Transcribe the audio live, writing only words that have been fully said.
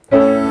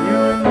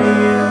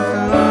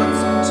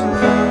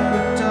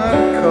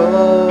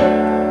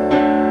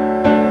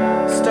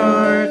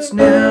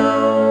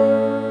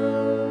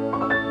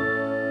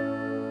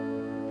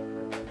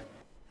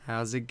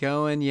How's it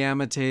going,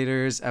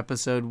 Yamitators?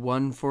 Episode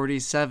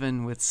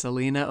 147 with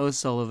Selena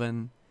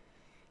O'Sullivan.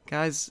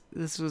 Guys,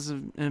 this was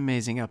an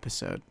amazing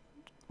episode.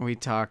 We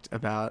talked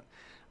about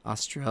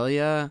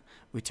Australia.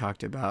 We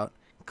talked about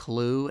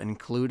Clue and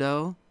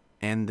Cluedo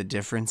and the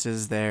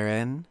differences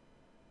therein.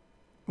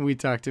 We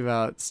talked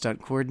about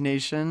stunt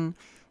coordination.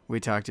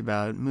 We talked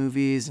about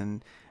movies,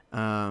 and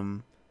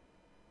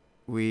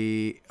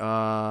we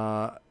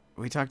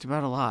talked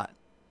about a lot.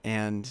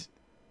 And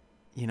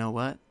you know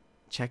what?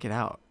 Check it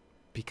out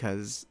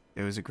because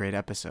it was a great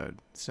episode.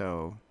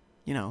 So,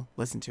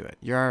 listen to it.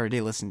 You're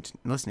already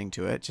listening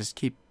to it. Just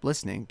keep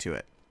listening to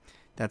it.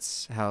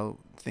 That's how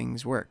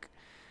things work.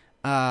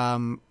 Go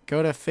to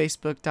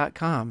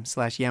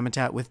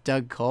facebook.com/Yamatat with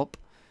Doug Culp.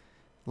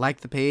 Like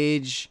the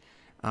page.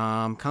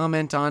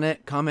 Comment on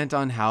it. Comment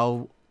on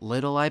how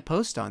little I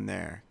post on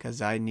there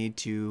because I need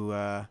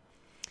to,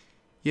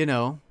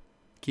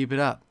 keep it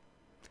up.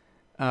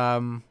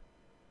 Go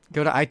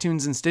to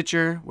iTunes and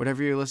Stitcher,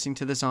 whatever you're listening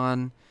to this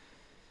on,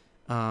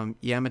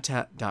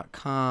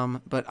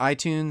 yamatat.com. But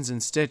iTunes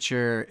and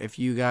Stitcher, if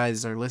you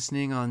guys are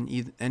listening on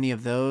any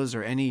of those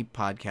or any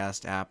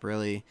podcast app,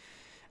 really,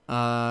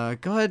 go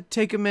ahead,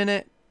 take a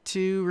minute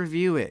to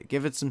review it.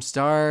 Give it some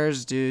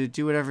stars. Do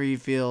whatever you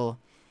feel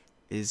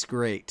is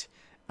great.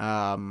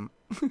 But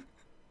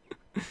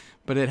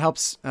it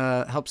helps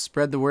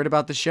spread the word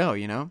about the show,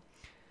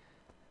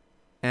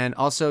 And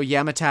also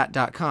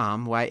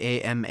yamatat.com,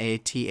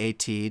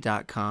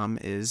 YAMATAT.com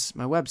is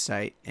my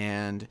website.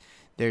 And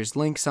there's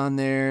links on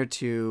there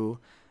to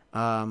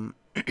my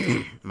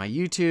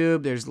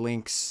YouTube. There's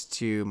links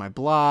to my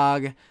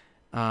blog.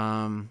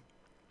 And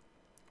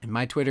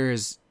my Twitter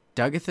is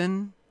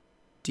Dougathan,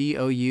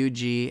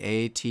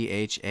 DOUGATHAN.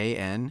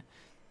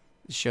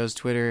 The show's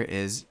Twitter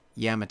is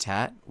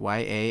Yamatat,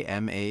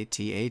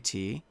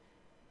 YAMATAT.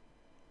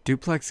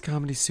 Duplex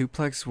Comedy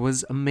Suplex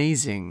was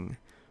amazing.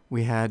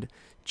 We had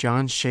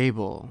John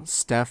Shable,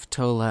 Steph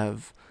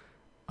Tolev,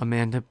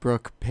 Amanda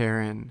Brooke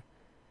Perrin,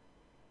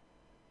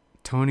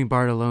 Tony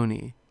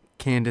Bartoloni,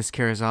 Candice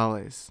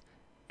Carrizales,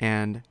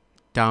 and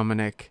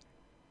Dominic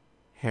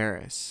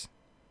Harris.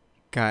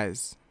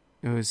 Guys,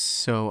 it was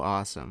so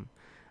awesome.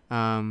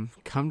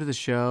 Come to the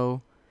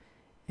show,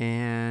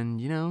 and,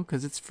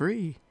 because it's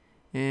free.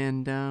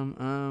 And,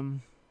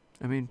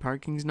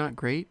 parking's not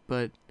great,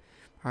 but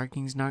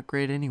parking's not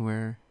great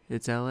anywhere.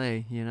 It's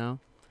LA,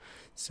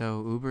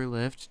 So Uber,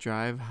 Lyft,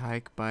 drive,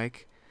 hike,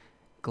 bike,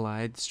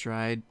 glide,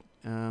 stride,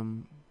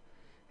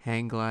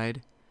 hang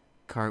glide,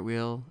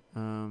 cartwheel,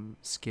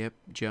 skip,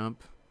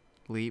 jump,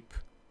 leap.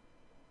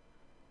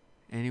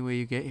 Any way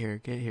you get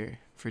here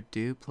for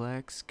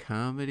Duplex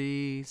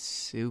Comedy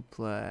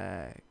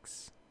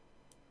Suplex.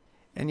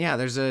 And yeah,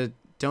 there's a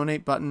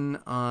donate button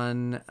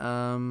on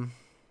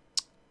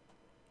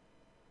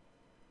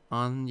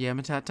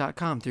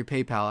yamatat.com through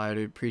PayPal. I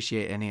would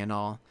appreciate any and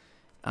all.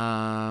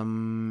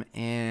 And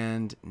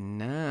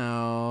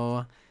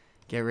now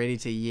get ready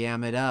to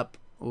yam it up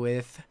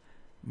with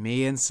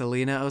me and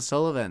Selena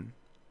O'Sullivan.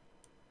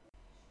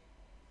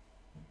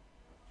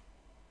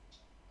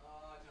 No,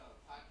 the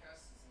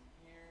podcast is in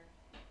here.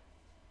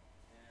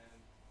 And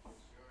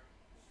here's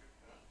your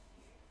cup.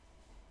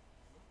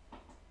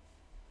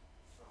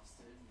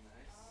 Frosted,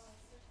 nice.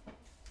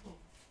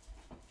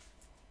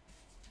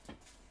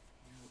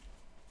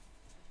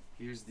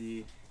 Here's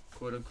the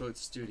quote-unquote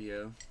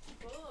studio.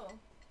 Cool.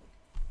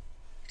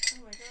 Oh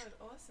my god,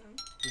 awesome.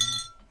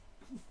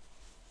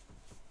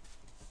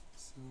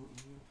 So I'm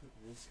going to put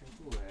this cup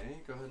away.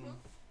 Go ahead and...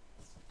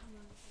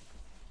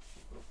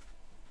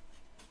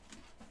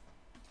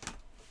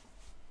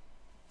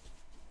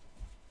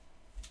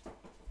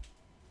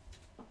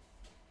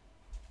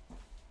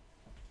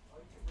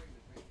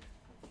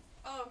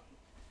 Oh,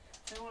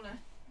 I don't want to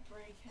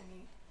break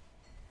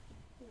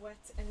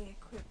any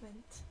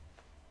equipment.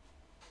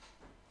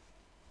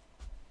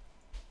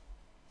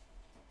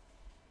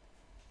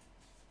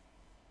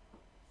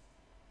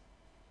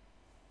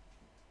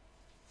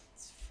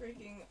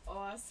 Freaking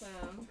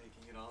awesome.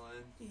 Taking it all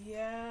in.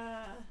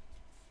 Yeah.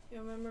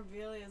 Your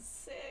memorabilia is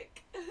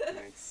sick.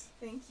 Thanks.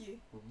 Thank you.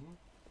 Mm-hmm.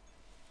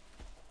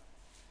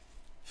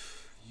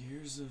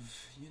 Years of,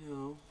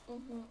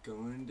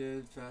 going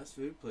to fast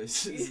food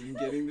places and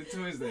getting the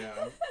toys they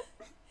have.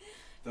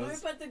 What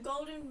about the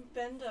golden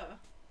bender?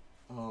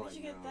 Oh, Where'd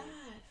you get that?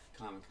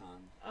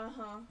 Comic-Con.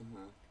 Uh-huh.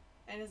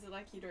 And is it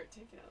like you don't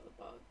take it out of the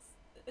box?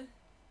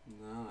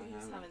 No, I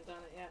just haven't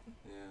done it yet.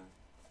 Yeah.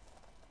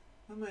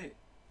 I might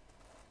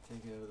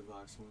take it out of the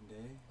box one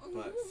day,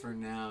 but for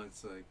now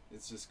it's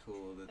just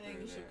cool that they're there. I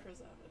think you should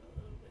preserve it a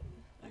little bit.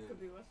 That could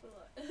be worth a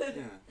lot.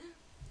 Yeah.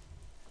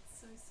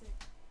 It's so sick.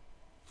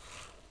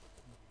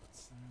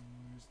 Star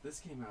Wars. This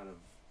came out of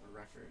a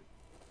record.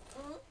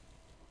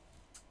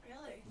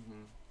 Really?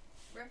 Mm-hmm.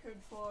 Record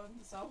for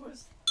the Star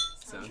Wars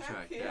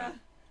soundtrack. Yeah.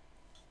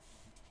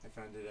 I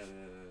found it at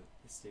a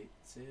estate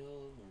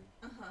sale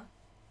or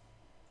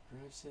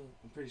garage sale.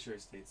 I'm pretty sure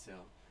estate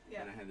sale.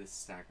 Yeah. And I had this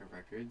stack of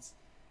records,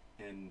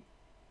 and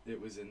it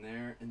was in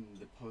there, and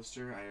the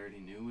poster I already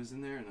knew was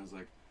in there, and I was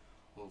like,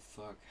 well,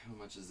 fuck, how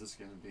much is this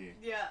gonna be?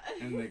 Yeah.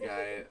 And the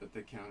guy at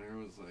the counter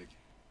was like,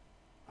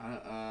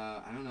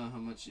 I don't know how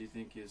much you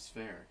think is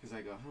fair. Because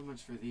I go, how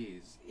much for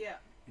these? Yeah.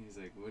 And he's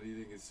like, what do you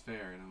think is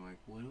fair? And I'm like,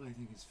 what do I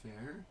think is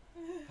fair?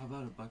 How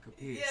about $1 a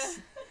piece?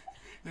 Yeah.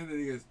 And then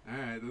he goes,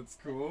 alright, that's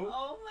cool.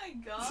 Oh my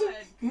god,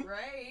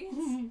 great.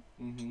 Mm-hmm.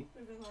 We've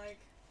been like,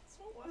 it's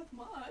not worth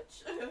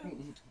much.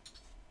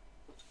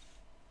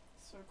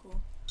 So cool.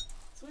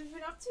 So what have you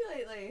been up to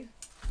lately?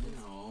 You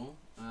know,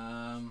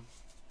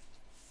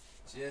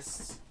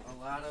 just a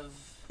lot of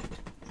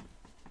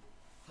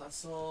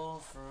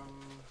hustle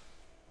from,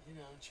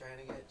 trying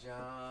to get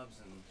jobs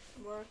and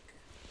Work,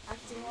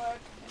 acting work,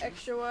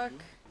 extra work,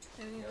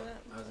 any of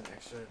that? I was an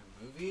extra in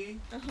a movie.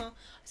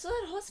 So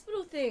that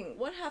hospital thing,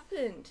 what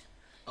happened?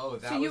 Oh,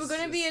 that So you were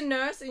going to be a just-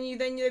 nurse and you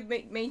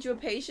made you a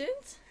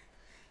patient?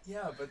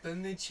 Yeah, but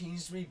then they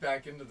changed me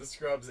back into the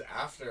scrubs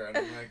after, and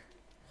I'm like,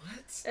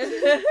 what?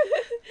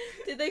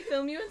 Did they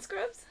film you in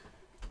Scrubs?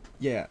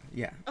 Yeah.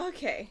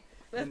 Okay.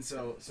 And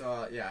so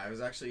I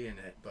was actually in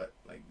it, but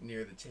like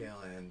near the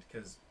tail end,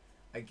 because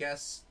I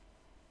guess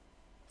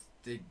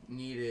they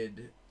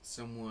needed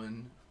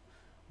someone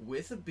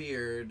with a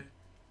beard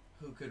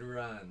who could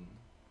run,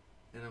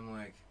 and I'm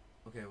like,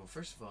 okay, well,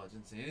 first of all, I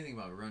didn't say anything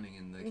about running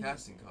in the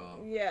casting call.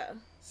 Yeah.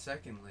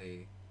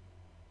 Secondly,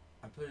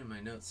 I put in my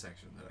notes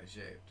section that I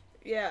shaved.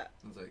 Yeah.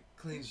 I was like,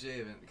 clean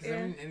shaven, because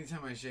Yeah.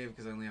 anytime I shave,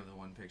 because I only have the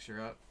one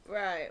picture up,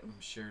 Right. I'm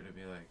sure to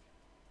be like,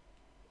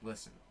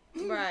 listen.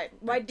 Right.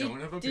 Why don't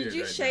have a did beard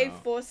you right shave now.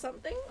 for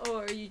something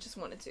or you just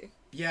wanted to?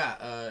 Yeah,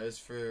 it was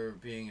for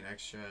being an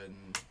extra in...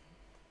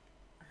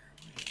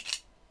 Wait,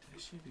 did I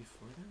shave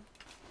before that?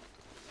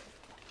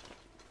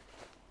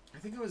 I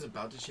think I was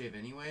about to shave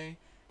anyway,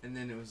 and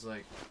then it was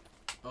like,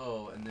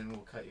 oh, and then we'll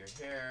cut your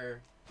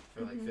hair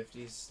for like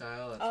 50s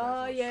style. That's why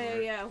Oh, it's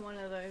yeah, one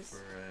of those. for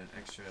an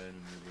extra in a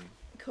movie.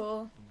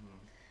 Cool.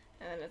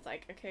 And then it's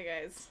like, okay,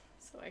 guys,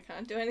 so I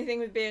can't do anything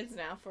with beards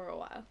now for a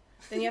while.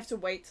 Then you have to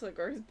wait till it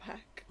grows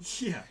back.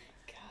 Yeah.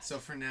 God. So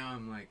for now,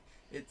 I'm like,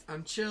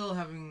 I'm chill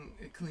having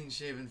a clean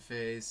shaven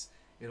face.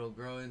 It'll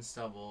grow in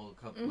stubble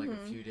like a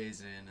few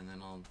days in, and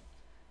then I'll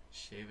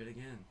shave it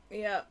again.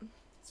 Yep.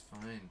 It's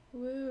fine.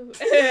 Woo.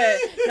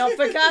 Not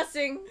for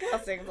casting.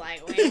 Casting's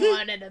like, we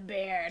wanted a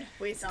beard.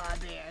 We saw a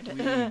beard.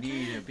 We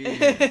need a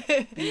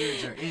beard.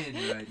 Beards are in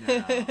right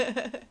now.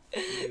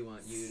 We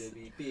want you to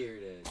be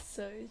bearded.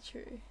 So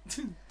true.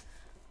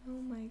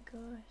 Oh my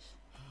gosh.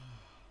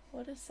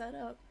 What a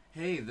setup.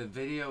 Hey, the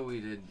video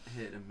we did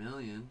hit 1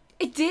 million.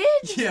 It did?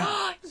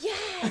 Yeah.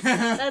 Yes!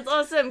 That's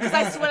awesome. Because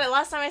I swear,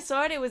 last time I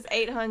saw it, it was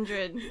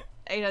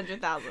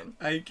 800,000.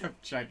 I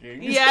kept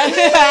checking. Yeah. Of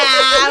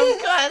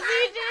course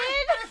you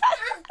did.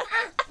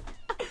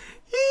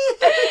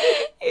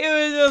 It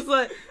was just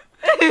like...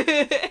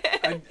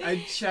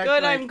 I check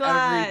Good, like I'm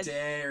glad. every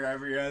day or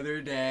every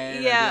other day.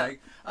 And Yeah. I'd be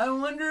like, I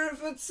wonder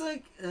if it's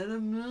like at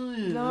 1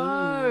 million.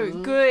 No,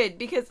 good,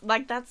 because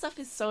like that stuff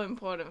is so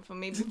important for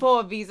me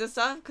for visa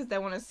stuff, because they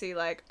want to see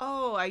like,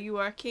 oh, are you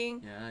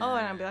working? Yeah, Oh, yeah,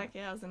 and I'll be yeah. like,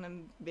 yeah, I was in a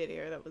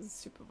video that was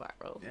super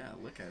viral. Yeah,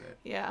 look at it.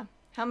 Yeah.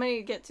 How many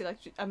you get to? Like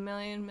 1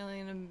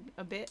 million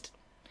a bit?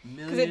 Because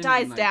Million it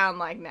dies and, down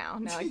like now.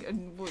 Now, like,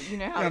 you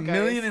know how Yeah, it a goes.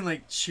 million and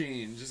like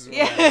change is what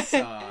Yeah. I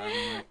saw.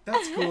 I'm like,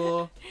 that's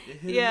cool. It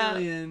hit Yeah.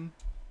 1 million.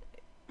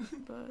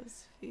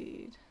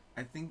 BuzzFeed.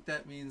 I think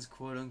that means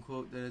quote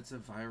unquote that it's a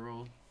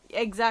viral.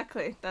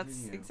 Exactly. That's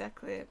Video.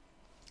 exactly it.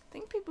 I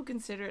think people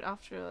consider it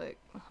after like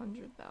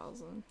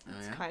 100,000. Oh,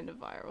 It's yeah? kind of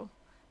viral.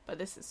 But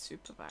this is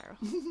super viral.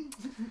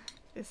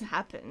 This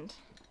happened.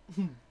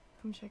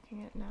 I'm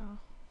checking it now.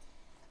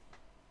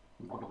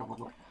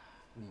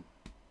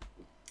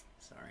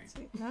 Sorry.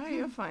 See, no,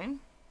 you're fine.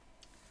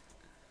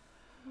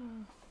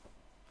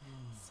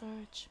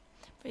 Search.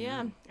 But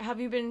yeah,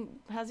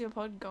 how's your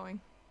pod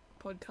going?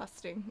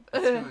 Podcasting.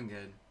 It's going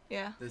good.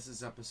 Yeah. This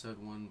is episode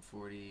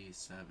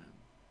 147.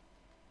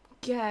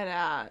 Get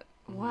out.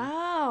 Mhm.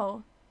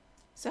 Wow.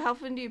 So how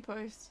often do you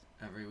post?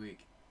 Every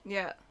week.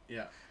 Yeah.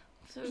 Yeah.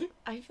 So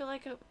I feel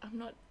like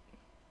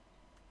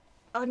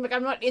I'm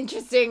not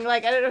interesting.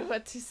 Like, I don't know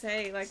what to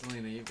say. Like,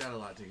 Selena, you've got a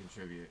lot to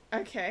contribute.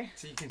 okay.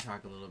 So you can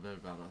talk a little bit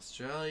about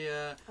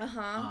Australia.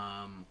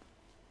 Uh-huh.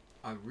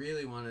 I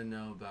really want to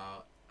know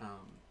about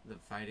the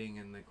fighting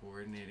and the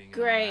coordinating. And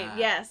Great. all that,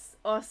 Yes.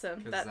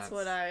 Awesome. 'cause That's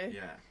what I...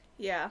 Yeah,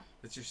 Yeah.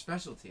 that's your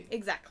specialty.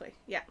 Exactly.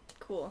 Yeah.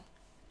 Cool.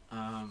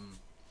 How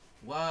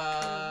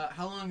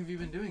long have you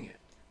been doing it?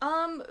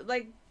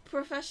 Like,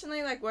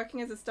 professionally, like,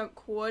 working as a stunt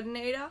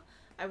coordinator,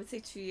 I would say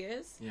 2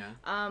 years. Yeah.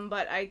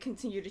 But I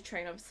continue to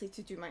train, obviously,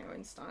 to do my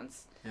own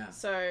stunts. Yeah.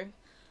 So,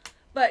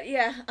 but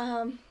yeah,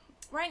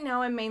 right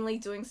now I'm mainly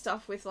doing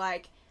stuff with,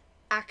 like,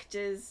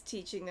 actors,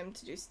 teaching them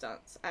to do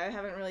stunts. I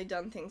haven't really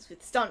done things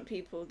with stunt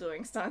people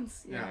doing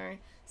stunts, you Yeah. know.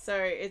 So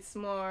it's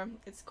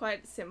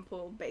quite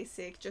simple,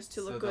 basic, just to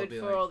So look they'll good be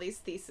for like- all these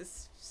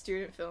thesis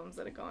student films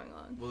that are going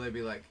on. Will they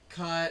be like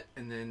cut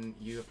and then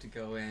you have to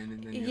go in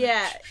and then you're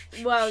Yeah,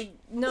 like, well,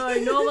 no,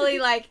 normally,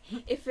 like,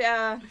 if,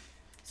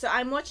 so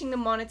I'm watching the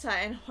monitor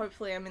and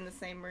hopefully I'm in the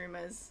same room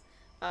as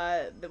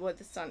what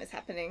the stunt is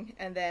happening,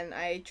 and then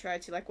I try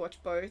to like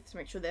watch both to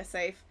make sure they're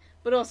safe,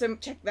 but also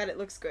check that it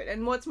looks good.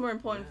 And what's more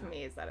important for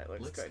me is that it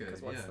looks good,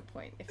 because what's the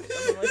point if it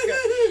doesn't look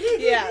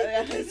good?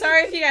 Yeah,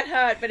 sorry if you get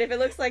hurt, but if it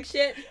looks like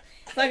shit,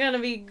 it's not gonna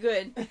be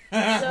good.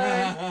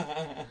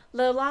 So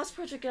the last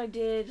project I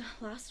did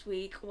last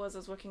week was I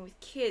was working with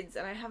kids,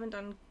 and I haven't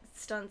done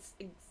stunts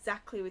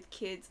exactly with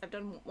kids. I've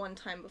done one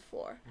time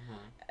before,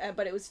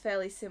 but it was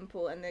fairly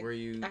simple, and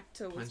the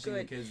actor was punching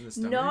good. The kids in the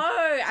stomach? No,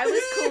 I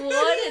was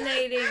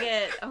coordinating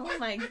it. Oh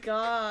my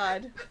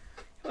god.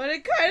 What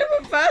kind of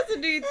a person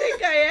do you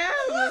think I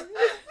am?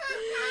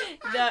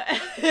 No.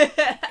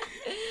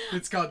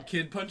 It's called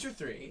Kid Puncher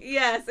 3.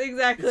 Yes,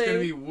 exactly. It's gonna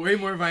be way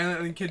more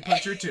violent than Kid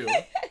Puncher 2.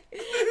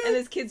 And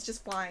there's kids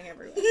just flying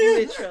everywhere.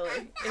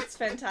 Literally. It's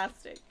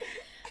fantastic.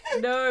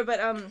 No, but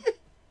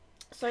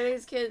so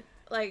this kid,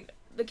 like,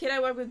 the kid I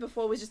worked with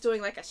before was just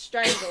doing like a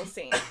strangle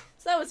scene.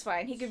 So that was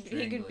fine. He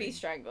could be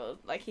strangled.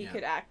 Like, he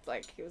could act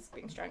like he was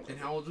being strangled. And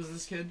how old was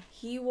this kid?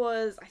 He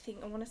was,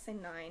 I want to say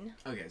 9.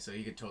 Okay, so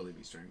he could totally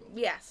be strangled.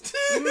 Yes.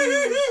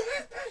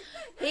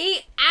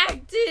 He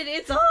acted.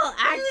 It's all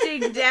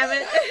acting, damn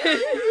it.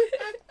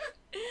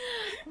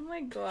 Oh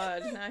my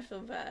god, now I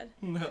feel bad.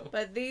 No.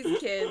 But these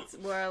kids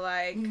were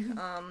like,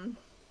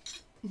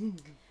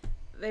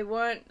 they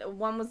weren't,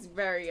 one was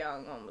very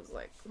young, one was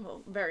like,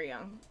 well, very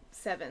young.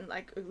 7,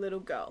 like a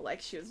little girl,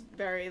 like she was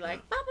very like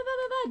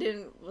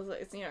was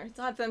like, you know, it's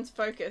hard for them to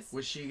focus.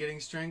 Was she getting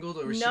strangled,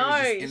 or was she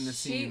just in the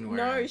scene where?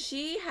 No,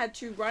 she had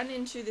to run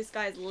into this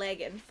guy's leg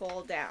and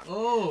fall down.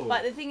 Oh.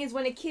 But the thing is,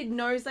 when a kid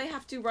knows they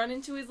have to run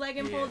into his leg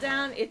and fall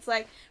down, it's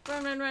like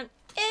run,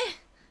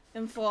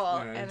 and fall,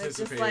 and it's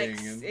just like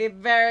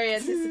very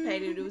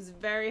anticipated. It was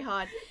very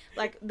hard.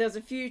 Like there's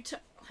a few,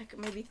 like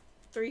maybe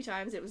 3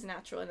 times it was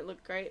natural and it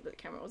looked great, but the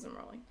camera wasn't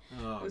rolling.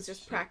 Oh, it was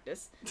just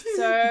practice.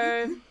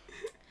 So.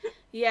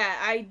 Yeah,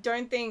 I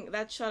don't think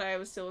that shot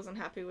I still wasn't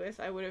happy with.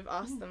 I would have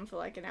asked them for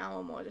like an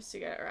hour more just to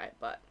get it right,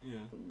 but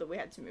we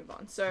had to move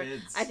on. So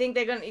kids. I think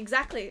they're gonna so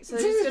they're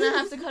just gonna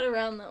have to cut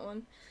around that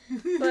one.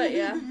 But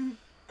yeah,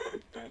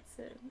 that's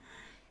it.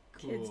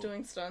 Cool. Kids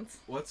doing stunts.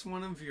 What's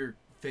one of your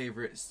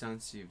favorite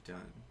stunts you've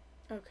done?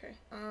 Okay.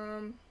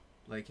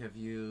 Like, have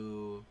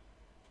you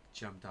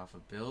jumped off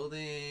a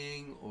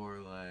building or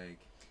like?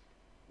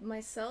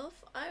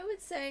 Myself, I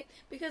would say,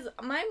 because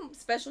my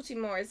specialty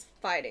more is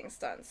fighting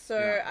stunts,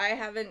 so I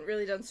haven't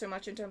really done so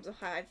much in terms of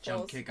high falls.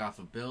 Jump kick off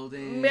a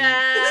building.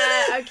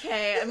 Yeah,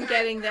 okay, I'm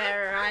getting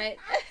there, right?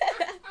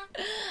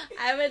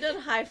 I haven't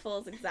done high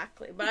falls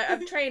exactly, but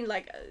I've trained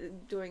like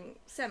doing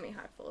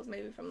semi-high falls,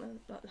 maybe from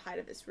the height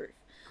of this roof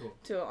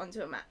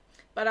onto a mat.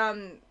 But I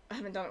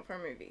haven't done it for a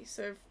movie.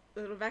 So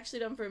what I've actually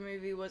done for a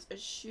movie was a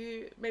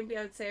shoot, maybe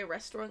I would say a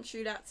restaurant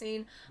shootout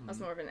scene. I was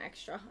more of an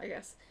extra, I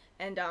guess.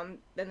 And then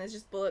there's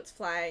just bullets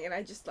flying, and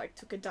I just like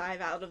took a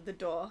dive out of the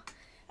door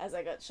as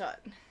I got shot.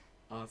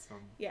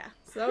 Awesome. Yeah,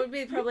 so that would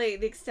be probably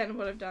the extent of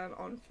what I've done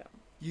on film.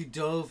 You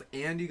dove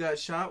and you got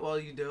shot while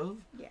you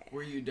dove? Yeah.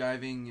 Were you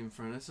diving in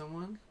front of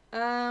someone?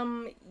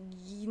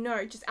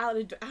 No, just out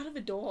of a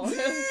door. Like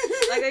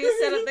I just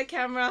set up the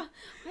camera.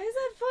 Why is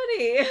that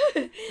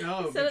funny?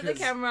 No, set up the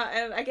camera,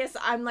 and I guess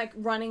I'm like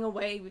running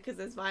away because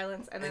there's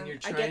violence, and then you're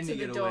trying I get to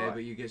get the door. Away,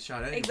 but you get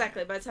shot anyway.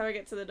 Exactly. By the time I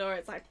get to the door,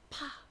 it's like,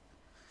 pah.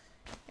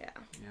 Yeah.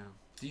 Yeah.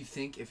 Do you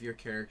think if your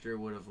character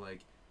would have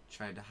like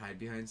tried to hide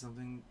behind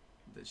something,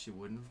 that she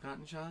wouldn't have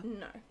gotten shot?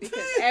 No,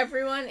 because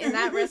everyone in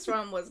that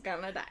restaurant was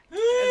gonna die, and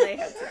they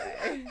had to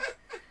die.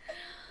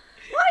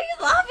 Why are you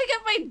laughing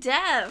at my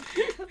death?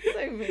 That's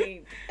so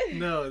mean.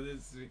 No,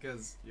 it's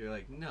because you're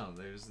like, no,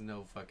 there's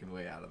no fucking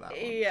way out of that one.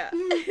 Yeah.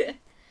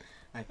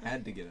 I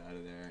had to get out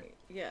of there.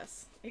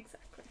 Yes,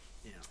 exactly.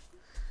 Yeah.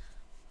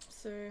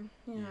 So,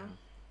 yeah.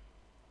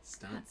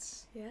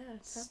 Stunts.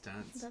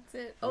 Stunts. That's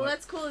it. Oh,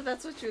 that's cool.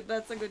 That's a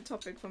good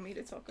topic for me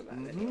to talk about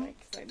anyway,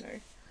 because I know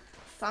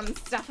some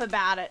stuff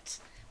about it.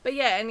 But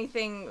yeah,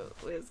 anything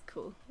was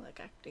cool, like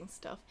acting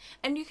stuff.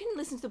 And you can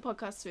listen to the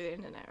podcast through the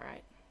internet,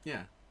 right?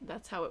 Yeah.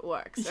 That's how it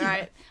works,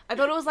 right? I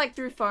thought it was like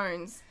through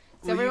phones.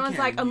 So everyone's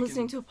like, I'm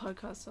listening to a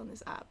podcast on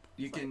this app.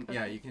 You can,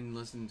 you can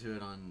listen to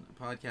it on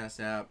a podcast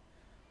app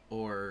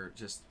or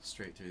just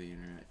straight through the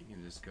internet. You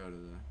can just go to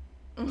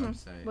the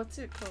website. What's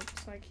it called?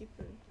 So I keep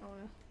it.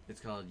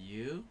 It's called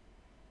You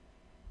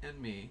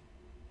and Me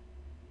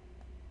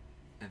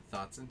and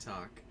Thoughts and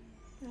Talk.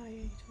 Oh, yeah,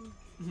 you told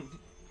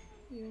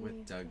me.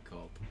 With Doug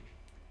Culp.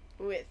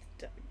 With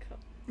Doug Culp.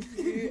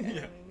 You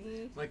and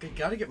me. Like, I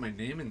gotta get my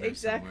name in there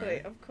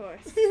exactly, somewhere. of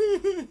course.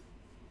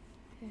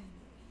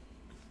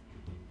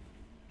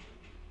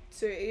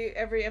 So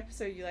every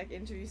episode you like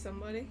interview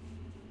somebody?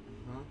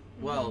 Huh?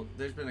 Well,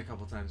 there's been a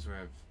couple times where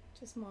I've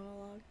just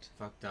monologued.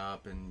 Fucked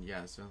up, and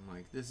so I'm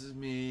like, this is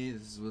me,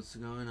 this is what's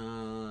going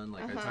on.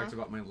 Like, I talked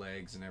about my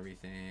legs and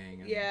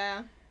everything. And,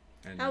 yeah.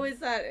 And how is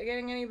that?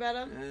 Getting any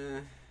better?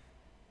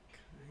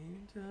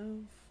 Kind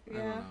of. Yeah.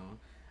 I don't know.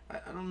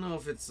 I don't know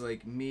if it's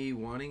like me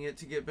wanting it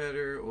to get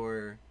better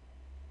or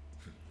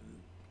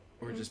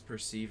just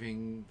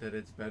perceiving that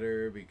it's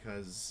better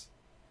because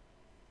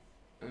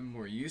I'm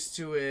more used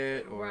to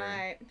it, or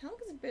right. How long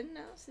has it been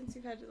now since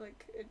you've had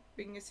like it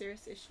being a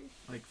serious issue?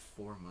 Like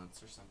 4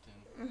 months or something.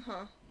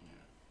 Yeah.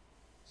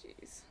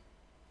 Jeez.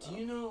 Do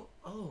you know?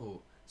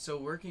 Oh, so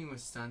working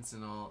with stunts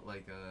and all,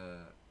 like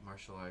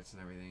martial arts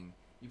and everything,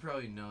 you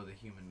probably know the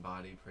human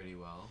body pretty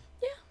well.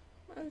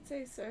 Yeah, I would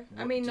say so.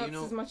 I mean, not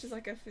as much as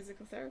like a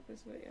physical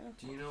therapist, but yeah.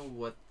 Do you know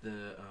what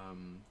the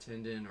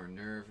tendon or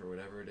nerve or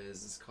whatever it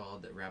is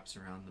called that wraps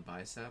around the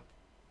bicep?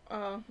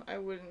 Oh, I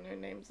wouldn't know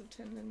names of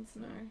tendons.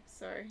 No,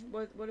 sorry.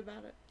 What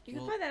about it? You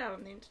can find that out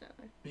on the internet,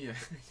 though.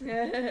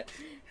 Yeah.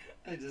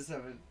 I just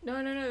haven't.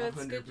 No. That's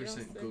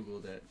 100%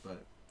 Googled it,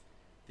 but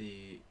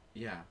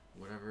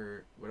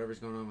whatever's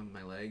going on with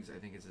my legs, I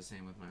think it's the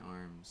same with my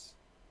arms.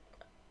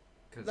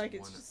 Like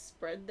it's just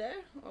spread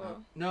there, or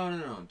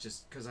no,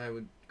 just because I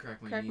would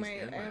crack my knees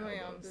and my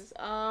elbows.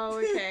 Oh,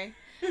 okay.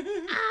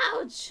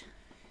 Ouch.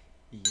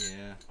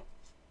 Yeah.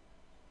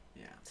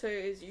 So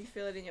you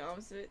feel it in your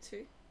arms a bit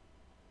too?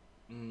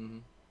 Mm-hmm.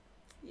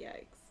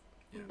 Yikes.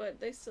 Yeah. But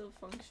they still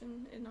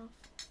function enough.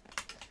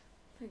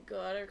 My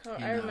God,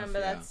 I remember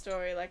that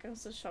story. Like, I'm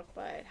so shocked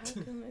by it. How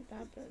come it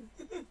happened?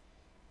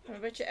 I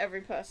bet you every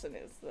person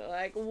is. They're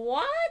like,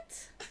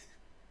 what?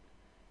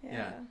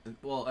 Yeah.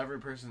 Well, every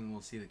person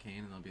will see the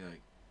cane and they'll be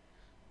like,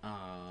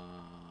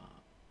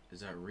 is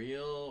that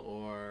real,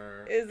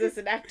 or is this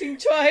an acting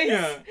choice?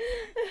 Yeah.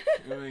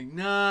 I'm like,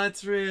 nah,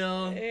 it's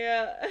real.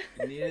 Yeah.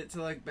 You need it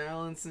to like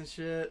balance and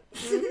shit.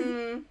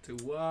 Mm-hmm.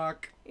 To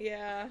walk.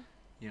 Yeah.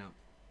 Yeah.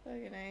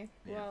 Fucking A.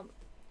 Yeah. Well,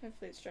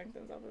 hopefully it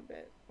strengthens up a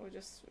bit, or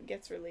just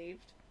gets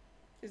relieved.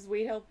 Is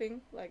weed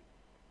helping? Like,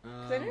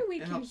 because I know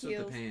weed can helps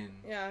heal. With the pain.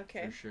 Yeah.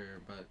 Okay. For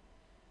sure, but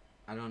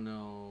I don't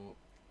know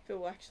if it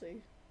will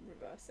actually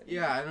reverse it.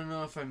 Yeah, I don't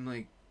know if I'm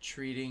like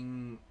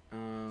treating,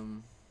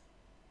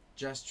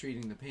 just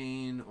treating the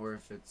pain, or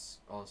if it's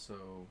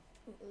also.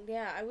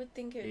 Yeah, I would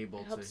think it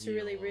helps to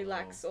really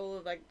relax all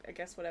of, like, I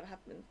guess whatever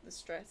happened, the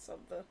stress of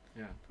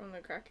from the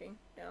cracking.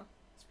 Yeah.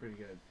 It's pretty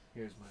good.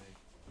 Here's my.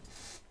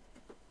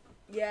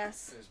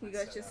 Yes, you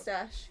got your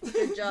stash.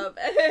 Good job.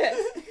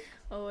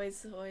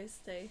 always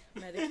stay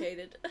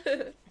medicated.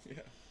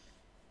 Yeah.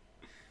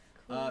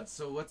 Cool.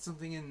 So what's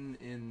something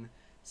in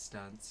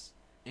stunts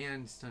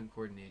and stunt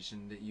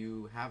coordination that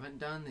you haven't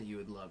done that you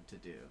would love to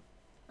do?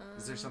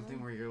 Is there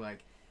something where you're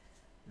like,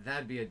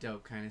 that'd be a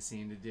dope kind of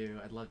scene to do,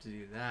 I'd love to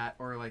do that?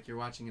 Or like you're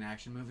watching an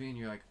action movie and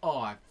you're like, oh,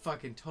 I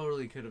fucking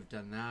totally could have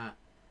done that.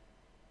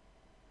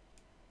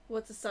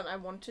 What's a stunt I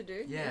want to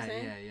do?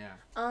 Yeah.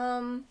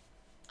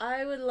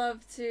 I would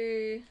love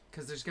to.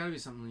 Because there's got to be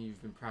something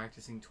you've been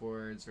practicing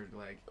towards, or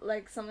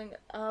like something.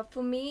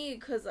 For me,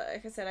 because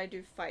like I said, I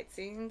do fight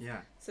scenes.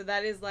 Yeah. So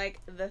that is like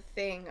the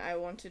thing I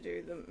want to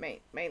do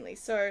mainly.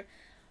 So,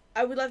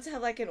 I would love to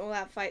have like an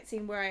all-out fight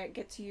scene where I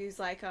get to use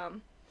like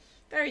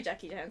very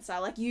Jackie Chan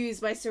style, like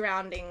use my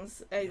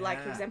surroundings,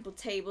 like for example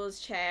tables,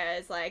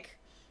 chairs, like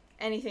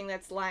anything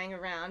that's lying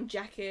around,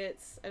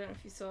 jackets. I don't know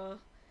if you saw.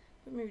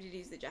 What movie did he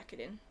use the jacket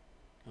in?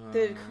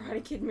 The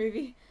Karate Kid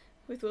movie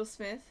with Will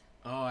Smith.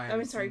 Oh,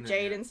 I'm sorry,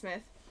 Jaden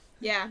Smith.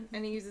 Yeah,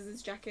 and he uses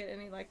his jacket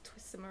and he like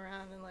twists them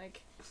around and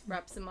like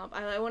wraps them up.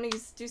 I want to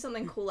do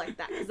something cool like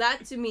that, because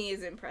that to me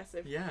is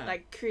impressive. Yeah.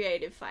 Like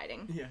creative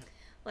fighting. Yeah.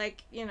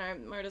 Like, you know,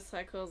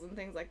 motorcycles and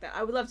things like that.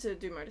 I would love to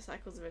do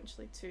motorcycles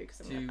eventually too,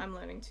 because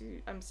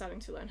I'm starting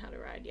to learn how to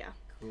ride. Yeah.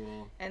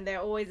 Cool. And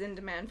they're always in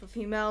demand for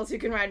females who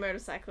can ride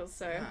motorcycles,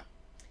 so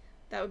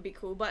that would be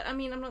cool. But I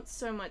mean, I'm not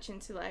so much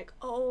into like,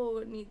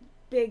 need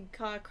big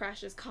car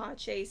crashes, car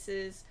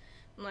chases.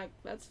 I'm like,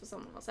 that's for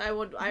someone else.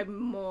 I'm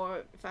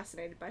more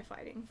fascinated by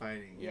fighting.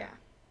 Fighting, yeah.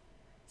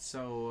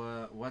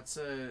 So, what's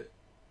a...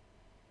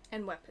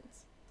 And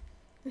weapons.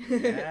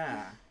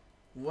 Yeah.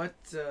 What,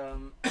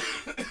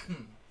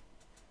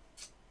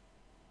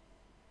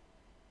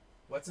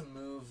 what's a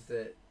move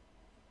that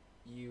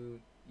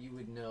you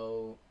would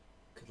know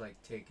could, like,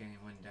 take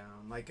anyone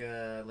down? Like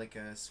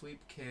a sweep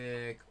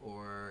kick,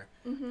 or...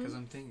 Because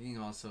I'm thinking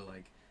also,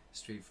 like,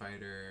 Street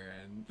Fighter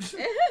and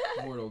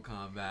Mortal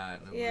Kombat.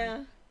 And I'm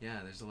like,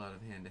 yeah, there's a lot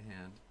of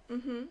hand-to-hand.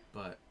 Mm-hmm.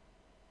 But,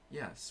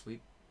 yeah,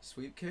 sweep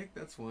kick,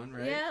 that's one,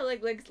 right? Yeah,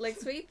 like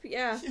sweep,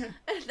 yeah.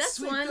 That's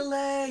sweep one. The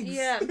legs!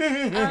 Yeah.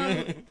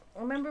 I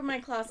remember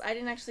my class, I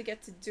didn't actually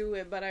get to do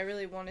it, but I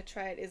really want to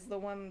try it, is the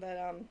one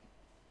that,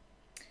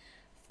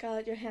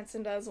 Scarlett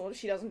Johansson does, or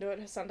she doesn't do it,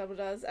 her stunt double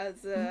does,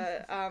 as,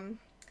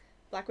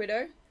 Black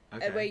Widow.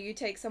 Okay. Where you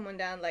take someone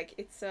down, like,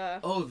 it's, where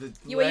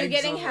you're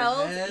getting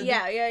held.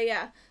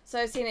 Yeah. So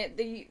I've seen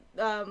it.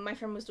 My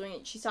friend was doing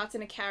it. She starts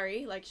in a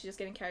carry, like, she's just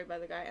getting carried by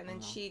the guy, and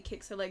then she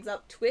kicks her legs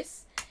up,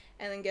 twists,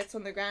 and then gets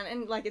on the ground,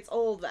 and, like, it's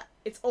all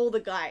the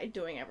guy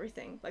doing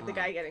everything, like, the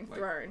guy getting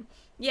thrown.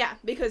 Yeah,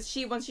 because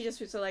once she just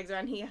puts her legs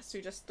around, he has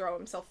to just throw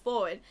himself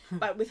forward,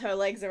 but with her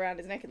legs around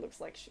his neck, it looks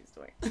like she's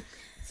doing.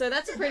 So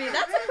that's a pretty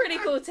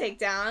cool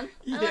takedown.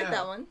 I like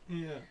that one.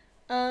 Yeah.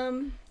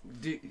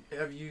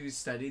 Have you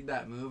studied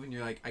that move and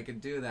you're like, I could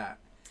do that?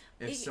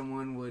 If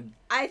someone would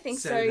I think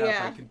set so, it up,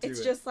 yeah. I could do it's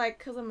it. just like,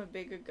 because I'm a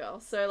bigger girl.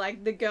 So,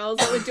 like, the girls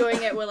that were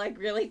doing it were, like,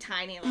 really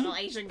tiny little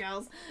Asian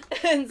girls.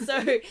 And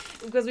so,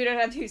 because we don't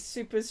have two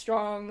super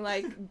strong,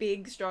 like,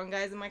 big, strong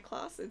guys in my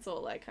class, it's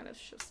all, like, kind of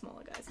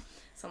smaller guys.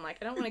 So I'm like,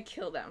 I don't want to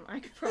kill them. I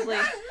could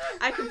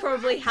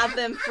probably have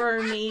them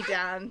throw me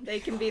down. They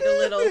can be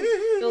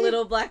the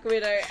little Black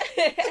Widow.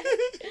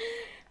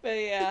 But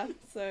yeah,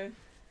 so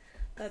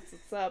that's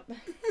what's up.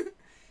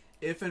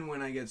 If and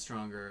when I get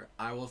stronger,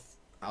 I'll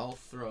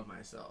throw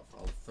myself.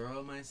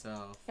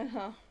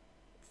 Uh-huh.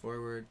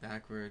 Forward,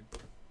 backward.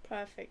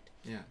 Perfect.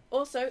 Yeah.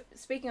 Also,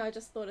 speaking, I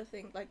just thought of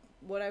thing, like,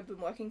 what I've been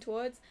working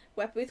towards,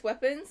 with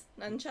weapons,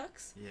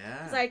 nunchucks. Yeah.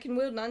 Because I can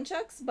wield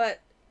nunchucks,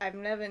 but I've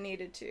never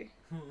needed to.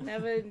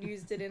 Never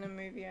used it in a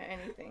movie or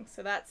anything.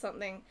 So that's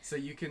something. So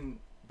you can,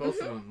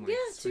 both of them, like,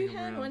 yeah, swing two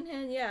hand, around. one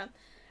hand, yeah.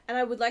 And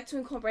I would like to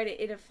incorporate it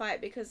in a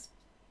fight, because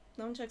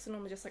nunchucks are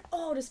normally just like,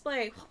 oh,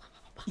 display.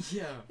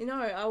 Yeah. You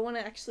know, I want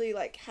to actually,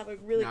 like, have a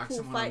really Knock cool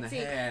someone fight on the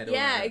scene. head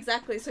Yeah, or...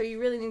 exactly. So you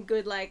really need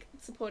good, like,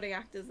 supporting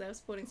actors there,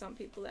 supporting some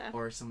people there.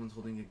 Or someone's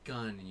holding a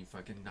gun and you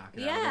fucking knock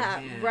it out of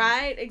their hand.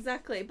 Right,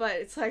 exactly. But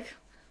it's like,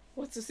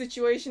 what's a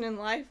situation in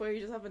life where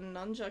you just have a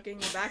nunchuck in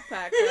your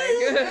backpack?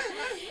 Like,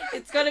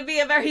 it's got to be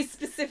a very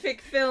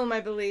specific film, I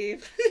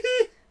believe.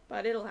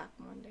 But it'll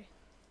happen one day.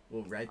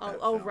 We'll write that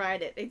I'll film.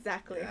 write it,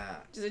 exactly. Yeah.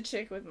 Just a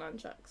chick with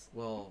nunchucks.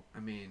 Well, I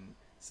mean,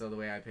 so the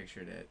way I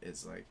pictured it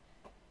is like,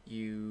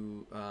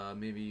 you,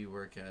 maybe you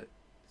work at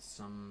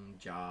some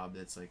job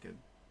that's like a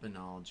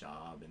banal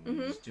job, and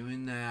you're just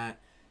doing that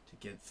to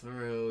get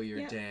through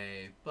your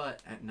day,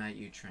 but at night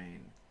you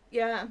train.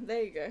 Yeah,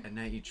 there you go. At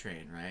night you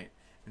train, right?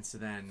 And so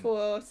then...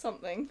 For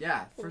something.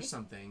 Yeah, for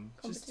something.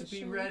 Just to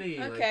be ready,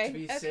 okay, like, to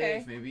be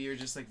safe. Maybe you're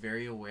just, like,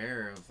 very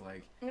aware of,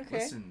 like,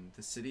 listen,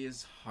 the city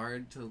is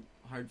hard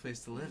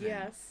place to live in.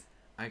 Yes.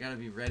 I gotta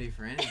be ready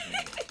for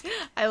anything.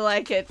 I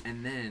like it.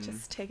 And then...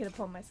 Just take it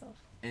upon myself.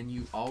 And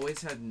you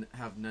always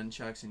have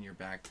nunchucks in your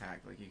backpack.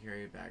 Like, you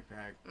carry a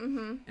backpack.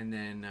 Mm-hmm. And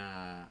then,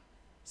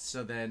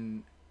 so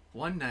then,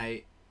 one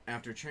night,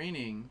 after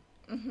training,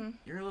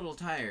 you're a little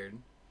tired.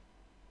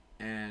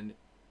 And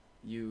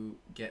you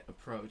get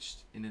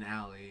approached in an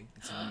alley.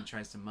 And someone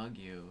tries to mug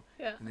you.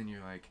 Yeah. And then you're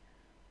like,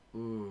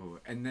 ooh.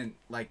 And then,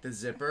 like, the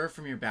zipper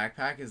from your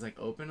backpack is, like,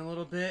 open a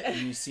little bit. And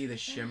you see the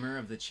shimmer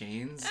of the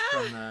chains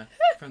from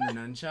the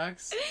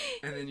nunchucks.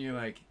 And then you're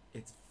like,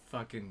 it's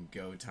fucking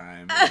go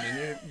time. And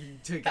then you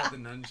take out the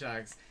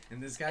nunchucks,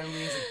 and this guy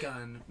leaves a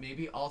gun,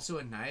 maybe also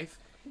a knife,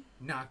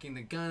 knocking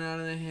the gun out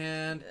of the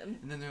hand, and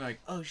then they're like,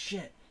 oh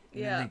shit.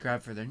 And then they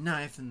grab for their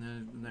knife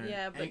and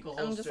their ankle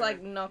holster. I'm just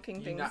like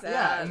knocking things out.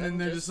 Yeah, and then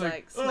they're just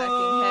like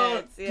smacking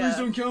heads. Yeah. Please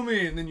don't kill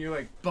me. And then you're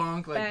like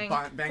bonk, like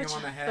bang them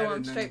on the head. Throw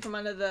them straight from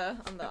under the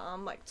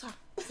arm, like.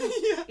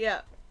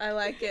 Yeah. I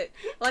like it.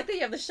 I like that you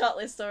have the shot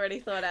list already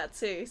thought out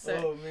too. So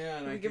oh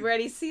man, you can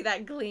already see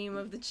that gleam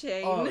of the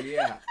chain. Oh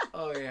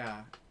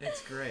yeah,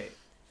 it's great.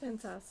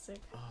 Fantastic.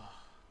 Oh,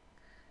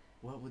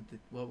 what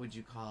would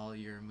you call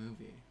your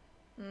movie?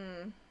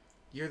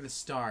 You're the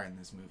star in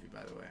this movie,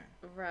 by the way.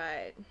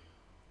 Right.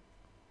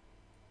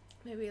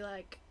 Maybe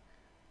like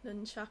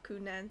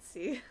Nunchaku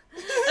Nancy.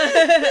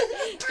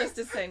 Just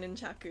to say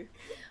Nunchaku.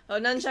 Oh,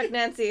 Nunchuck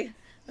Nancy.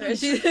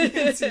 That's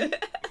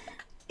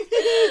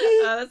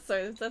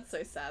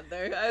so sad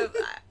though.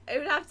 I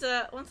would have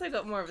to, once I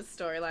got more of a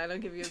storyline, I'll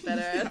give you a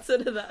better answer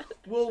to that.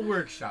 We'll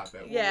workshop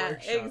it.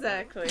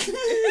 Exactly.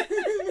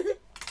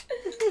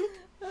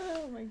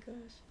 Oh my gosh.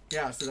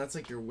 Yeah, so that's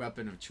like your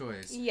weapon of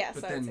choice. Yes,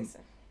 but I then would say so.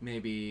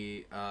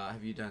 Maybe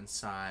have you done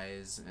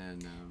size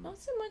and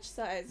not so much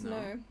size,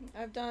 no.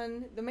 I've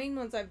done the main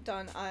ones I've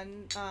done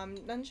on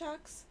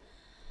nunchucks,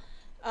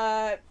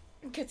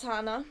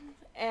 katana,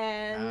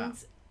 and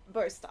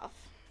bow staff.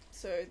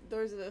 So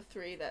those are the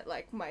three that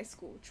like my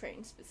school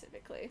trained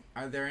specifically.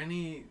 Are there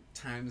any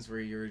times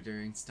where you're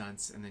doing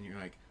stunts and then you're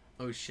like,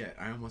 oh shit,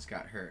 I almost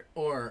got hurt,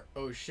 or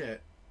oh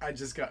shit, I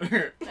just got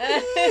hurt?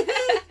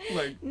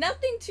 Like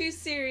nothing too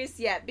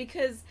serious yet,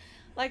 because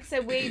like I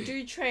said, we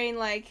do train,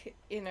 like,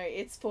 you know,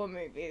 it's for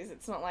movies.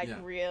 It's not like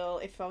real,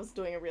 if I was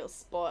doing a real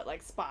sport,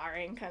 like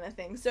sparring kind of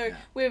thing. So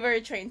we're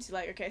very trained to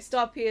like, okay,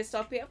 stop here.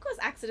 Of course,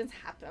 accidents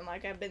happen.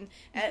 Like, I've been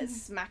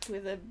smacked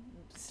with a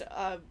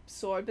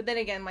sword. But then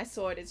again, my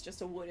sword is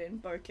just a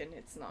wooden boken.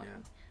 It's not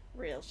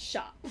real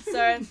sharp.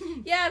 So,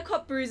 yeah, I've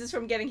got bruises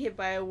from getting hit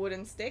by a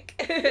wooden stick.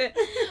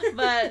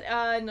 But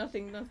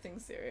nothing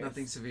serious.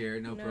 Nothing severe,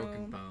 no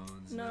broken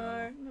bones. No,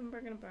 I haven't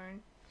broken a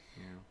bone.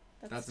 Yeah.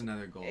 That's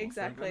another goal.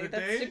 Exactly,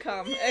 that's to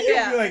come.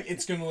 You'll be like,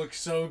 it's gonna look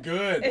so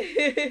good.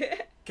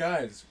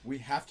 Guys, we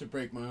have to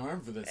break my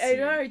arm for this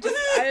scene. I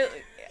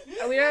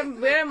know, we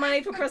don't have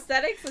money for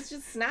prosthetics, let's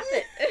just snap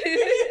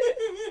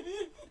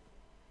it.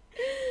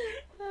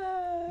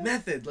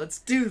 Method, let's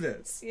do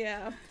this.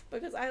 Yeah,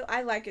 because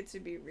I like it to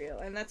be real,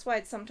 and that's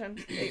why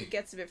sometimes it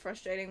gets a bit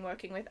frustrating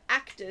working with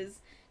actors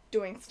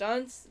doing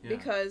stunts,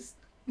 because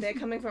they're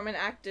coming from an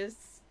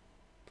actor's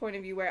point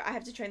of view where I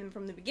have to train them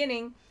from the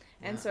beginning,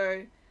 and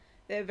so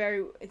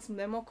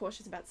they're more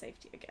cautious about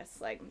safety, I guess.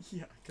 Like,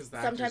 yeah, because the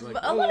actor's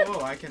like,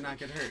 whoa, I cannot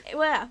get hurt.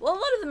 Well, a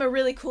lot of them are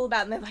really cool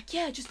about it, and they're like,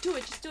 yeah, just do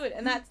it,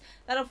 and that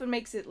often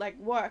makes it like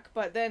work.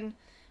 But then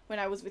when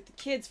I was with the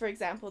kids, for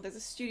example, there's a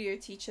studio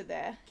teacher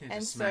there, Can't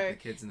and just smack the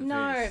kids in the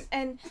face.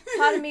 And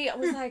part of me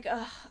was like,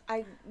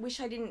 I wish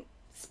I didn't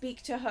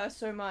speak to her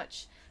so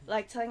much,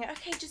 like telling her,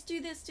 okay, just do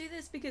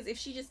this, because if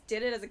she just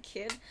did it as a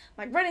kid,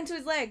 like run into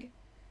his leg,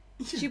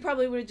 she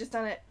probably would have just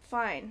done it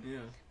fine. Yeah.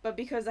 But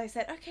because I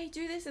said, okay,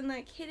 do this, and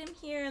like hit him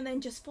here, and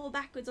then just fall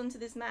backwards onto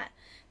this mat,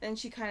 then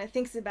she kind of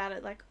thinks about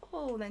it like,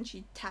 oh, then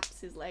she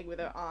taps his leg with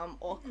her arm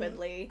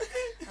awkwardly.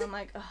 I'm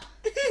like, oh,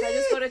 if I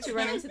just got her to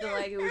run into the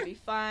leg, it would be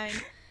fine.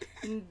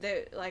 And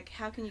like,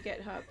 how can you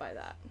get hurt by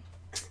that?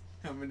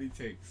 How many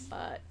takes?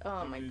 But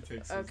How many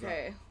takes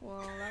okay,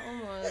 well that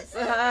one was.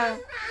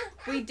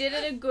 We did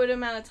it a good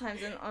amount of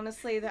times, and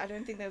honestly, I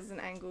don't think there's an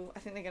angle. I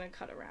think they're gonna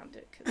cut around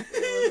it because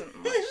there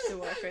wasn't much to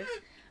work with.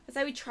 I'd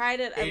say we tried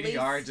it at least.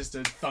 ADR, just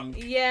a thunk.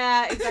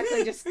 Yeah,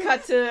 exactly. Just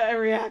cut to a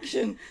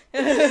reaction.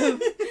 I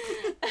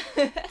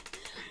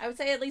would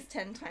say at least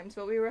 10 times,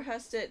 but we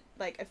rehearsed it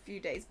like a few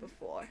days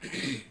before.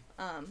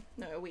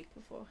 No, a week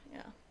before.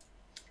 Yeah.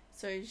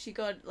 So she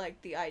got, like,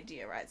 the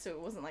idea, right? So it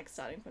wasn't, like,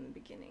 starting from the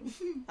beginning.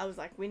 I was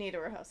like, we need a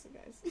rehearsal,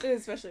 guys.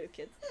 Especially with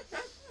kids.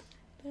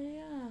 But,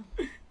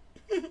 yeah.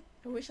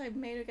 I wish I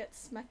made her get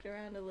smacked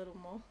around a little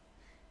more.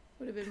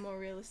 Would have been more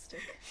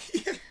realistic.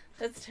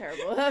 That's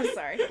terrible. I'm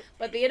sorry.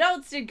 But the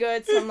adults did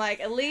good, so I'm like,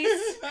 at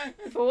least,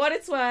 for what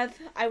it's worth,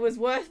 I was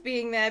worth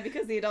being there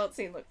because the adult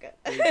scene looked good.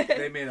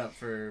 They made up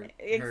for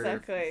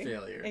her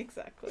failure.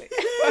 Exactly.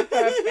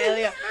 Her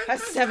failure. Her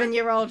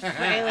 7-year-old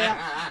failure.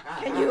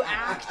 Can you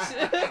act?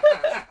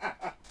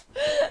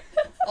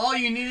 All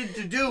you needed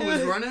to do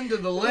was run into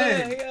the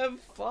leg. And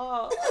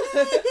fall.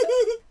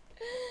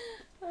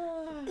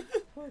 Oh,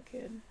 poor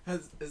kid.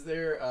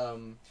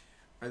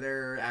 Are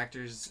there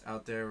actors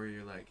out there where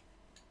you're like,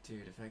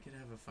 dude, if I could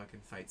have a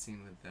fucking fight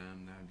scene with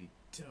them, that would be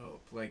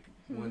dope. Like,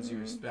 ones you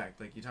respect.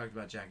 Like, you talked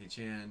about Jackie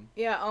Chan.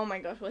 Yeah, oh my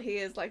gosh. Well, he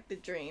is, like, the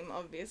dream,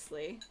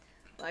 obviously.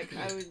 Like,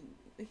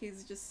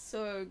 he's just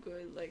so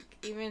good. Like,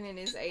 even in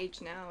his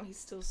age now, he's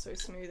still so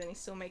smooth and he's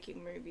still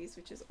making movies,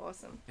 which is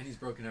awesome. And he's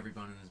broken every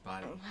bone in his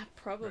body.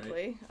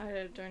 Probably. Right?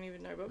 I don't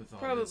even know, but with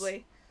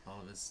probably.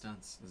 All of his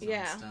stunts. His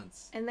own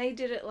stunts. And they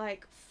did it,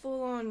 like,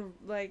 full on,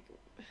 like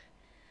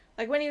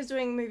when he was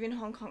doing a movie in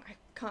Hong Kong, I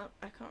can't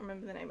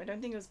remember the name. I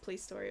don't think it was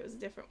Police Story. It was a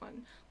different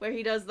one where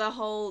he does the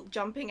whole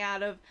jumping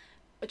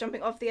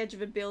off the edge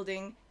of a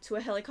building to a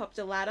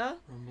helicopter ladder.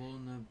 Rumble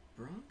in the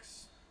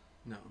Bronx?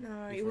 No,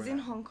 it was in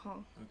Hong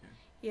Kong. Okay.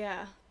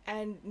 Yeah,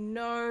 and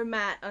no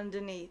mat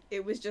underneath.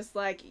 It was just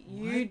like,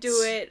 you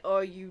do it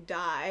or you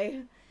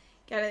die,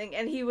 kind of thing.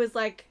 And he was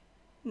like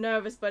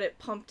nervous, but it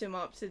pumped him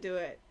up to do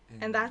it.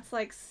 And that's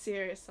like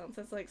serious stunts.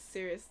 That's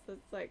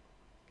like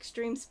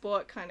extreme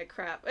sport kind of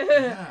crap.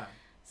 Yeah.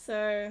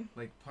 So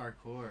like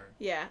parkour.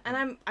 Yeah,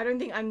 and I don't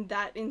think I'm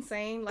that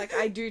insane. Like,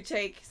 I do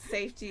take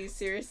safety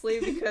seriously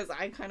because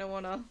I kind of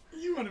want to.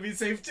 You want to be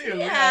safe too.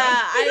 Yeah,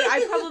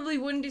 I probably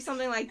wouldn't do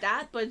something like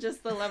that, but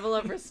just the level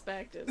of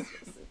respect is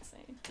just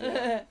insane.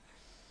 Yeah.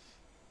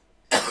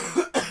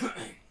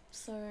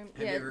 So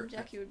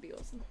Jackie would be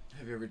awesome.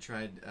 Have you ever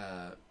tried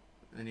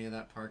any of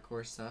that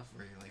parkour stuff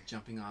where you're like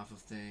jumping off of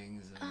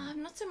things?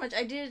 Not so much.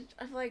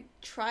 I've like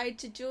tried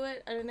to do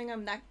it. I don't think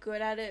I'm that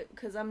good at it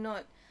because I'm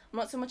not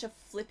so much a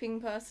flipping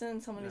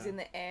person. Someone who's in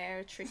the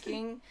air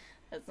tricking.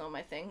 That's not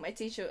my thing. My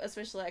teacher,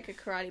 especially like a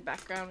karate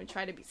background, would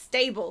try to be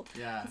stable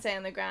and stay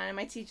on the ground. And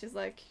my teacher's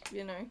like,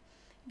 you know,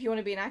 if you want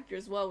to be an actor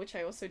as well, which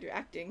I also do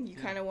acting, you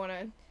kind of want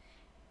to.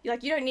 You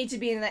don't need to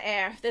be in the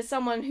air. There's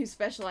someone who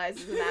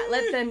specializes in that.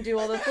 Let them do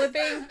all the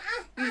flipping.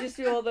 You just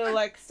do all the,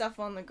 like, stuff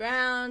on the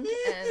ground,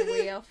 and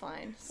we are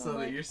fine. So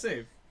that you're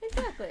safe.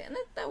 Exactly. And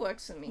that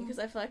works for me, because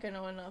I feel like I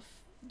know enough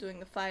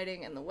doing the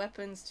fighting and the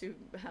weapons to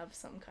have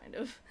some kind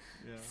of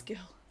skill.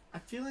 I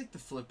feel like the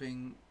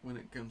flipping, when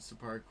it comes to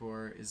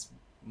parkour, is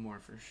more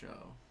for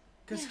show.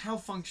 Because how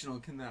functional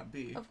can that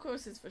be? Of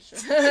course it's for show.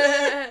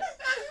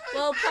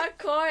 Well,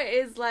 parkour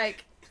is,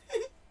 like...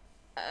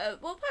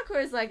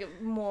 parkour is like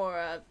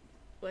more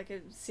like a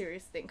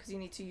serious thing because you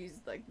need to use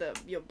like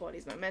your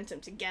body's momentum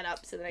to get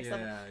up to the next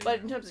level. But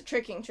in terms of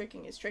tricking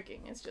is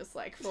tricking. It's just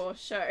like for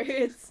show.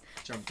 It's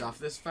jumped off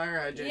this fire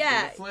hydrant. Did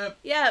a flip.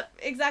 Yeah,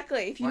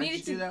 exactly. If you Why needed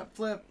did you do that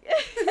flip?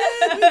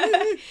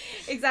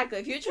 Exactly.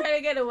 If you're trying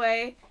to get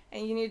away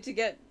and you need to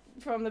get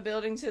from the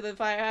building to the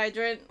fire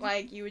hydrant,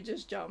 like you would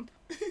just jump.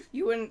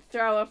 You wouldn't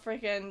throw a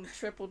freaking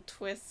triple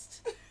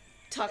twist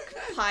tuck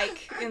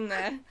pike in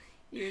there.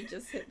 You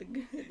just hit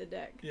the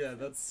deck. Yeah,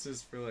 that's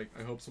just for like,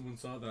 I hope someone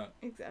saw that.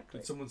 Exactly.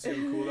 Did someone see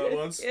how cool that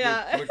was?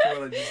 Yeah. Look at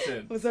what I just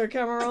did. Was our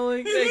camera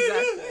rolling?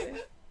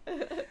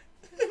 Exactly.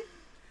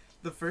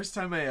 The first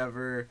time I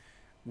ever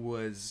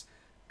was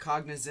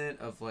cognizant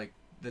of like,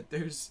 that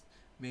there's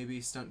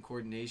maybe stunt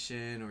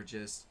coordination or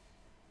just,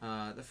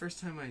 the first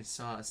time I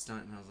saw a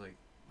stunt and I was like,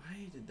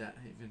 why did that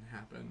even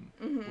happen?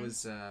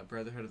 Was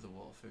Brotherhood of the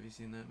Wolf. Have you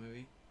seen that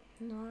movie?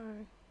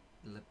 No.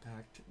 Le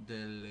Pacte de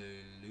la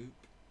Loup.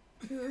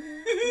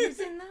 Who's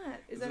in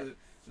that? Is that... It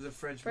was a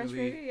French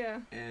movie, yeah.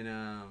 And,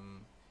 I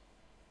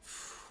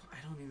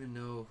don't even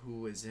know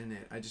who was in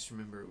it. I just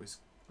remember it was,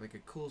 like, a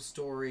cool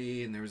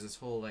story, and there was this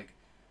whole, like,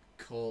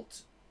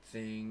 cult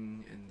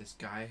thing, and this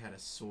guy had a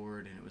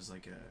sword, and it was,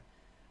 like,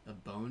 a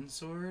bone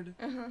sword,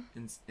 and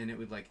it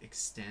would, like,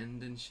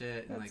 extend and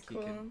shit, and, that's like,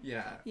 cool. he could,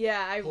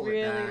 yeah, I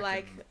really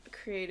like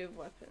creative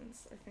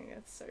weapons. I think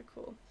that's so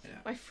cool. Yeah.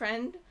 My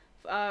friend,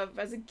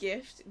 as a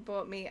gift,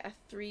 bought me a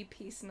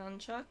 3-piece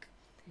nunchuck.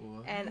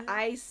 What? And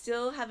I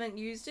still haven't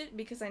used it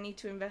because I need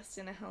to invest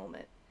in a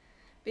helmet.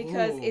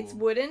 Because it's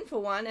wooden, for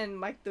one, and,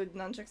 like, the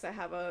nunchucks I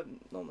have are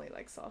normally,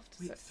 like, soft.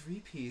 Wait,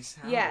 3-piece?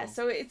 How? Yeah,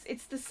 so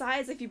it's the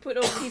size, if you put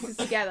all the pieces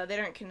together, they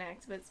don't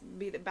connect, but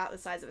it's about the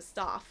size of a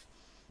staff.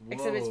 Whoa.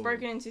 Except it's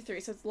broken into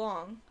 3, so it's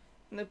long.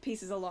 And the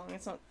pieces are long.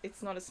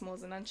 It's not as small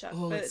as a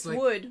nunchuck, but it's like,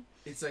 wood.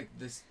 It's like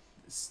this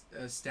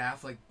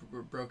staff, like,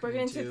 broken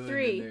into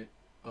 3.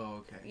 Oh,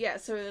 okay. Yeah,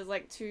 so there's,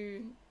 like,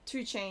 two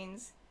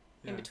chains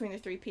in between the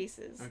 3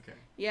 pieces. Okay.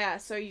 Yeah,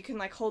 so you can,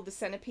 like, hold the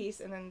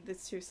centerpiece, and then the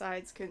 2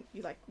 sides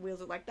you, like,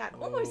 wield it like that.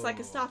 Almost like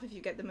a staff if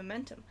you get the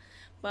momentum.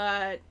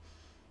 But,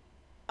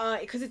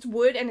 because it's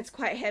wood and it's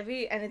quite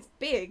heavy and it's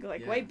big,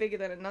 like, way bigger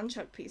than a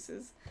nunchuck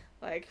pieces.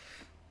 Like,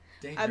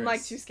 dangerous. I'm,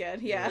 like, too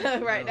scared. Yeah,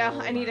 right now.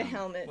 I need a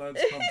helmet.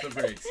 Let's pump the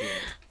brakes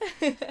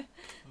here.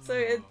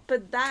 So,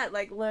 but that,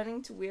 like,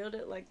 learning to wield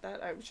it like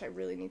that, which I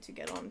really need to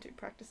get on to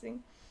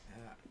practicing.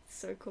 Yeah. It's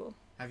so cool.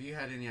 Have you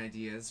had any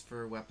ideas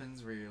for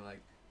weapons where you're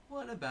like,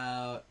 what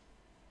about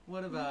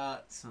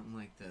something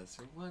like this?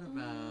 Or what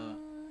about...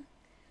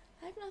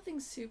 I have nothing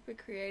super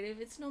creative.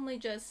 It's normally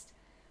just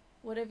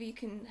whatever you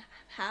can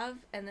have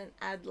and then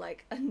add,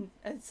 like,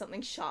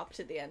 something sharp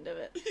to the end of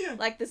it. Yeah.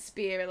 Like the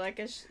spear,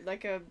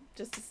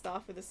 just a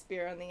staff with a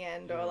spear on the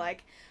end. Or,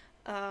 like,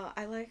 I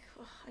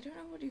don't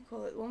know, what do you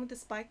call it? The one with the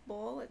spike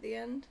ball at the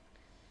end?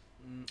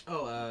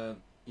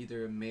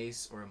 Either a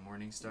mace or a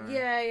morning star.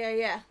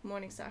 Yeah.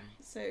 Morning star.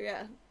 So,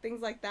 yeah,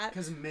 things like that.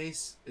 Because a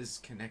mace is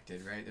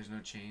connected, right? There's no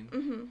chain.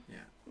 Mm-hmm.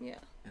 Yeah.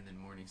 And then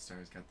morning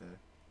star's got the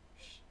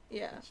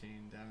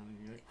chain down, and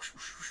you're like...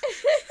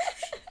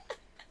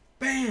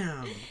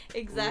 Bam!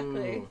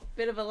 Exactly. Ooh.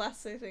 Bit of a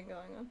lasso thing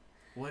going on.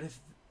 What if...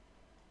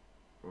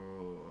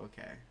 Oh,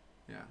 okay.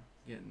 Yeah.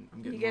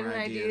 I'm getting more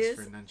ideas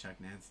for Nunchuck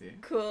Nancy.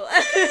 Cool.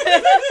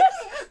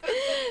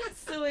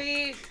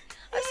 Sweet.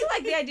 I still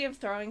like the idea of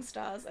throwing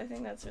stars. I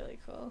think that's really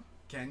cool.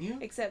 Can you?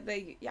 Except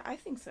I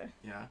think so.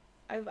 Yeah.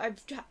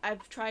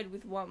 I've tried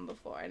with one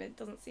before, and it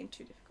doesn't seem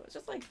too difficult. It's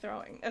just like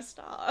throwing a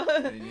star.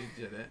 And you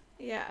did it.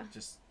 Yeah.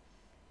 Just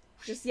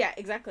yeah,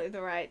 exactly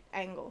the right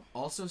angle.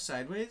 Also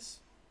sideways?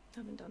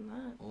 Haven't done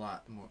that.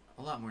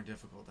 A lot more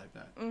difficult, I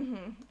bet.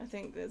 I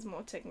think there's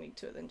more technique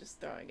to it than just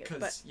throwing it.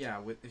 Because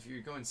if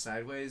you're going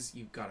sideways,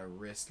 you've got to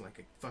wrist like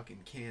a fucking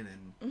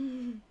cannon,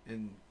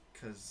 and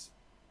because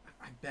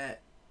I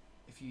bet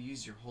if you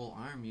use your whole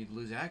arm, you'd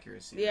lose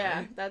accuracy. Yeah,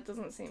 right? That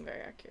doesn't seem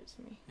very accurate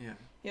to me. Yeah.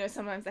 You know,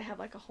 sometimes they have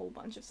like a whole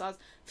bunch of stars,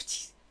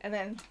 and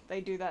then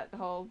they do that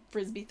whole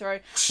frisbee throw,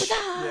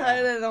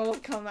 and then they'll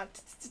come up.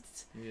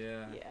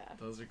 Yeah.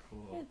 Those are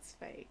cool. It's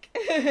fake,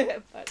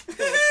 but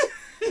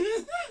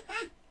cool.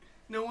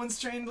 No one's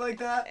trained like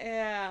that?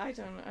 Yeah, I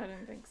don't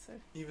think so.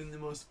 Even the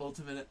most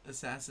ultimate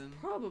assassin?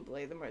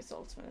 Probably the most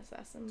ultimate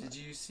assassin. Did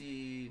you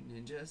see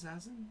Ninja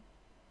Assassin?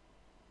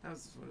 That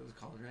was what it was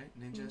called, right?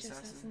 Ninja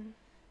Assassin?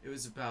 It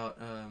was about,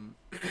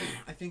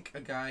 I think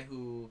a guy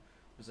who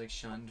was, like,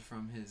 shunned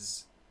from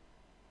his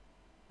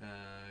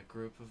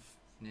group of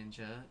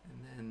ninja,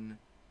 and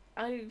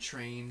then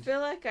trained. I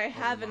feel like I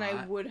have, and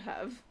I would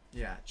have.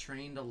 Yeah,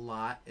 trained a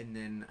lot, and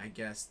then I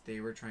guess they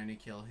were trying to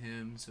kill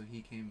him, so he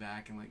came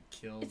back and, like,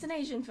 killed... It's an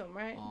Asian film,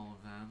 right? All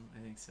of them.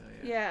 I think so,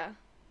 yeah.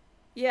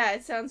 Yeah,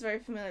 it sounds very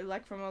familiar,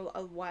 like from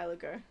a while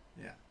ago.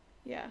 Yeah.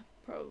 Yeah,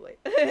 probably.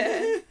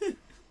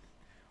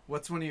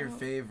 What's one of your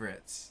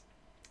favorites?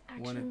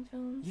 Action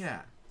films?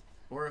 Yeah.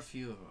 Or a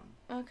few of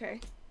them. Okay.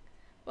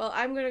 Well,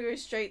 I'm going to go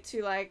straight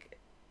to, like,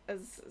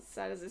 as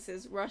sad as this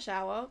is, Rush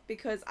Hour,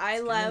 because I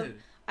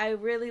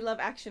really love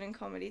action and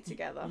comedy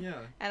together. Yeah.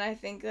 And I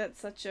think that's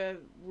such a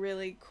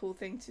really cool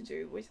thing to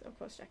do with, of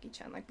course, Jackie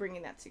Chan, like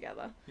bringing that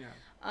together.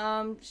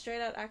 Yeah.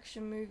 Straight out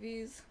action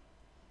movies.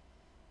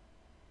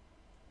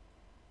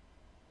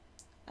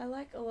 I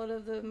like a lot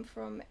of them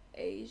from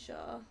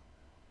Asia.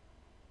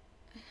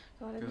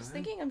 God, I'm just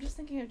thinking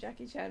of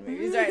Jackie Chan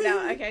movies right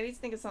now. Okay, I need to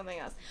think of something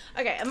else.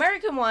 Okay,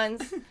 American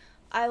ones.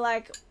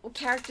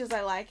 Characters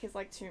I like is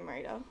like Tomb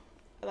Raider.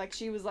 Like,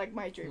 she was like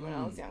my dream when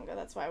I was younger.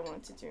 That's why I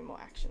wanted to do more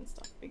action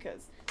stuff,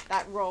 because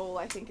that role,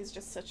 I think, is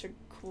just such a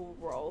cool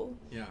role.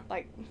 Yeah.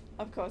 Like,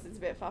 of course, it's a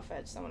bit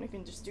far-fetched. Someone who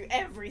can just do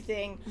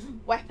everything.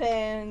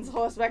 Weapons,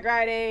 horseback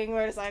riding,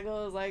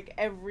 motorcycles, like,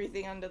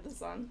 everything under the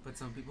sun. But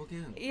some people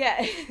can.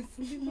 Yeah,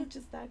 some people are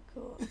just that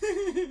cool.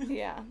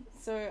 Yeah,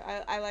 so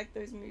I like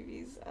those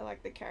movies. I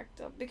like the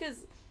character, because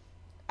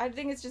I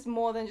think it's just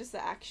more than just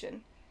the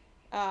action.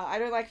 I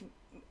don't like...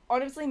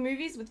 Honestly,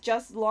 movies with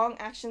just long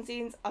action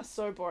scenes are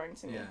so boring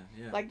to me.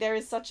 Yeah. Like, there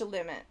is such a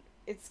limit.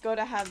 It's got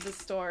to have the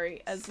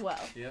story as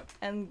well. Yep.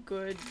 And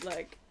good,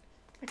 like,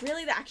 Like,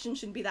 really, the action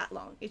shouldn't be that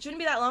long. It shouldn't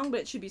be that long,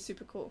 but it should be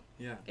super cool.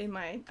 Yeah. In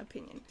my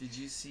opinion. Did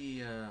you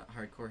see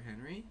Hardcore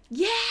Henry?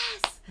 Yes!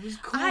 It was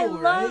cool, I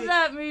love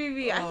that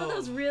movie. Oh. I thought that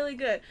was really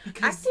good.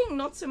 Acting,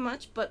 not so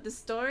much, but the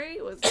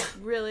story was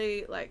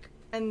really, like...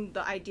 And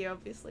the idea,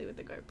 obviously, with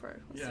the GoPro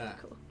was super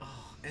cool.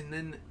 Oh, and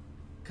then...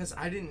 Because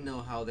I didn't know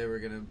how they were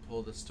going to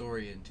pull the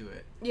story into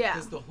it. Yeah.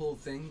 Because the whole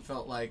thing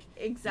felt like...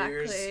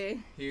 Exactly.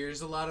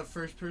 Here's a lot of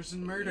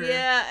first-person murder.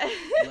 Yeah.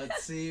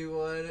 Let's see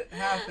what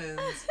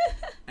happens.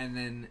 And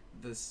then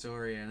the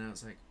story, and I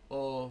was like,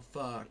 oh,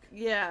 fuck.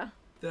 Yeah.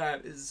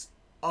 That is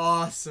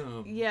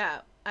awesome. Yeah,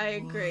 I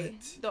agree.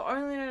 The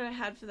only note I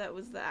had for that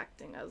was the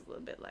acting. I was a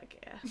little bit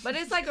like, yeah. But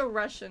it's like a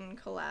Russian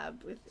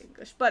collab with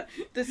English. But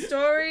the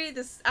story,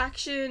 this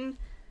action,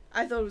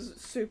 I thought was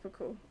super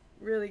cool.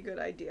 Really good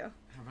idea.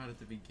 How about at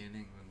the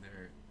beginning when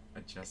they're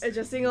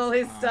adjusting all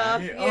his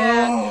stuff?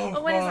 Yeah.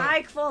 Or when his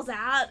eye falls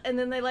out and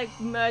then they like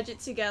merge it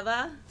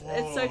together.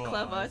 It's so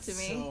clever to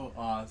me. So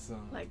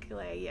awesome. Like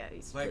yeah,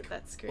 you split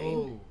that screen.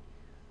 Oh,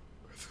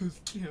 are those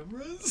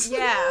cameras?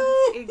 Yeah.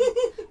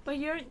 But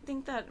you don't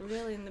think that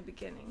really in the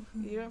beginning.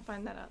 You don't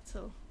find that out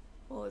till,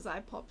 well, his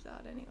eye pops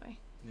out anyway.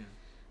 Yeah.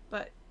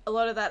 But a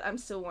lot of that I'm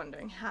still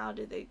wondering, how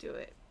did they do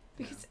it?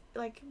 Because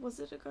like, was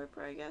it a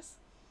GoPro, I guess?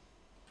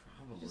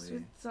 Probably. Just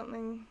with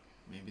something.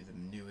 Maybe the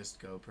newest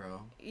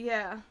GoPro.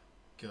 Yeah.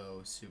 Go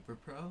Super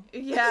Pro?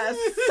 Yeah,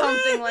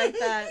 something like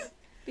that.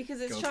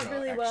 Because it's GoPro shot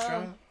really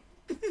Extra?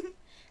 well.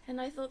 And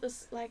I thought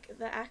this, like,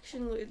 the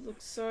action, it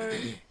looked so...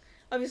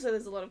 Obviously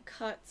there's a lot of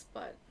cuts,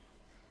 but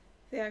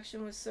the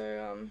action was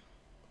so,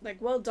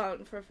 like, well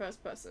done for a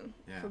first person.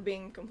 Yeah. For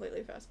being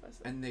completely first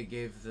person. And they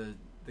gave the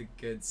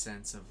good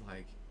sense of,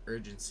 like,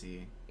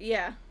 urgency.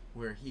 Yeah.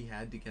 Where he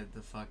had to get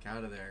the fuck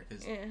out of there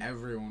because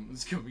everyone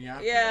was coming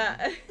after him.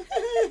 Yeah.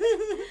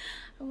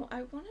 I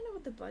want to know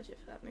what the budget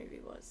for that movie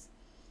was.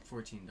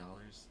 $14.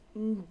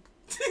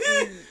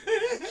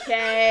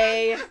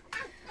 Okay.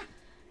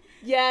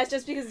 Yeah, it's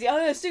just because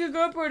stick a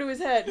GoPro to his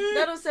head.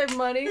 That'll save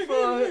money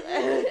for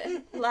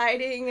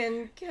lighting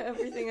and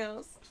everything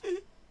else.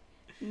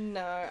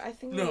 No, I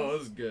think. No, it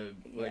was good.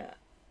 Like, yeah.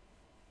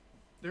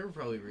 There were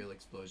probably real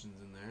explosions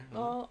in there. Huh?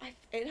 Oh,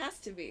 it has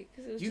to be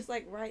because it was just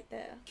like right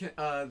there.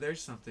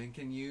 There's something.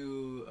 Can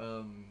you,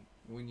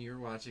 when you're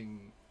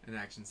watching an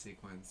action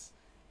sequence,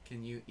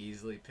 can you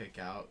easily pick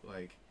out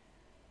like,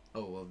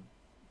 oh well,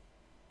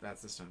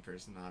 that's the stunt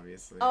person,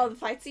 obviously. Oh, the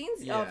fight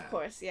scenes? Yeah. Oh, of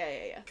course. Yeah,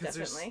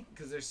 definitely.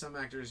 Because there's some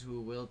actors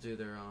who will do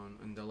their own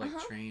and they'll like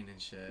train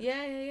and shit.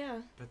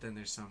 Yeah. But then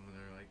there's some that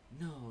are like,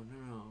 no.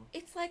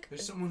 It's like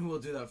there's someone who will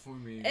do that for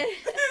me.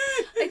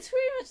 It's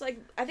pretty much like,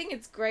 I think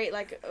it's great,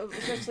 like,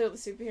 especially all the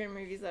superhero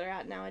movies that are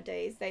out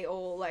nowadays, they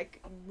all,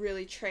 like,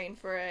 really train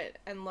for it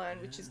and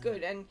learn, which is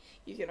good, and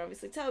you can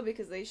obviously tell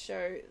because they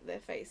show their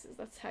faces,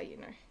 that's how you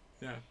know.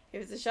 Yeah.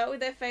 If it's a shot with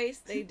their face,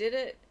 they did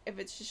it. If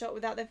it's a shot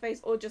without their face,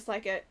 or just,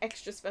 like, an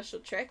extra special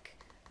trick,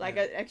 like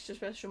an extra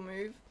special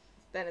move,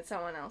 then it's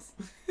someone else.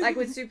 Like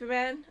with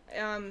Superman,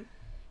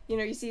 you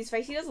know, you see his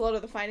face, he does a lot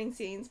of the fighting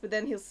scenes, but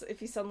then if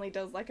he suddenly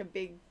does, like, a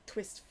big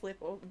twist flip,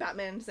 or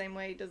Batman, the same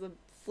way, he does a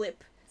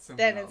flip,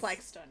 then it's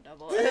like stunt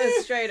double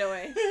straight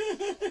away.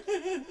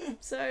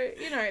 So,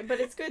 you know,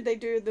 but it's good. They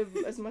do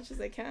as much as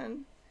they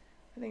can.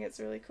 I think it's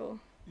really cool.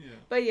 Yeah.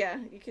 But yeah,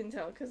 you can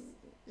tell because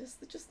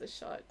just the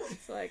shot.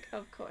 It's like,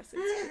 of course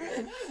it's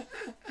good.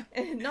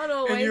 And not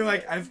always. And you're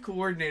like, I've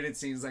coordinated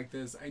scenes like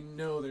this. I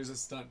know there's a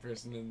stunt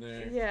person in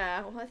there.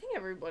 Yeah. Well, I think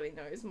everybody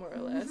knows more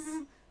or less.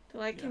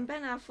 They're like, can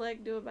Ben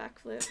Affleck do a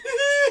backflip?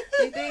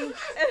 Do you think?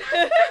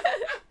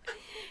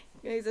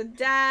 He's a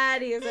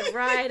dad, he is a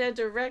writer,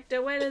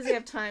 director. When does he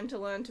have time to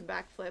learn to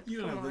backflip? You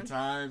don't have the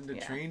time to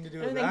train to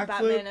do a backflip. I don't think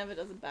Batman ever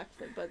does a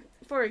backflip, but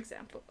for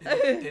example.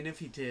 And if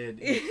he did,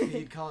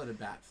 he'd call it a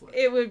bat flip.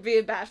 It would be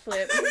a bat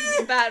flip.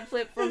 Bat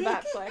flip from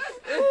Batfleck.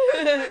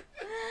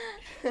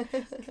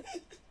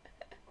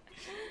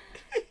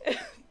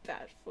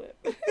 Bat flip.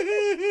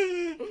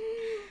 It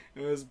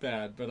was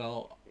bad, but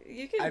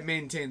I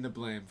maintain the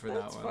blame for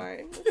that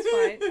one. That's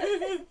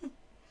fine.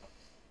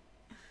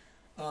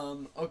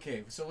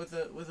 Okay, so with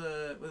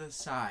a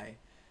Sai,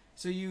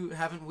 so you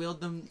haven't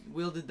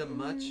wielded them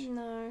much?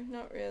 No,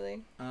 not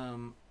really.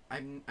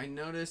 I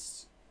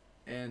noticed,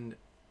 and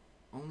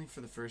only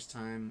for the first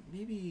time,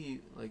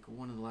 maybe like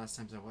one of the last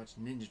times I watched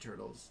Ninja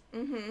Turtles.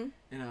 Mm-hmm.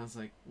 And I was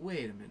like,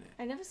 wait a minute.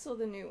 I never saw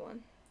the new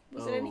one.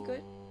 Was it any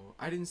good?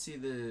 I didn't see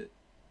the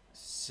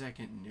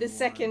second new one. The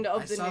second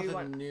of the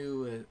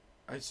new one.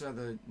 I saw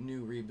the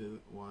new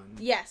reboot one.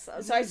 Yes,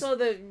 so I saw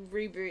the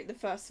reboot, the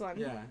first one.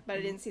 Yeah. But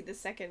I didn't see the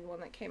second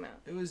one that came out.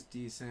 It was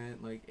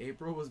decent. Like,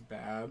 April was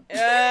bad.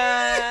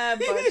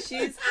 But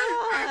she's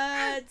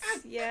hot.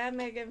 Yeah,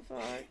 Megan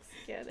Fox.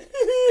 Get it.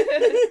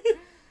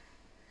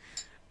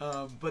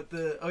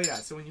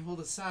 So when you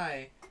hold a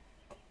Sai,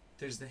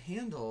 there's the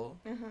handle,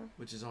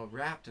 which is all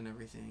wrapped and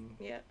everything.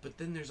 Yeah. But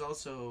then there's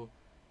also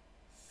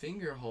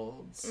finger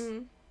holds.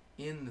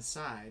 in the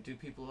side. Do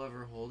people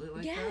ever hold it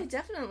like that? Yeah,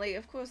 definitely.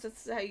 Of course,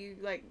 that's how you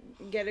like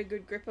get a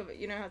good grip of it.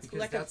 You know how it's because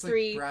like that's a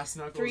three like brass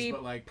knuckles, three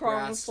but like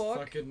prong brass fork.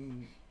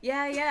 fucking.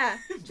 Yeah,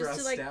 just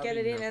to like get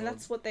it in, knuckles. and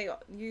that's what they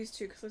use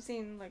to. Because I've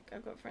seen like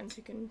I've got friends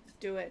who can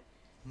do it.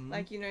 Mm-hmm.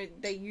 Like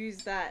they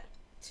use that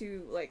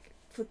to like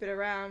flip it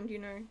around.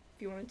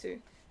 If you wanted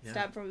to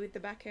stab from with the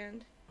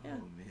backhand. Yeah.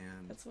 Oh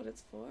man, that's what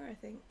it's for. I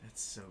think.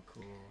 That's so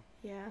cool.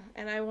 Yeah,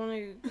 and I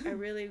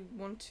really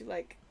want to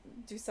like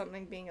do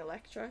something being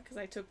Electra because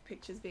I took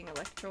pictures being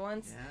Electra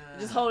once. Yeah.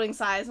 Just holding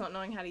sides, not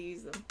knowing how to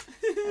use them.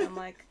 And I'm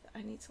like,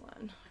 I need to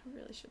learn. I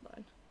really should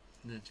learn.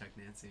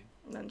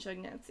 Nunchuck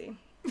Nancy.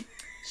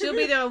 She'll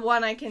be the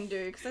one I can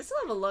do because I still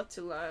have a lot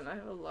to learn. I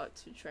have a lot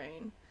to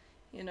train,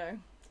 And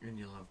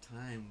you'll have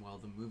time while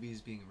the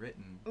movie's being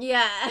written.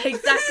 Yeah,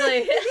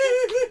 exactly.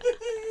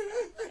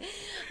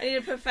 I need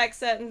to perfect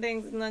certain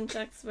things in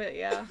nunchucks, but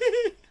yeah.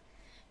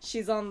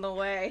 She's on the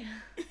way.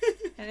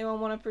 Anyone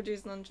want to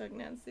produce Nunchuck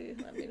Nancy?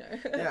 Let me know.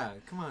 Yeah,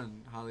 come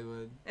on,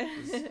 Hollywood.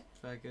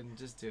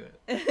 Just do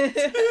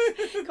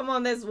it. Come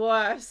on, there's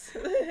worse.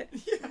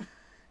 Yeah.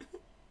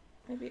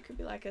 Maybe it could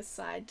be like a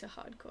side to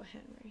Hardcore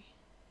Henry.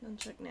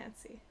 Nunchuck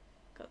Nancy.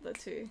 Got the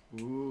two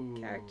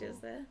characters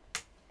there.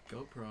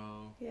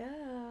 GoPro.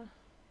 Yeah.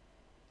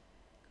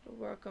 Gotta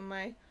work on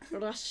my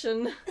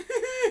Russian.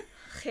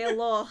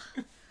 Hello.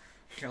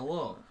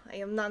 Hello. I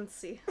am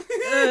Nancy.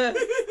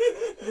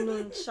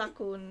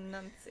 Nunchaku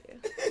Nancy.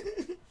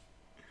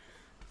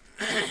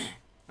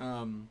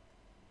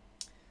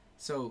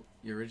 So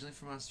you're originally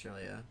from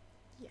Australia.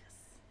 Yes.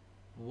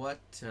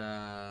 What's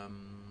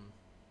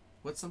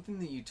something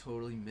that you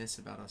totally miss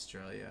about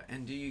Australia?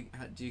 And do you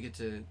get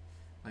to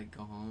like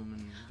go home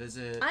and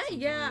visit?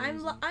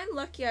 I'm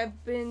lucky.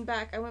 I've been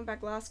back. I went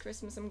back last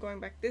Christmas. I'm going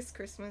back this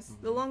Christmas.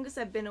 Mm-hmm. The longest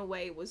I've been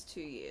away was 2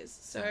 years.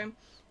 So. Yeah.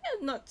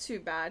 Yeah, not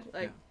too bad.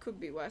 Could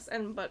be worse.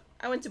 But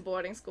I went to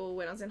boarding school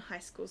when I was in high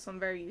school, so I'm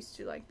very used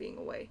to being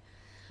away.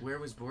 Where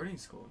was boarding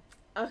school?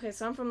 Okay,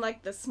 so I'm from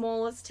the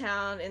smallest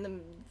town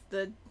in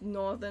the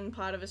northern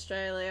part of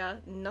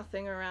Australia.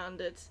 Nothing around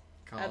it.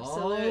 Called?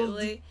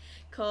 Absolutely.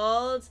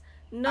 Called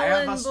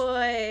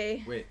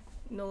Nhulunbuy. Wait.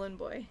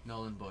 Nhulunbuy.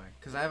 Nhulunbuy.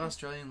 Because I have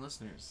Australian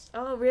listeners.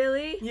 Oh,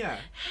 really? Yeah.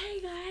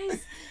 Hey,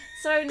 guys.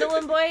 So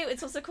Nhulunbuy,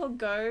 it's also called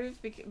Gove,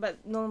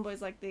 but Nhulunbuy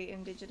is the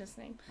indigenous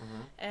name.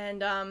 Uh-huh.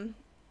 And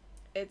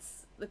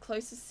it's the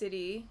closest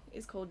city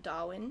is called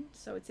Darwin,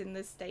 so it's in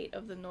the state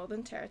of the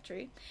Northern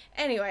Territory.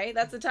 Anyway,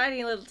 that's a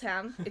tiny little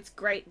town. It's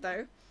great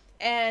though.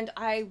 And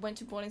I went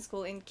to boarding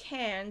school in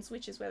Cairns,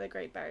 which is where the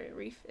Great Barrier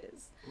Reef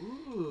is.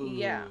 Ooh.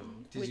 Yeah.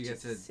 Did you get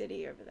to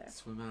city over there?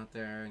 Swim out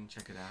there and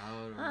check it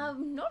out? Or?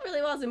 Not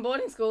really while I was in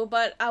boarding school,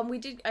 but I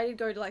did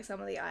go to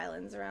some of the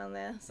islands around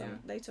there. So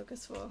they took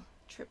us for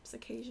trips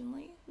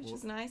occasionally, which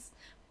is nice.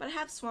 But I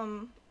have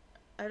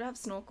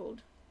snorkeled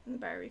in the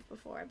Barrier Reef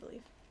before, I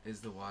believe.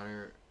 Is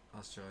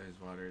Australia's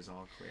water is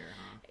all clear,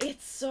 huh?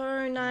 It's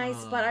so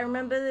nice, but I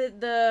remember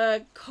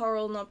the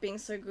coral not being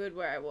so good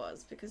where I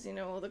was because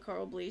all the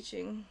coral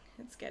bleaching.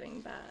 It's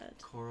getting bad.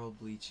 Coral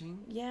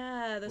bleaching?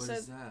 Yeah, what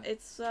is that?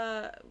 It's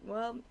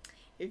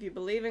if you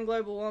believe in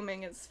global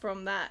warming, it's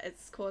from that.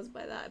 It's caused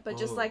by that. But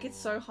just it's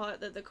so hot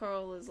that the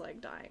coral is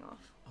dying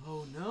off.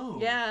 Oh no.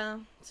 Yeah,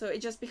 so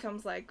it just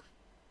becomes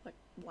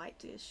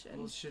whitish. And...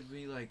 Well, should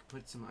we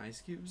put some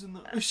ice cubes in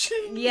the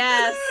ocean?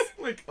 Yes.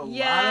 A lot of them?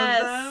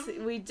 Yes,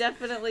 we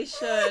definitely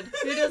should.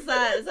 Who does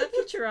that? Is that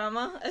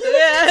Futurama?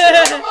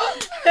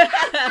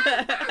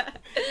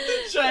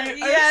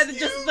 Giant ice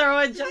just throw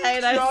a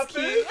giant ice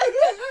cube.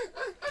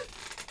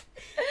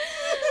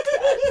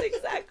 That's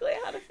exactly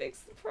how to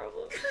fix the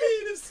problem.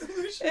 Creative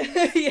solution.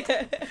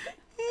 Yeah.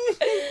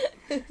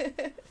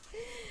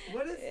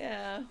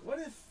 What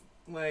if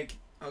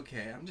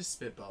okay, I'm just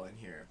spitballing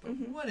here, but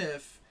mm-hmm. what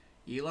if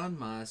Elon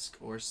Musk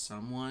or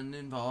someone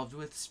involved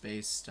with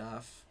space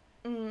stuff,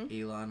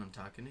 Elon, I'm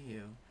talking to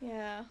you,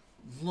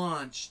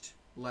 launched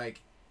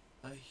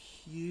a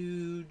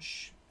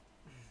huge,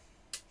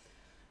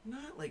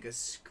 not a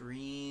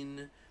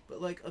screen,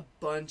 but a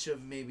bunch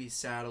of maybe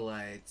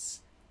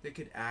satellites that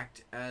could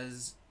act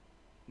as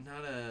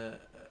not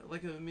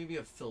maybe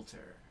a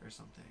filter or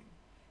something,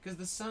 because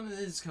the sun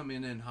is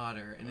coming in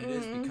hotter, and it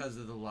is because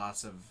of the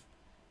loss of,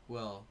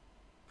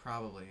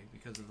 probably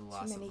because of the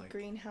loss of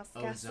greenhouse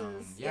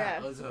ozone.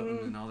 gases. Ozone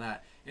and all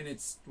that. And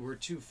we're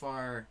too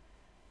far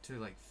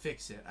to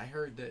fix it. I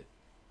heard that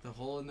the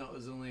hole in the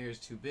ozone layer is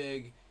too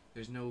big.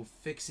 There's no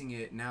fixing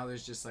it. Now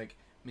there's just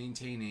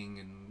maintaining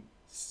and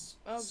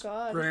oh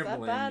god, is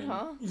that bad,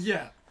 huh?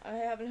 Yeah. I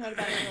haven't heard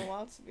about it in a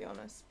while, to be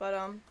honest. But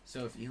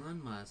so if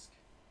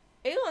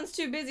Elon's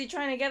too busy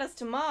trying to get us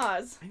to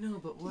Mars. I know,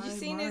 but why Did you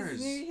seen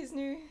Mars? his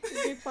new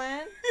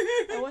plan?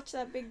 I watched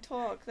that big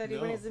talk that he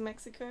when he was in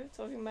Mexico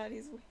talking about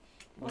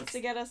wants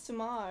to get us to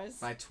Mars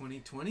by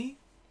 2020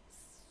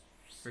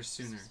 or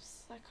sooner.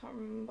 I can't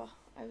remember.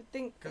 I would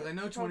think because I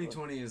know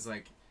 2020 is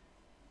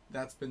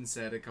that's been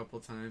said a couple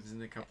times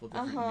in a couple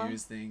different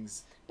news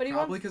things. But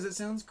probably because it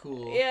sounds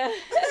cool. Yeah.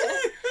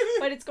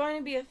 But it's going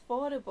to be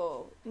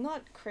affordable.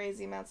 Not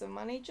crazy amounts of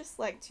money, just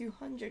like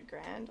 200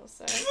 grand or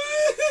so.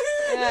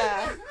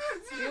 Yeah.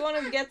 So if you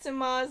want to get to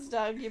Mars,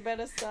 Doug, you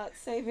better start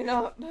saving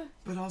up.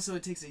 But also,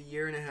 it takes 1.5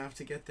 years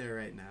to get there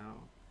right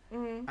now.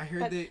 I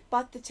heard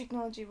but the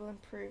technology will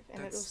improve,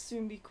 and it'll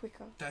soon be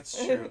quicker.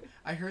 That's true.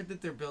 I heard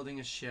that they're building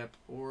a ship,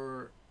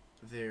 or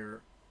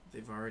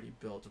they've already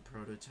built a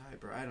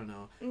prototype, or I don't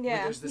know. Yeah,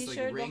 where there's this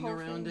like ring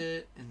around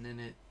it, and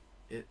then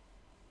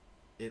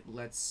it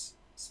lets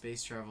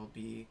space travel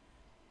be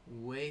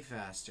way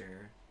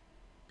faster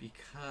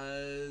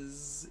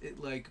because it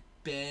like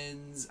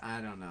bends. I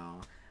don't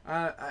know.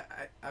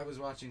 I was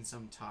watching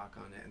some talk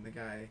on it, and the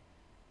guy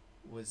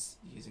was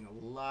using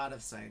a lot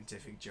of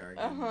scientific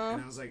jargon, and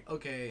I was like,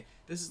 okay,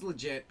 this is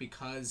legit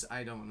because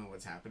I don't know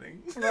what's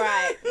happening.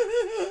 Right.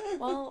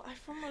 Well,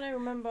 from what I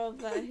remember of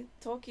the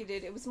talk he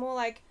did, it was more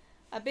like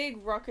a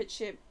big rocket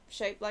ship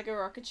shaped like a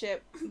rocket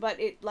ship, but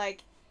it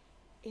like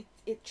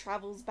it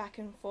travels back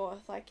and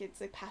forth like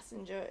it's a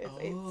passenger,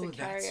 it's a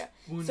carrier.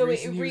 One so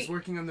reason he was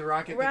working on the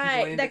rocket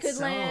that could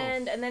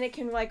land and then it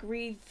can like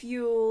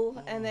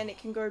refuel, and then it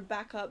can go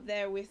back up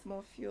there with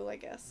more fuel, I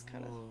guess,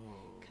 kind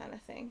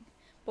of thing.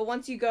 But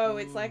once you go,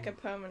 it's like a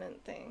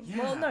permanent thing. Yeah.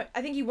 Well, no,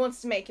 I think he wants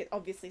to make it,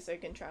 obviously, so he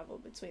can travel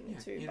between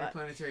the two.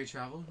 Interplanetary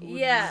travel?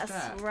 Yes,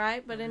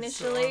 right. But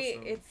initially,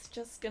 it's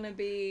just going to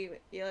be,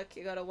 you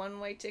got a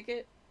one-way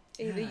ticket.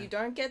 Either you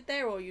don't get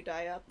there or you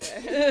die up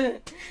there.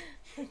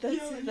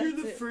 You're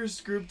the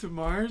first group to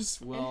Mars?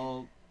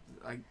 Well,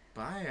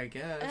 bye, I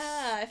guess.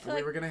 I feel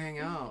we were going to hang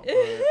out.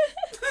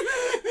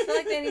 I feel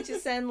like they need to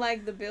send,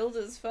 like, the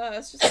builders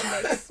first,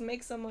 just to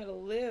make somewhere to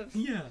live.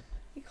 Yeah.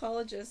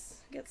 Ecologists,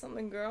 get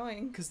something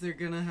growing. Because they're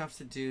gonna have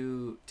to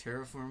do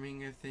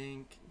terraforming, I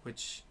think,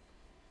 which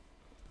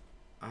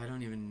I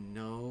don't even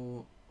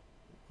know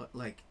what,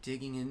 like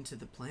digging into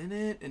the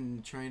planet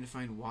and trying to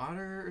find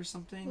water or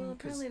something. Well,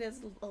 apparently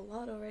there's a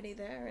lot already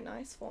there in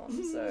ice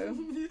form, so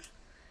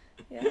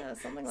yeah,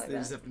 something like that. They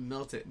just have to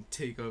melt it and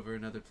take over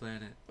another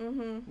planet.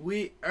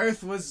 Mm-hmm.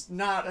 Earth was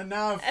not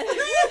enough.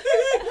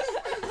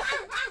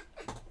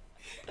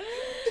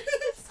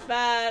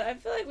 Bad. I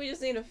feel like we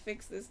just need to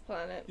fix this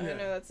planet. Yeah. I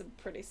know that's a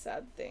pretty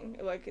sad thing.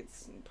 Like,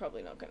 it's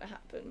probably not going to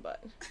happen,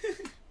 but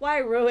why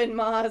ruin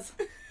Mars?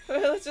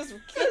 let's just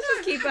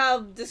keep our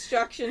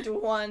destruction to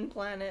one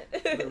planet.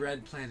 The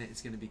red planet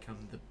is going to become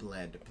the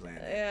bled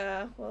planet.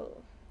 Yeah, well...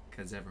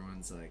 Because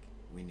everyone's like,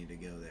 we need to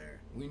go there.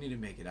 We need to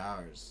make it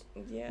ours.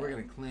 Yeah. We're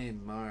going to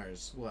claim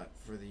Mars. What,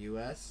 for the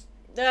U.S.?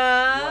 For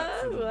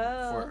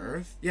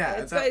Earth?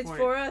 Yeah, it's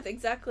for Earth,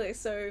 exactly.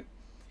 So,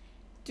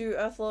 do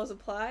Earth laws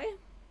apply?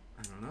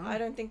 I don't know. I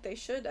don't think they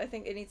should. I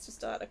think it needs to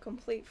start a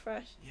complete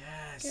fresh.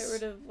 Yes. Get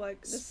rid of like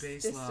the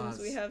systems laws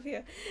we have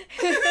here.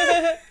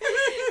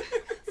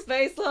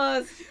 Space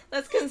laws.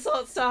 Let's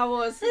consult Star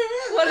Wars.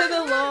 What are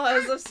the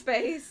laws of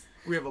space?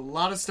 We have a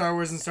lot of Star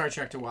Wars and Star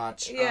Trek to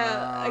watch.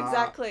 Yeah,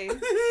 exactly.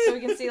 So we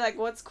can see like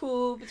what's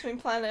cool between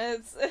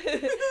planets.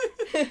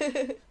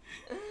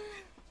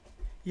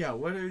 Yeah,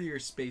 what are your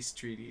space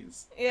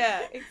treaties?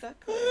 Yeah,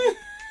 exactly.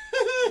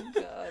 Oh,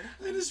 God.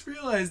 I just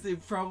realized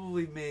they've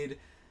probably made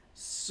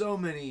so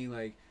many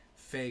like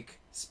fake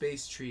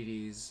space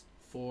treaties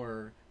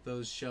for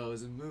those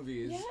shows and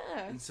movies.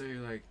 Yeah. And so you're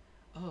like,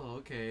 oh,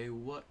 okay,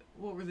 what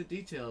were the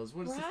details?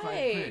 What is the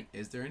fine print?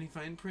 Is there any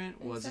fine print?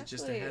 Exactly. Was it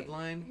just a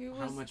headline?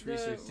 How much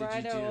research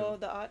did you do? Or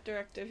the art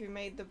director who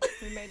made the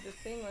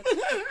thing?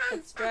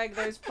 Let's drag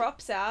those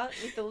props out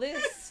with the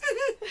list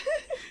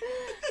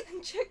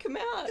and check them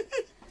out.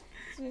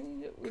 So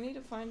we need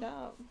to find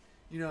out.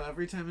 You know,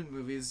 every time in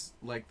movies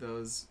like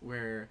those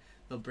where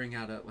they'll bring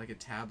out a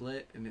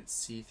tablet and it's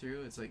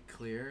see-through, it's like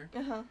clear,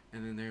 and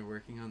then they're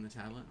working on the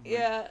tablet. I'm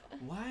like,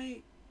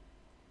 why?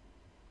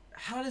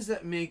 How does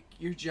that make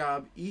your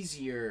job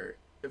easier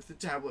if the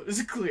tablet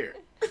is clear?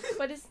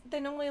 But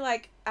they normally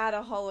like add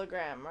a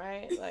hologram,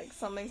 right? Like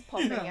something's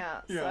popping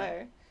out,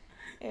 so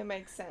it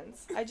makes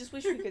sense. I just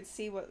wish we could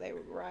see what they were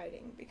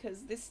writing,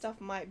 because this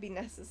stuff might be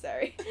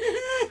necessary.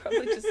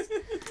 Probably just,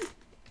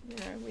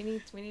 we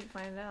need to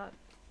find out.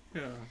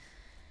 Yeah.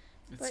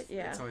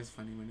 It's always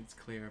funny when it's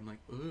clear. I'm like,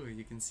 ooh,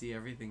 you can see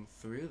everything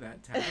through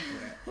that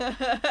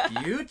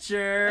tablet.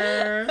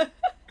 Future!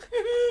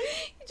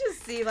 You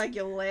just see, like,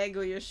 your leg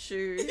or your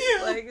shoe.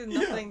 Yeah, like,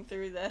 nothing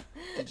through there.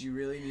 Did you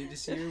really need to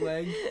see your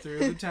leg through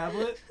the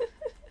tablet?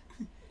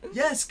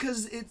 Yes,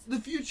 because it's the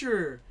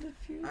future! The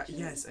future.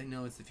 Yes, I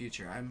know it's the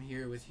future. I'm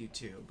here with you,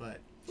 too, but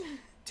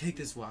take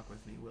this walk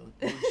with me, won't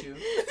you?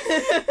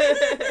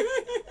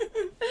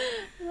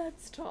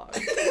 Let's talk.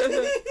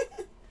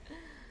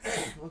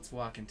 Let's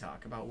walk and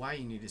talk about why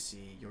you need to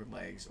see your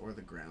legs or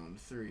the ground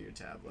through your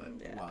tablet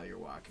while you're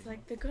walking. It's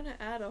like, they're gonna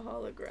add a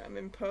hologram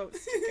in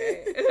post,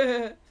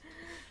 okay?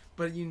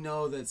 But you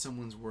know that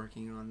someone's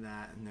working on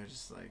that, and they're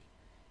just like,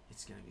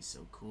 it's gonna be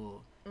so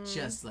cool,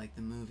 just like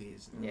the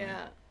movies. And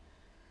yeah.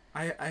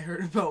 I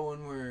heard about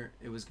one where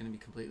it was gonna be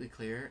completely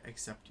clear,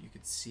 except you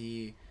could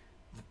see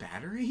the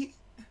battery.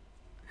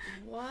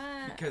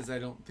 What? Because I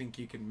don't think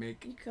you can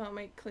make... You can't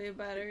make clear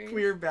battery.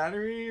 Clear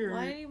battery? Or...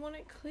 Why do you want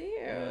it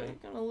clear?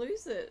 You're going to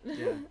lose it.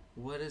 Yeah.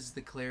 What is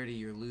the clarity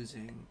you're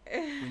losing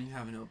when you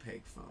have an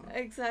opaque phone?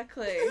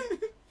 Exactly.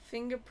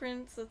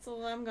 Fingerprints, that's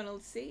all I'm going to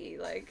see.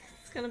 Like,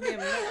 it's going to be a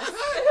mess.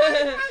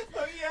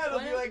 Oh, yeah, it'll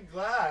be like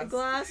glass.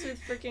 Glass with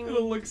freaking...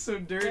 It'll look so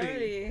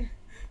dirty.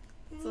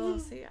 That's all I'll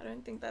see. I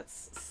don't think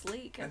that's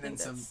sleek. I think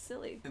that's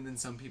silly. And then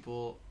some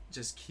people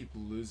just keep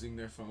losing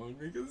their phone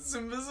because it's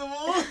invisible.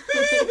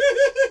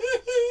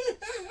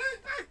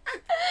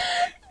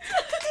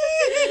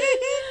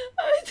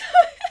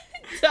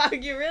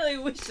 Doug, you're really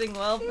wishing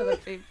well for the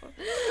people.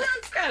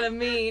 It's kind of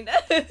mean.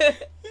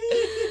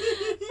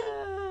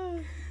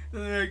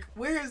 And they're like,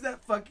 where is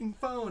that fucking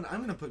phone? I'm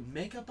gonna put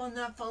makeup on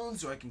that phone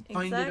so I can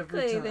find it every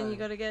time. Exactly. Then you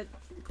gotta get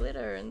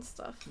glitter and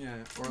stuff. Yeah.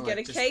 Or get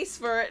a case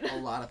for it. A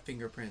lot of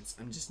fingerprints.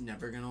 I'm just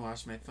never gonna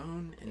wash my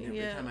phone, and every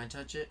time I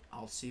touch it,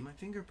 I'll see my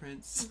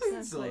fingerprints.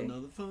 Exactly. So I'll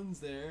know the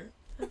phone's there.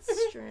 That's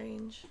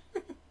strange.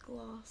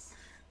 Glass.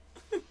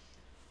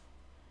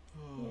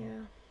 Oh.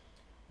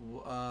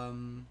 Yeah.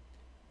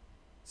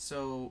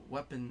 So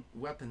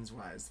weapons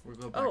wise, we'll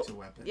go back to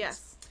weapons.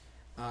 Yes.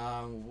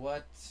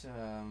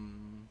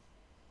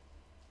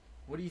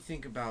 What do you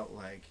think about,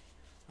 like,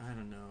 I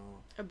don't know,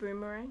 a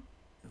boomerang?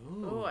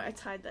 Ooh. Oh, I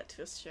tied that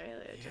to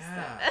Australia.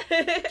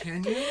 Yeah.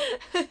 Can you?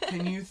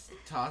 Can you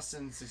toss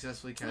and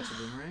successfully catch a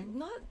boomerang?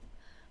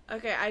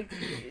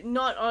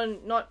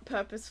 Not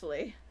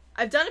purposefully.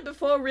 I've done it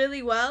before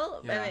really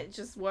well, Yeah. and it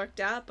just worked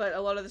out. But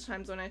a lot of the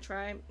times when I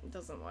try, it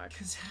doesn't work.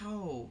 'Cause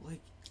how?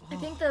 Like, I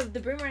think the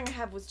boomerang I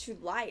had was too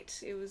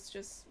light. It was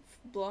just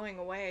blowing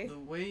away. The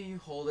way you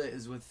hold it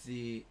is with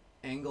the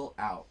angle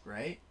out,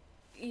 right?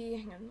 Yeah,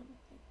 hang on.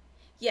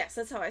 Yes,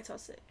 that's how I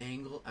toss it.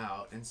 Angle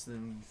out, and so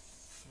then you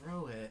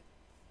throw it.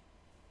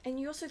 And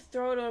you also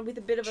throw it on with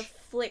a bit of a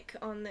flick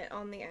on the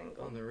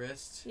angle. On the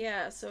wrist?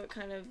 Yeah, so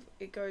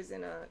it goes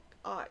in a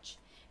arch.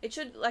 It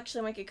should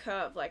actually make a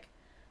curve,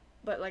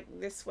 but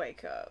this way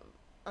curve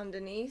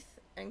underneath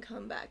and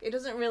come back. It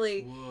doesn't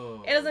really.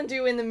 Whoa. It doesn't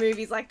do in the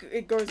movies like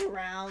it goes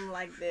around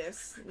like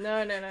this.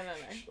 No.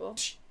 Well,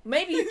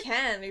 maybe you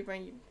can.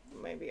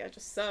 Maybe I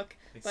just suck.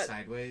 Like but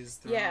sideways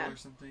throw or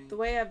something? The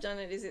way I've done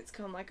it is it's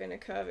come like in a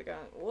curve, it going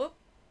whoop,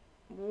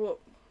 whoop.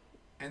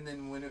 And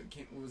then when it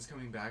was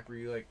coming back, were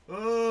you like,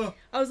 oh?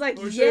 I was like,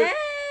 oh, yay!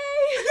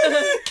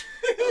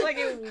 Like,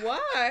 it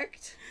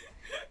worked.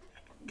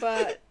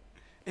 But...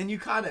 And you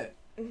caught it.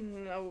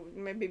 No,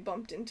 maybe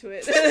bumped into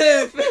it.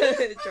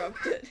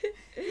 Dropped it.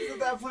 At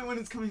that point, when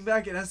it's coming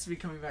back, it has to be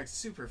coming back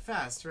super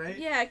fast, right?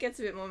 Yeah, it gets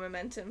a bit more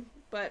momentum.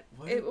 But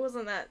it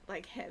wasn't that,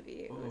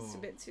 heavy. It was a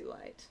bit too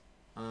light.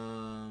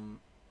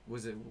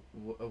 Was it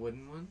a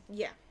wooden one?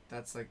 Yeah.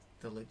 That's,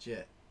 the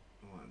legit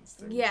ones.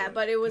 Yeah,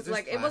 but it was,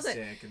 it wasn't...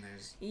 And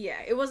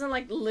yeah, it wasn't,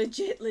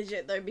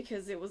 legit, though,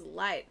 because it was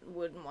light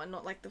wooden one,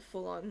 not, the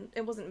full-on...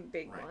 It wasn't a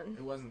big one.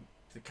 It wasn't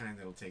the kind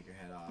that'll take your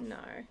head off. No.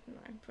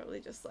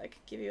 Probably just,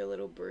 give you a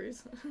little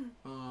bruise.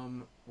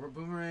 Were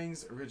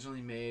boomerangs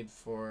originally made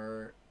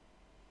for,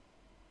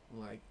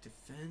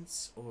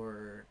 defense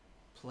or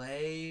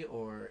play,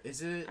 or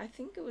is it... I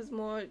think it was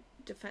more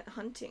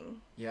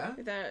hunting. Yeah?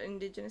 With our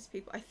indigenous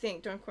people. I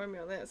think, don't quote me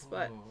on this,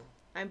 but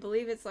I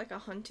believe it's a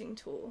hunting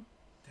tool.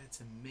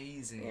 That's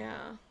amazing.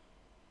 Yeah.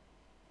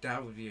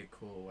 That would be a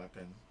cool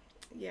weapon.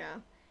 Yeah.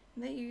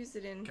 And they use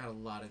it in... Got a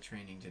lot of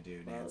training to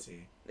do,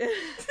 Nancy.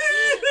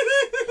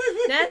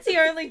 Nancy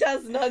only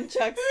does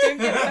nunchucks.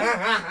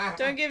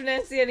 Don't give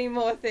Nancy any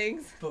more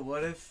things. But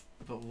what if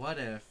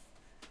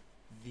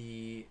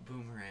the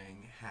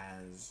boomerang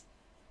has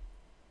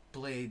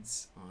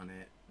blades on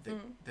it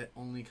that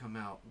only come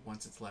out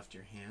once it's left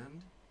your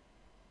hand,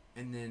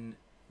 and then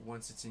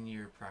once it's in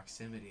your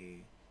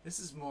proximity? This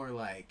is more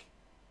like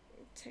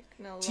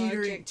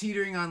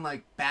teetering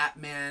on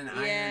Batman,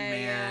 Iron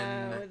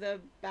Man. Yeah, with a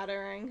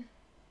batarang.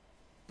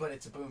 But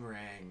it's a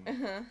boomerang.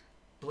 Uh-huh.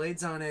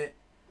 Blades on it,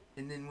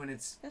 and then when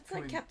it's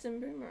like Captain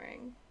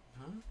Boomerang.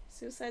 Huh?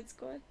 Suicide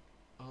Squad.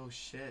 Oh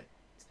shit.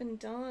 It's been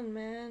done,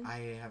 man.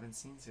 I haven't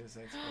seen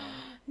Suicide Squad.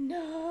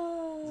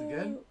 No. Is it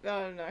good?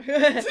 Oh,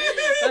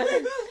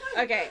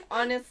 no. Okay,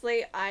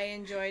 honestly, I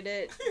enjoyed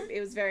it. It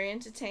was very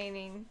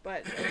entertaining,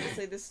 but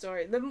honestly, the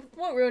story...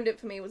 what ruined it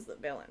for me was the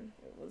villain.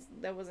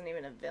 There wasn't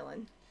even a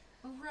villain.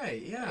 Oh,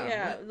 right,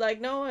 yeah. Yeah,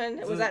 no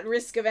one was at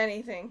risk of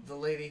anything. The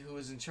lady who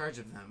was in charge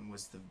of them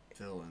was the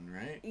villain,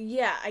 right?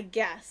 Yeah, I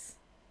guess.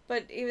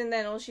 But even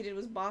then, all she did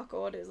was bark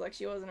orders,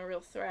 she wasn't a real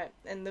threat.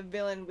 And the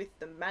villain with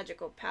the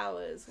magical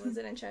powers was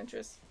an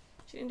enchantress.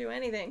 She didn't do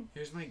anything.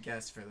 Here's my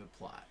guess for the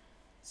plot.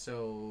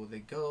 So they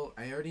go...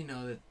 I already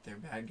know that they're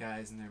bad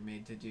guys and they're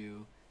made to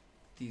do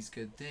these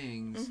good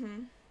things.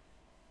 Mm-hmm.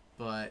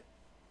 But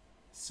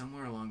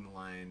somewhere along the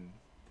line,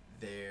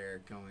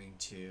 they're going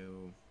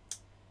to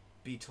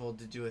be told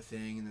to do a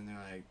thing, and then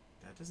they're like,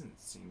 that doesn't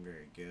seem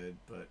very good,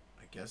 but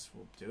I guess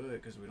we'll do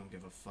it because we don't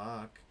give a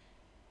fuck.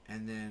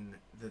 And then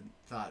the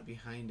thought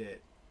behind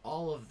it,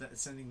 all of that,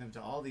 sending them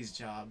to all these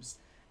jobs,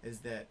 is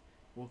that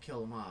we'll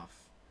kill them off.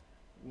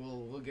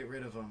 we'll get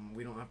rid of them.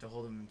 We don't have to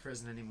hold them in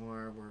prison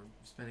anymore. We're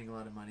spending a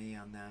lot of money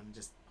on them,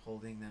 just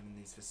holding them in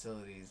these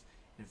facilities.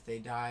 And if they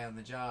die on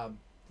the job,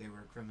 they were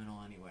a criminal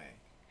anyway.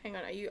 Hang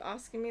on, are you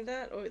asking me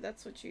that, or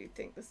that's what you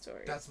think the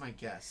story is? That's my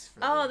guess.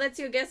 That's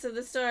your guess of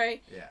the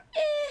story? Yeah.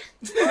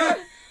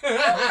 More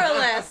or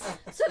less.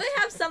 So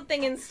they have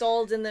something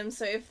installed in them,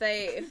 so if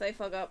they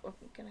fuck up... Oh,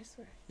 can I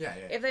swear? Yeah.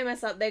 If they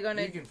mess up, they're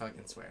gonna... You can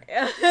fucking swear.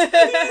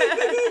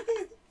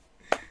 I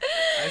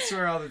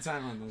swear all the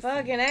time on this.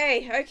 Fucking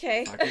A,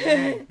 okay. Fucking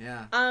A,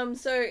 yeah.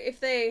 So if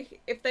they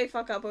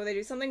fuck up or they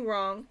do something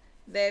wrong,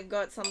 they've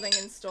got something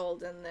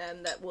installed in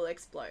them that will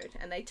explode,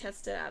 and they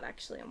test it out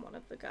actually on one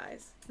of the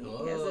guys. He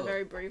has a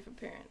very brief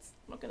appearance.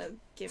 I'm not gonna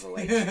give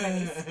away too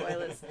many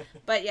spoilers,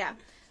 but yeah.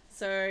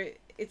 So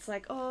it's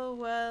like, oh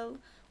well,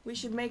 we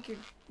should make it.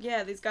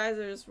 Yeah, these guys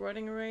are just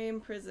rotting away in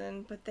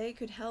prison, but they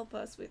could help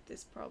us with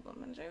this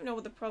problem. And I don't even know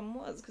what the problem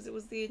was, because it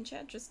was the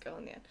Enchantress girl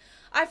in the end.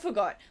 I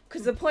forgot,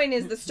 because the point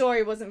is the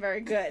story wasn't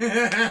very good.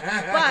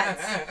 But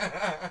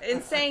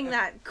in saying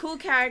that, cool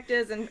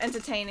characters and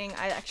entertaining,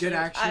 I actually good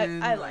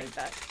action. I like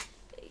that.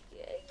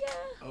 Yeah.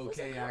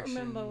 Okay, I action.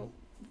 remember.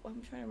 I'm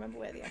trying to remember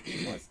where the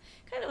action was.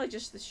 Kind of like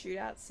just the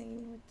shootout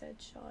scene with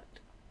Deadshot.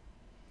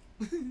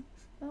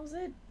 That was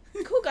it.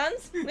 Cool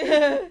guns.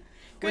 Good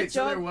Wait, job.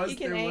 so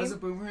there was a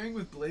boomerang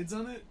with blades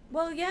on it?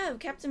 Well, yeah,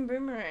 Captain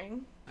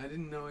Boomerang. I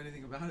didn't know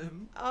anything about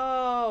him.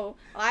 Oh,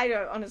 I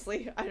don't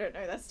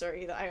know that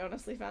story either. I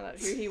honestly found out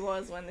who he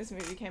was when this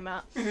movie came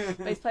out.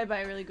 But he's played by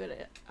a really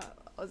good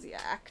Aussie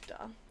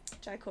actor,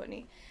 Jai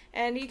Courtney.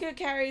 And he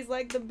carries,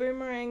 like, the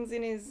boomerangs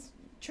in his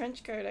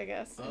trench coat, I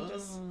guess, and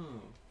just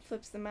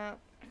flips them out.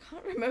 I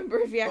can't remember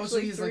if he actually so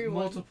he's, threw like, one.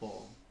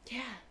 multiple.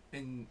 Yeah.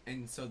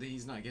 And so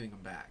he's not getting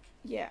them back.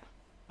 Yeah.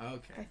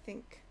 Okay. I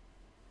think.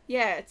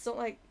 Yeah, it's not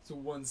like... It's a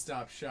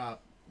one-stop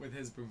shop with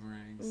his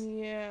boomerangs.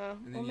 Yeah.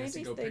 And then he has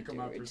to go pick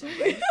them up or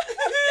something.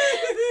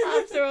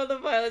 After all the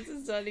violence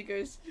is done, he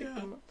goes pick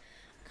them up.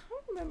 I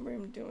can't remember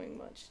him doing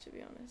much, to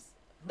be honest.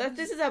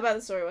 This is how bad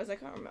the story was. I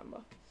can't remember.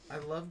 I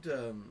loved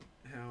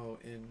how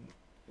in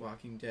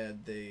Walking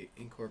Dead they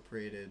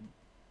incorporated...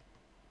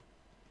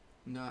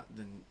 the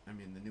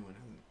new one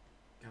hasn't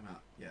come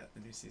out yet. The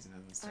new season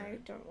hasn't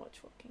started. I don't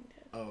watch Walking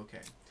Dead. Oh, okay.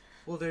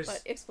 Well, there's...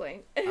 But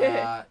explain.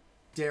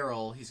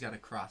 Daryl, he's got a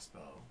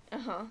crossbow.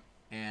 Uh-huh.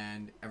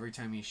 And every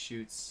time he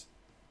shoots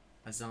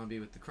a zombie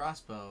with the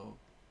crossbow,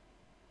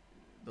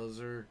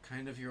 those are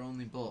kind of your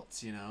only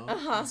bolts, you know?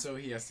 Uh-huh. And so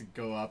he has to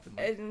go up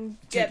and,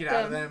 take it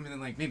out of them and then,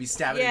 like, maybe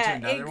stab it into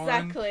another one. Yeah,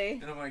 exactly.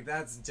 And I'm like,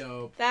 that's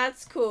dope.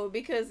 That's cool,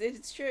 because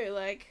it's true,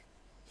 like...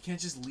 You can't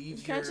just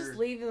leave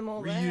them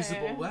all reusable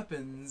there.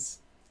 weapons.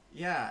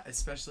 Yeah,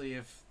 especially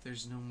if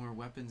there's no more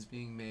weapons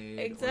being made.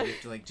 Exactly. Or you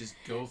have to, like, just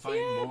go find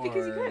more. Yeah,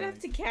 because you kind of have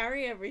to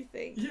carry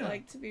everything. Yeah.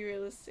 Like, to be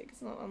realistic,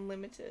 it's not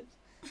unlimited.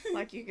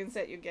 Like, you can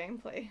set your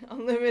gameplay.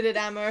 Unlimited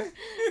ammo.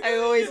 I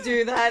always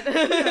do that.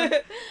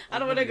 I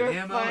don't want to go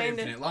ammo, find...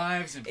 Infinite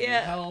lives,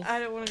 infinite health. I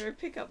don't want to go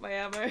pick up my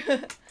ammo.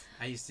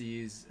 I used to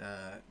use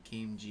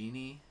Game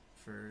Genie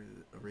for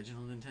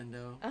original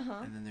Nintendo.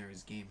 Uh-huh. And then there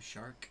was Game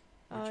Shark,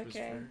 which was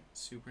for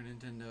Super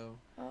Nintendo.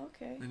 Oh,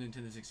 okay. The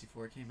Nintendo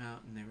 64 came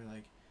out, and they were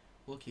like,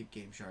 we'll keep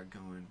Game Shark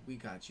going. We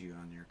got you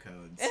on your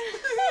codes.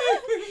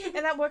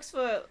 And that works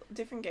for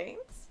different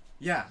games?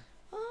 Yeah.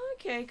 Oh,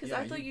 okay, because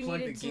I thought you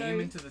needed to know... plug the game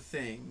into the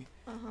thing,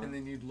 uh-huh. and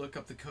then you'd look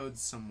up the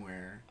codes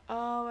somewhere.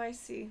 Oh, I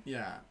see.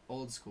 Yeah,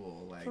 old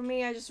school. Like. For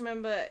me, I just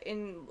remember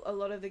in a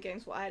lot of the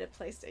games, I had a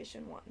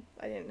PlayStation 1.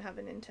 I didn't have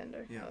a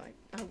Nintendo. Yeah.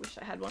 I wish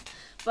I had one.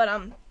 But,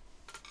 and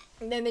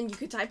then you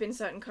could type in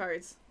certain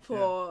codes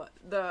for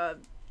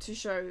to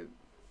show,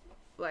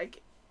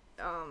 like,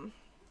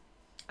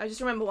 I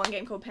just remember one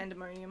game called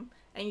Pandemonium,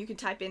 and you could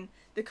type in,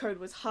 the code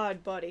was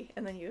hard body,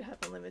 and then you would have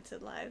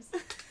unlimited lives.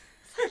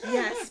 It's like,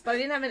 yes, but I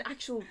didn't have an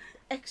actual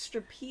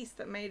extra piece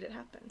that made it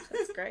happen.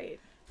 That's great.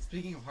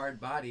 Speaking of hard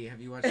body,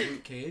 have you watched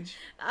Luke Cage?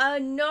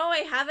 No,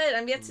 I haven't.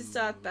 I'm yet to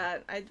start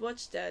that. I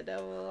watched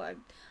Daredevil.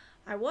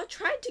 I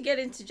tried to get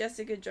into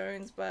Jessica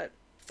Jones, but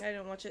I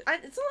don't watch it.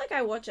 It's not like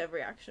I watch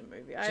every action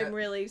movie. I'm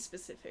really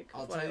specific.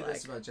 I'll tell you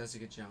this about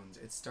Jessica Jones.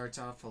 It starts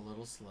off a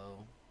little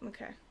slow.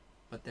 Okay.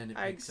 But then it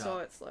picks up. I saw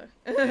it slow.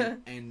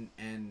 and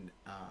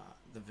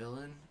the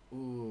villain,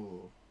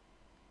 ooh,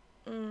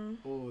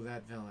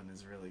 that villain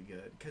is really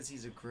good because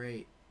he's a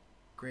great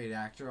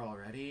actor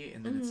already.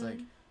 And then it's like,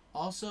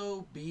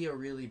 also be a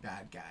really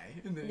bad guy.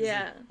 And then he's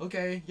like,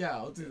 okay, yeah,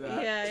 I'll do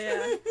that.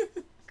 Yeah.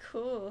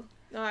 Cool.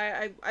 No,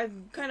 I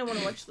kind of want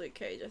to watch Luke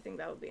Cage. I think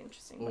that would be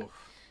interesting.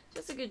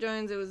 Jessica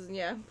Jones, it was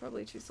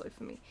probably too slow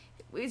for me.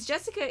 Is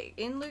Jessica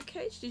in Luke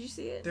Cage? Did you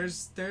see it?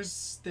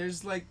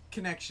 There's like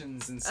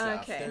connections and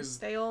stuff. Okay.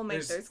 They all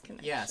make those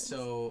connections. Yeah.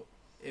 So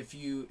if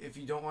you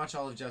don't watch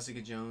all of Jessica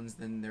Jones,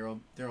 then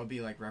there'll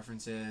be like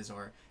references,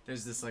 or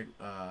there's this like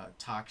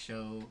talk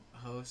show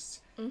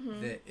host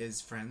that is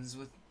friends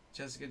with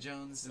Jessica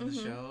Jones in the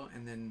show,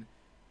 and then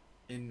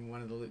in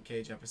one of the Luke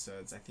Cage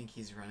episodes, I think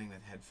he's running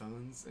with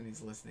headphones and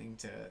he's listening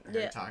to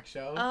her talk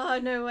show. Oh,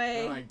 no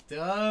way. I'm like,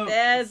 dope.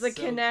 There's a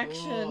so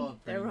connection. Cool.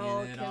 They're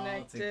all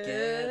connected.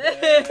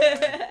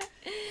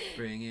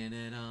 Bringing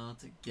it all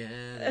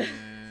together.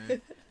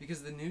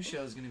 Because the new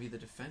show is going to be The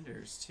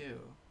Defenders, too.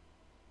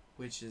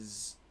 Which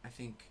is, I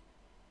think,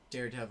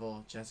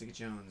 Daredevil, Jessica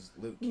Jones,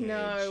 Luke Cage.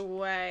 No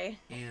way.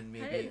 And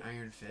maybe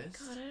Iron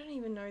Fist. God, I don't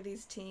even know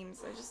these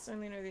teams. I just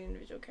only know the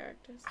individual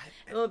characters.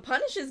 Well,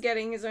 Punisher's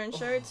getting his own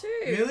show,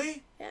 too.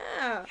 Really?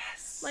 Yeah.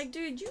 Yes. Like,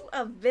 dude, you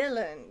a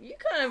villain. You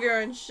can't have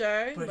your own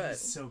show. But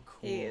he's so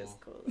cool. He is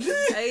cool.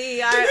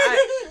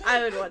 I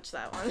would watch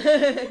that one.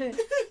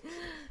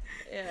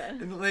 Yeah.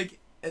 And, like,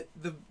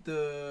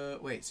 the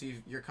wait, so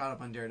you're caught up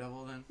on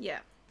Daredevil, then? Yeah.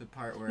 The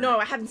part where... No,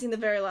 I haven't seen the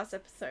very last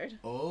episode.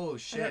 Oh,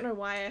 shit. I don't know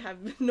why I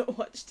have not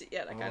watched it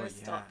yet. I kind of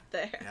stopped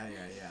there.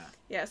 Yeah.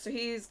 Yeah, so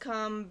he's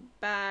come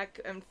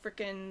back and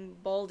frickin'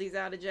 Baldy's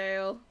out of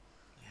jail.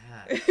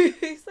 Yeah.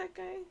 Who's that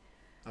guy?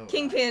 Oh,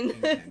 Kingpin.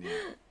 Kingpin,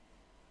 yeah.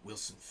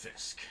 Wilson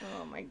Fisk.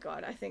 Oh my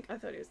god, I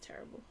thought he was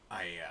terrible.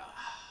 I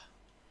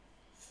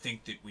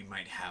think that we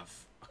might have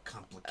a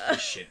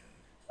complication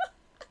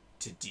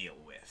to deal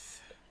with.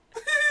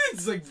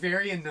 It's like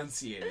very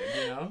enunciated,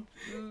 you know?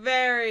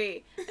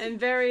 Very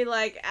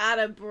like out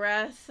of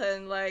breath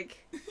and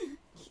like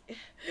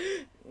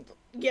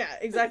yeah,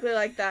 exactly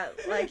like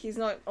that. Like he's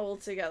not all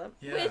together.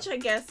 Yeah. Which I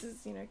guess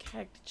is,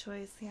 character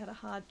choice. He had a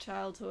hard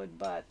childhood,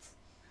 but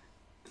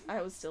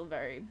I was still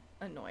very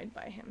annoyed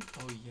by him.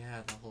 Oh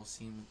yeah, the whole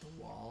scene with the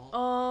wall.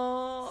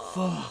 Oh.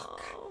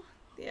 Fuck.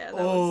 Yeah, that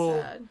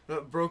was sad.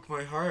 That broke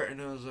my heart,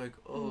 and I was like,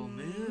 oh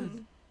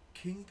man.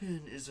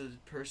 Kingpin is a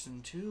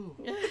person too.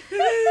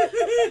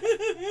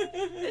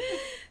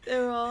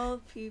 They're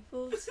all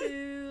people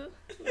too.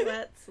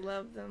 Let's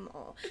love them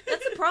all.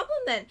 That's the problem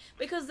then,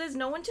 because there's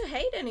no one to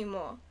hate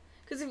anymore.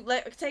 Because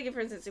take it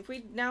for instance, if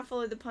we now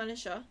follow the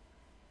Punisher,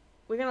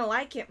 we're gonna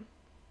like him,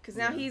 because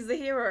now he's the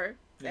hero,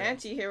 the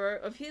anti-hero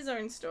of his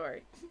own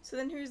story. So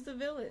then who's the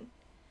villain?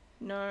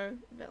 No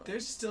villain.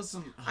 There's still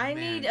some... Oh, I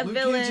man. need a Luke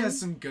villain. Cage has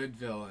some good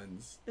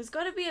villains. There's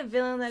got to be a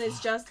villain that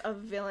is just a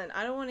villain.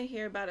 I don't want to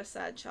hear about a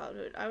sad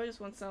childhood. I just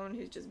want someone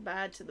who's just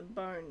bad to the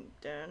bone.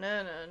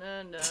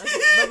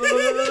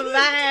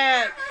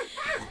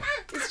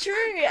 It's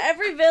true.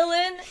 Every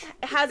villain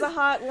has a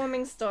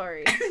heartwarming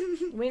story.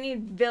 We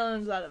need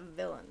villains out of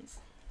villains,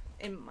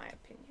 in my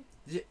opinion.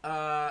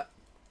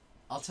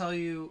 I'll tell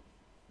you,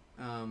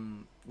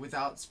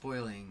 without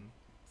spoiling,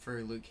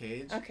 for Luke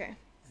Cage. Okay.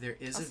 There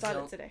is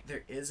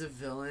There is a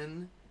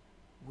villain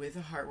with a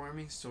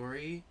heartwarming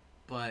story,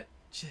 but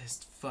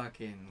just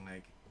fucking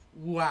like,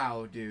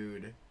 wow,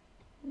 dude.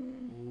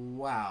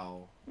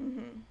 Wow.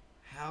 Mm-hmm.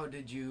 How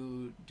did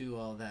you do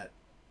all that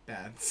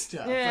bad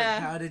stuff? Yeah.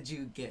 Like, how did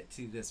you get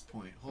to this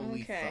point?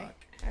 Holy fuck.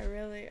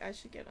 I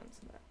should get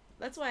onto that.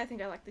 That's why I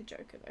think I like the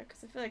Joker, though,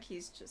 because I feel like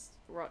he's just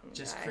rotten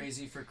Just guy.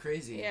 crazy for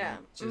crazy. Yeah.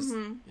 Like, just,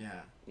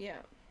 Yeah.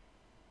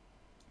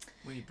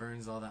 When he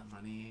burns all that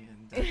money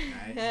in Dark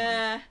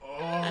Knight.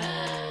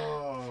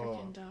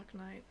 Freaking Dark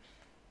Knight.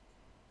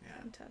 Yeah.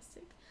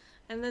 Fantastic.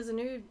 And there's a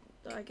new...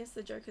 I guess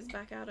the Joker's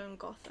back out on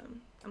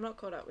Gotham. I'm not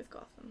caught up with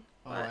Gotham.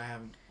 I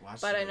haven't watched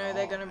it. But I know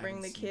they're going to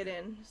bring the kid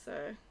in.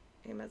 So,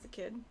 him as a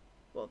kid.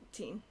 Well,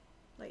 teen.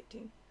 Late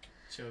teen.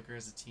 Joker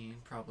as a teen.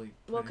 Probably...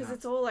 Well, because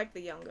it's all like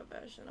the younger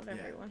version of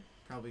everyone.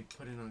 Probably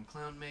putting on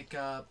clown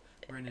makeup.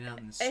 Running out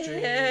in the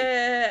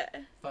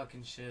street,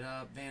 fucking shit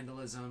up,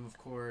 vandalism, of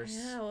course.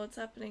 Yeah, well, it's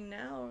happening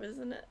now,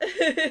 isn't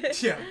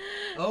it? Yeah.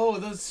 Oh,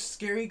 those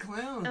scary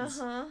clowns.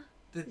 Uh-huh.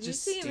 That you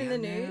see them in the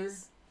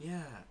news?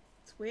 Yeah.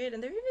 It's weird,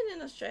 and they're even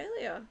in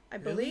Australia, I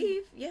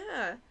believe.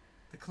 Yeah.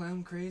 The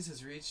clown craze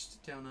has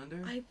reached down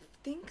under? I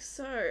think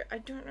so. I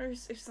don't know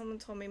if someone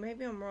told me.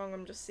 Maybe I'm wrong.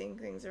 I'm just seeing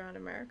things around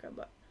America,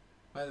 but...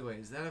 By the way,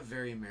 is that a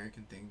very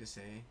American thing to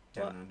say?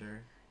 Down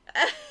under?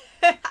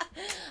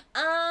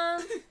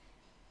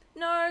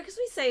 No, because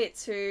we say it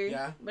too.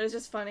 Yeah. But it's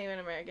just funny when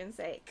Americans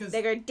say it.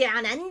 They go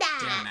down under.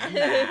 Down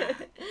under.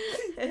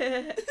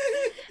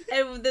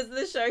 And there's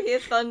the show here,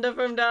 Thunder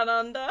from Down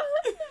Under.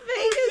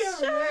 Vegas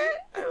show. Right?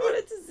 I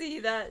wanted to see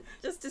that.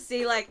 Just to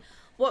see, like,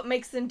 what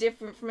makes them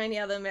different from any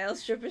other male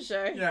stripper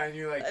show. Yeah, and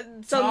you're like,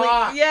 suddenly,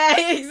 talk. Yeah,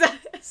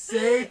 exactly.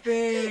 Say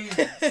things.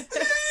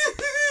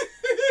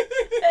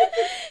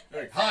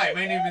 Like, hi,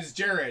 my name is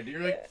Jared.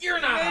 You're like, you're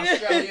not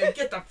Australian.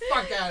 Get the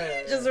fuck out of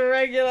here. Just a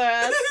regular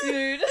ass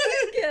dude.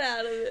 Get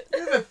out of it.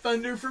 You're the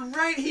Thunder from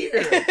right here.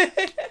 Exactly.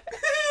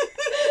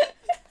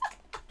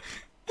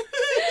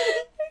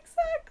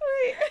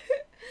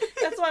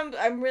 That's why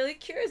I'm really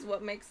curious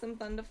what makes them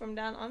Thunder from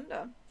Down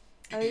Under.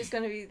 Are they just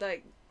going to be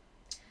like...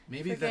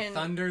 Maybe the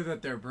thunder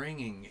that they're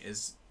bringing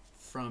is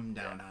from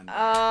Down Under.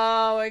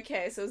 Oh,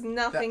 okay. So it's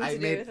nothing to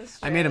do with Australia.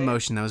 I made a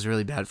motion that was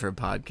really bad for a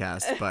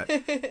podcast, but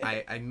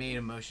I made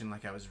a motion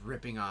like I was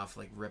ripping off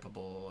like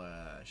rippable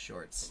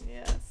shorts.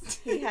 Yes.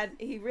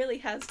 He really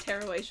has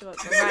tearaway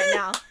shorts on right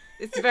now.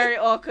 It's very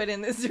awkward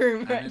in this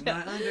room right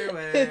now. I'm in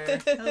my underwear.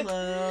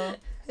 Hello.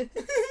 But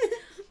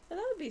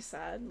that would be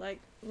sad. Like,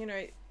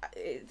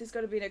 there's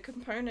got to be a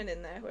component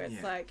in there where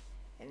it's like,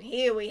 and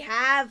here we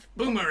have...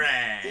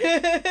 Boomerang!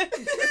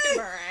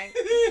 Boomerang.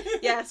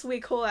 Yes, we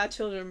call our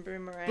children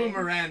Boomerang.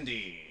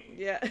 Boomerandy.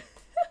 Yeah.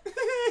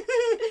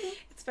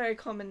 It's It's a very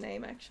common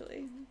name,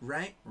 actually.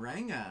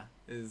 Ranga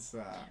is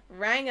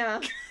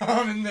Ranga.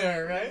 common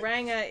there, right?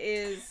 Ranga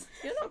is...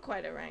 You're not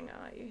quite a Ranga,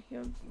 are you?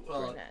 You're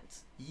brunette.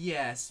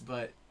 Yes,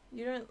 but...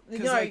 You don't...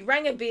 No, like,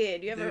 Ranga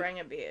beard. You have a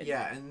Ranga beard.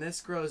 Yeah, and this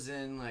grows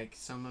in, like,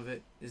 some of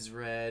it is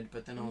red,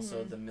 but then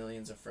also the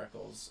millions of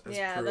freckles as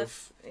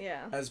proof.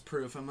 As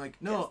proof. I'm like,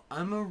 no,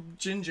 I'm a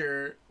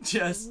ginger,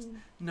 just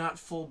not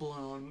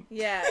full-blown.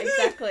 Yeah,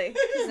 exactly.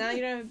 Because now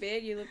you don't have a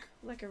beard, you look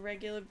like a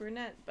regular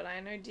brunette, but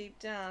I know deep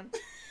down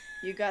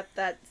you got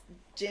that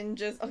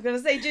ginger... I was going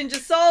to say ginger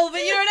soul,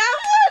 but you don't have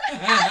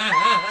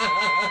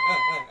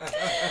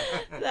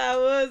one! That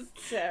was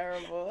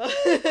terrible.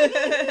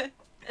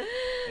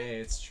 Hey,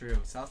 it's true.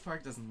 South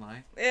Park doesn't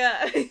lie.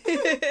 Yeah.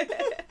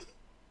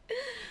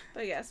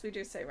 But yes, we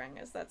do say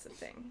Rangas. That's a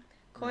thing.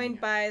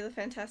 Coined by the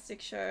fantastic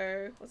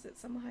show. Was it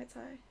Summer Heights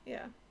High?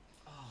 Yeah.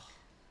 Oh,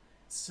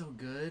 it's so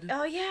good.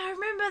 Oh yeah, I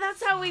remember.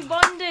 That's how we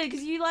bonded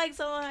because you like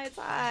Summer Heights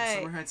High.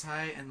 Summer Heights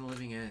High and The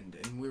Living End,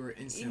 and we were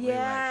instantly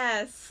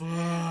like,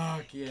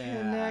 "Fuck yeah!"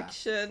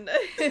 Connection.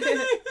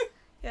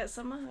 Yeah,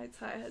 Summer Heights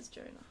High has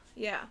Jonah.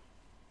 Yeah,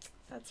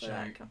 that's what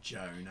I come.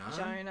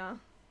 Jonah.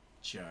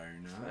 Jonah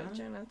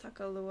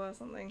Takalua or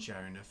something.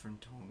 Jonah from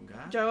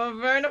Tonga.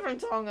 Jonah from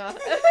Tonga.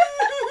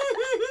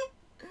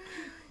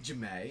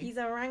 Jemay. He's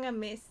a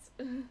Ranga-miss.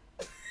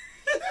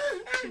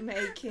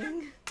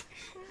 Jamaican.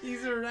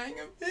 He's a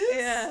Ranga-miss?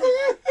 Yeah.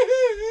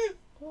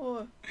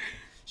 Oh,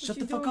 shut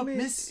the fuck up,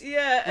 miss.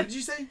 Yeah. What did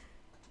you say?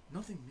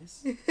 Nothing,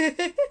 miss.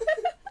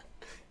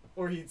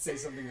 Or he'd say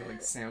something that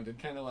like sounded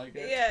kind of like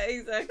it. Yeah,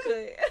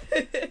 exactly.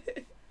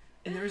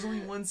 And there was only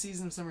one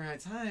season of Summer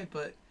Heights High,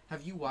 but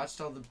have you watched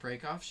all the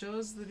break-off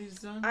shows that he's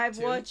done? I've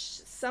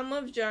watched some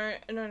of Jonah.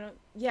 No.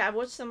 Yeah, I've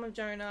watched some of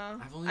Jonah.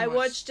 I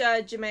watched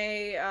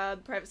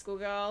Jemay, Private School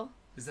Girl.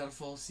 Is that a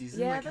full season?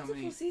 Yeah, like, that's a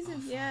full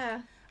season.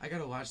 Yeah. I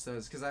gotta watch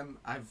those because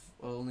I've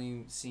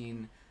only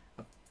seen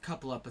a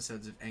couple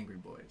episodes of Angry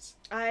Boys.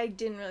 I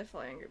didn't really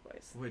follow Angry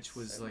Boys. Which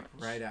was so like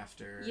much. Right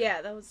after.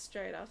 Yeah, that was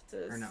straight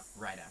after. Or not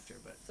right after,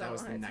 but that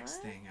was the next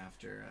thing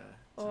after.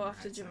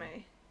 After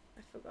Jemay.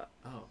 I forgot.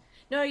 Oh.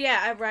 No, yeah,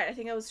 I'm right. I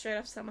think I was straight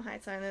off Summer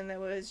Heights and then there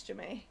was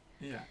Jemay.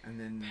 Yeah, and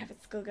then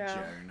Private School Girl.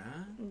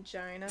 Jonah from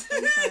China.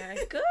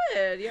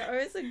 Good. Your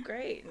O's are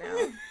great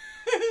now.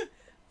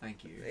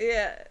 Thank you.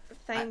 Yeah,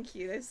 thank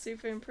you. They're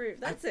super improved.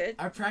 That's it.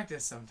 I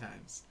practice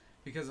sometimes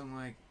because I'm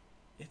like,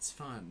 it's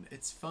fun.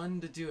 It's fun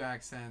to do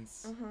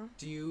accents.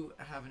 Do you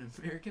have an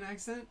American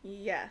accent?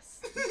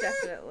 Yes,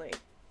 definitely.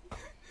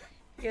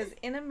 Because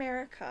in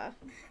America,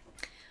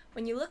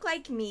 when you look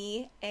like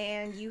me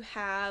and you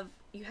have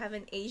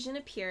an Asian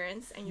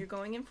appearance and you're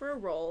going in for a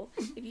role,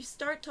 if you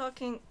start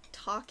talking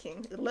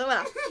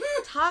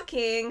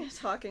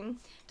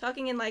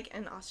in like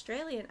an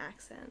Australian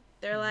accent,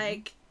 they're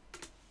like,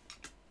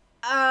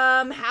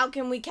 how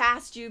can we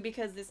cast you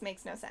because this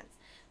makes no sense.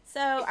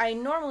 So I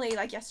normally,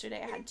 like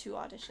yesterday, I had 2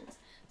 auditions.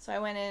 So I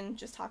went in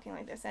just talking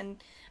like this,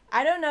 and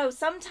I don't know,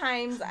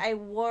 sometimes I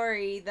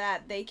worry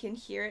that they can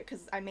hear it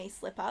because I may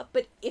slip up,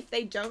 but if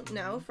they don't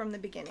know from the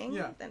beginning,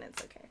 then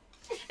it's okay.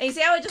 And you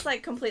see how it just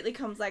like completely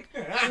comes like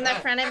from the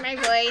front of my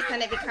voice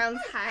and it becomes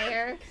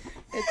higher?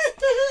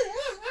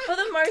 For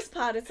the most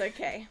part, it's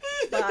okay,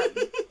 but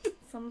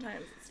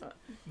sometimes it's not.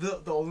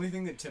 The only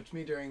thing that tipped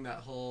me during that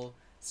whole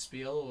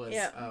spiel was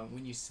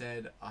when you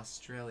said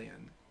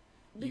Australian.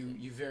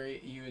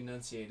 You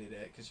enunciated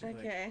it because you're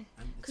like,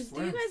 because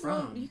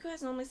you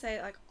guys normally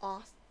say like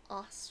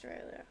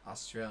Australia.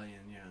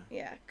 Australian, yeah.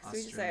 Yeah, because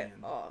we just say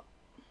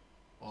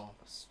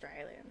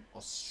Australian.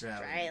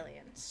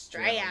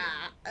 Australia.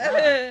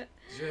 Yeah.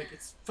 You're like,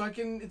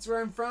 it's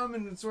where I'm from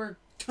and it's where a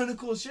ton of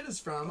cool shit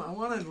is from. I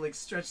want to like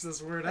stretch this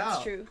word out.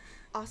 That's true.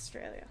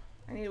 Australia.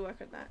 I need to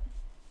work on that.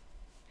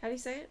 How do you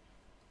say it?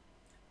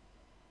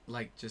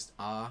 Like just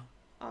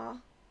Australia.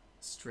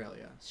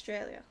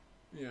 Australia.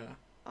 Yeah.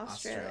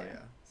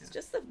 Australia. It's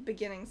just the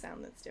beginning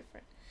sound that's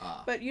different.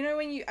 But you know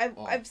when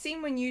I've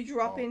seen when you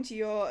drop into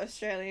your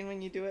Australian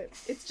when you do it,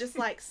 it's just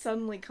like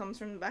suddenly comes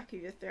from the back of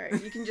your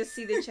throat. You can just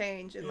see the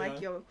change in like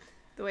the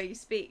way you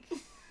speak.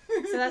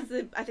 So I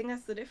think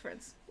that's the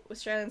difference.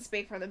 Australians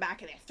speak from the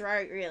back of their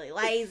throat, really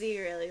lazy,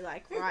 really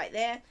like right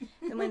there.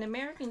 And when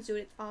Americans do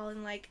it, it's all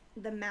in like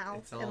the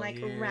mouth and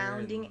like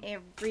rounding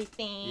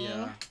everything.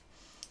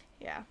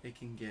 Yeah. It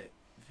can get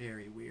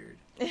very weird.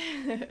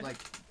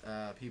 Like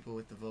people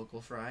with the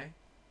vocal fry.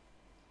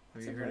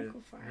 Have you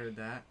heard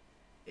that?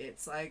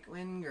 It's like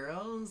when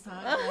girls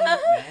talk like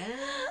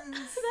men.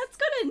 That's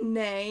got a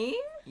name?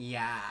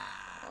 Yeah.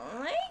 Oh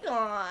my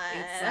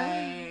god.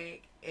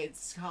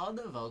 It's called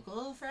the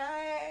vocal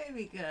fry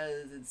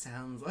because it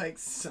sounds like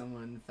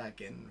someone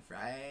fucking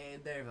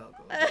fried their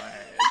vocal cords.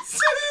 That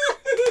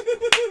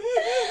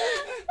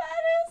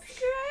is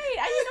great.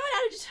 I didn't know it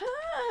had a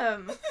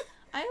term.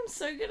 I am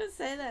so gonna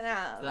say that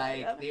out.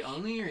 Like, the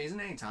only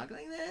reason I talk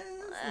like this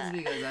is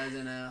because I was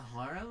in a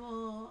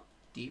horrible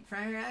deep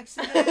fryer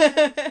accident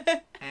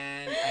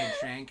and I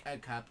drank a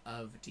cup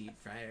of deep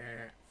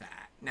fryer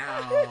fat.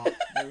 Now,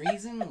 the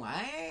reason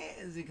why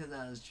is because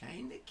I was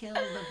trying to kill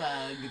the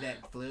bug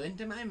that flew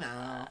into my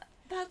mouth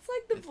That's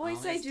like the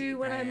voice I do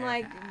when I'm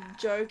like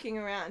joking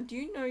around. Do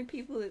you know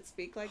people that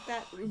speak like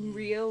that in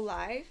real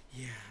life?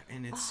 Yeah,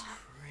 and it's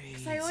crazy.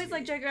 Because I always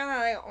like joke around. I'm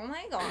like, oh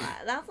my god,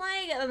 that's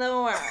like the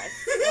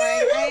worst.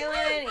 Like I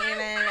wouldn't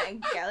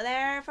even go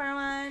there for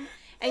one.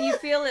 And you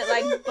feel it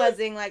like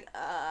buzzing, like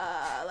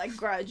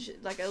grudge,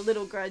 like a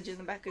little grudge in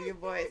the back of your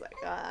voice, like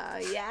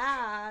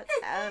yeah,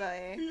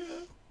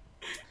 totally.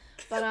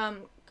 But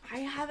I'm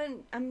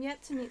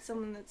yet to meet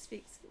someone that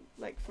speaks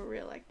like for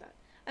real like that.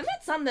 I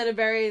met some that are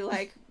very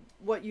like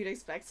what you'd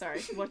expect.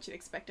 Sorry, what you'd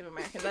expect of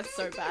Americans. That's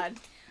so bad.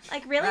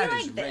 Like really that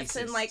like this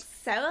racist. And like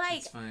so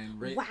like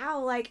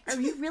wow, like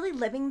are you really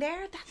living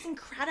there? That's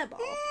incredible.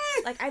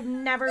 Like I've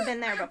never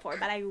been there before,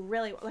 but I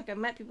really like I've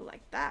met people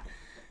like that,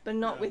 but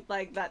not with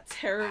like that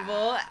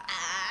terrible.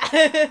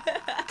 You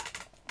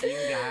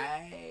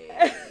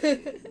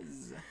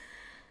guys,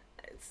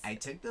 I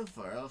took the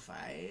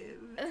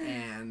 405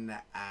 and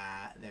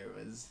there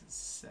was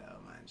so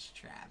much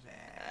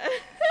traffic.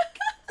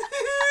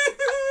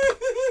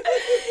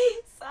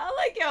 Sound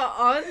like you're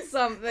on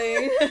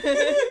something.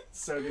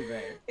 So do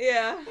they.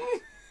 Yeah.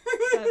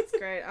 That's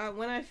great.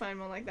 When I find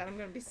one like that, I'm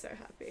gonna be so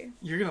happy.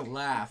 You're gonna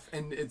laugh,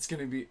 and it's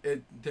gonna be.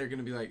 They're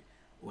gonna be like,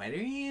 "What are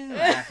you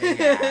laughing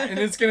at?" And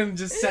it's gonna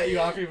just set you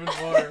off even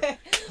more.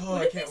 Oh,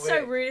 I can't wait. It's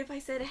so rude if I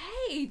said,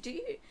 "Hey, do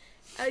you?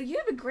 You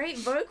have a great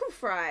vocal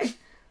fry."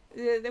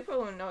 They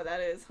probably won't know what that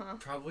is, huh?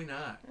 Probably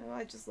not. Oh,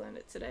 I just learned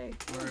it today.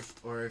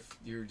 Or if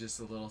you're just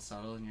a little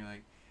subtle and you're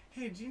like,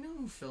 "Hey, do you know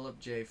who Philip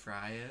J.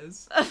 Fry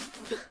is?"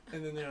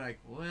 And then they're like,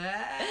 "What?"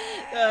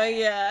 Oh,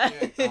 yeah.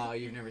 Like, oh,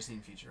 you've never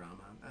seen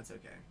Futurama. That's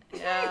okay.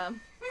 Yeah.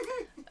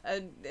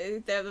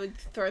 That would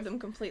throw them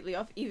completely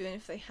off, even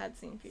if they had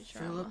seen Futurama.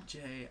 Philip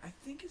J. I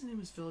think his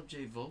name is Philip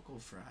J. Vocal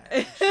Fry,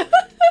 actually.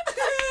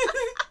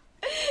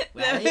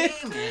 Wait a minute.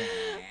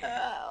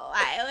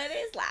 Why would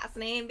his last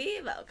name be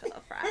Vocal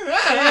Fry?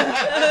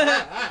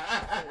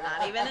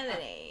 Not even a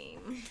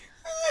name.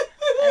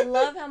 I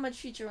love how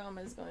much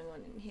Futurama is going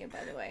on in here,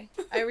 by the way.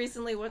 I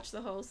recently watched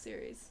the whole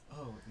series.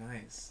 Oh,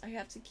 nice. I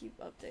have to keep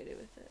updated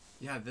with it.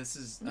 Yeah, this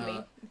is...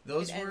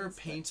 those were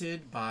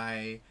painted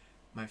by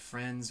my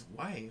friend's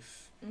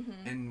wife.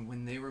 Mm-hmm. And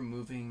when they were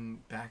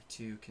moving back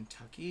to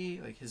Kentucky,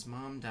 like, his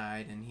mom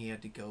died, and he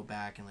had to go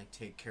back and, like,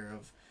 take care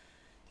of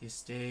the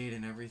estate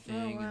and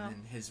everything. Oh, wow. And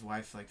then his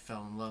wife, like,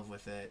 fell in love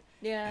with it.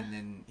 Yeah. And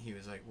then he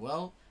was like,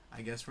 well,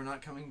 I guess we're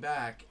not coming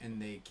back.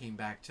 And they came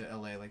back to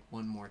LA, like,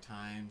 one more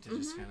time to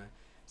just kind of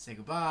say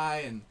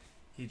goodbye, and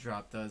he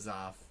dropped those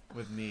off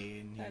with me,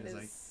 and he was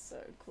like, so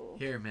cool.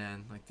 Here,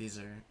 man, like,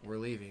 we're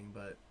leaving,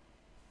 but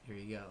here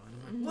you go. And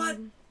I'm like, what?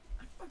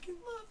 I fucking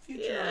love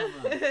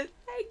Futurama. Yeah.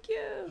 Thank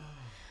you.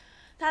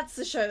 That's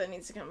the show that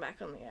needs to come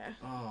back on the air.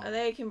 Oh.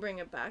 They can bring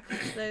it back.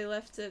 They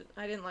left it.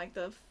 I didn't like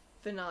the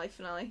finale.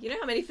 You know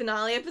how many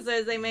finale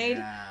episodes they made?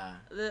 Yeah.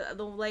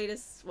 The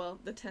latest, well,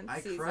 the 10th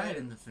season. I cried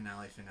in the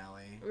finale.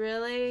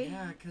 Really?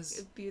 Yeah, because...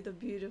 It'd be the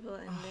beautiful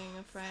ending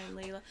of Fry and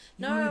Leela.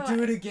 You want to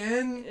do it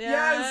again? Yeah.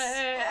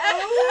 Yes!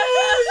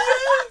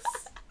 Oh,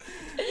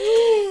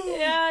 yes!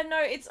 Yeah, no,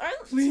 it's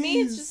only... To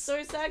me, it's just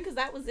so sad because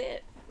that was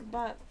it.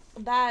 But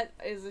that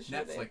is a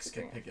show Netflix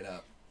could pick it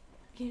up.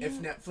 You know?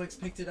 If Netflix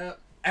picked it up,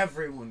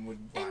 everyone would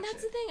watch it. And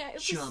that's the thing.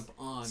 Jump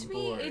on to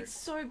board. Me, it's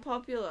so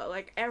popular.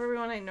 Like,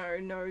 everyone I know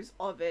knows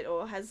of it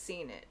or has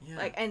seen it. Yeah.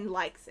 Like, and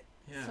likes it.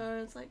 Yeah.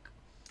 So it's like,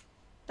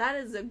 that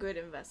is a good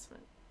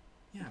investment.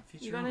 Yeah,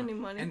 Futurama. You got any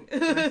money? And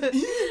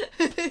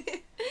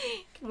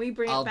Can we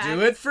bring it back? I'll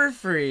do it for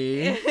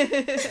free.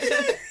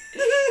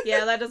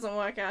 Yeah, that doesn't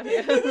work out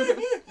here.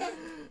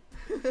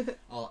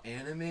 I'll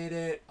animate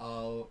it.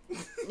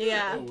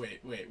 Yeah. Oh,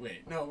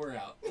 wait. No, we're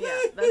out. Yeah,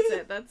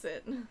 that's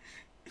it.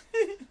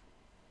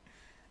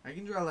 I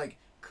can draw, like,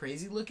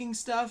 crazy looking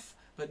stuff,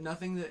 but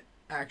nothing that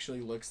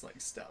actually looks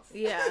like stuff.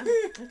 Yeah.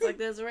 It's like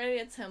there's already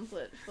a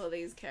template for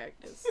these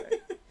characters. So.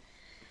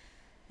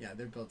 Yeah,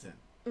 they're built in.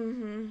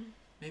 Mm-hmm.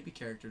 Maybe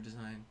character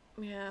design.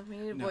 Yeah, we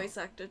need a voice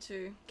actor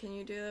too. Can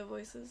you do their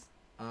voices?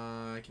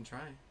 I can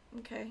try.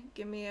 Okay,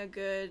 give me a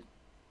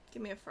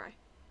Fry.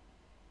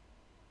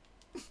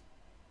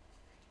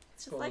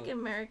 It's just like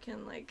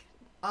American, like...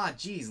 Ah,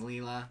 jeez,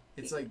 Leela.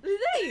 It's like...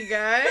 There you go.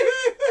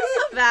 That's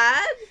not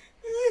bad.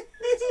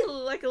 It's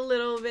like a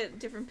little bit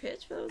different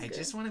pitch, but that was good. I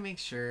just want to make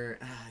sure...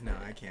 no,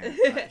 I can't.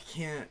 I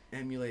can't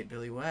emulate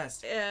Billy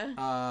West.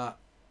 Yeah.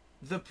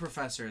 The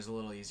Professor is a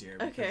little easier.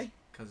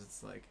 Because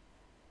it's like,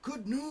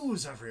 good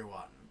news,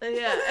 everyone.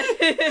 Yeah.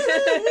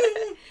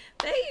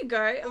 There you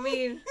go. I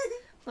mean...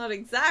 Not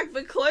exact,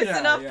 but close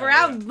enough for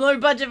our low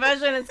budget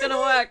version. It's gonna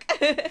work.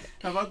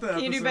 How about the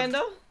episode? Can you do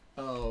Bender?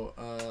 Oh,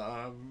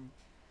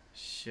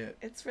 shit.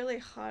 It's really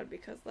hard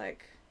because,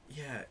 like...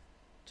 Yeah.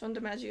 John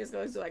DiMaggio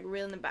goes, like,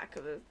 real in the back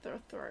of the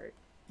throat.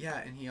 Yeah,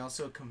 and he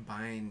also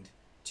combined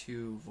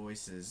two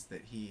voices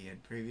that he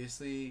had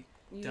previously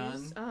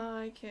done.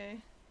 Oh,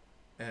 okay.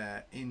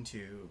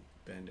 Into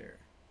Bender.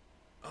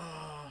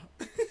 Oh.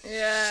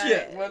 Yeah.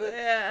 Shit, what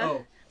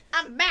Oh.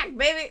 I'm back,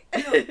 baby!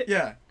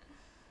 Yeah.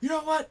 You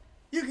know what?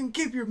 You can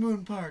keep your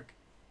moon park.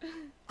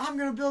 I'm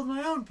gonna build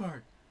my own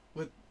park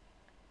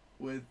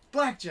with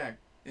blackjack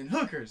and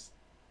hookers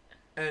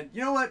And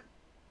you know what?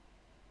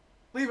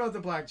 Leave out the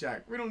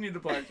blackjack. We don't need the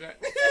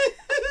blackjack.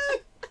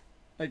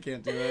 I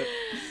can't do it.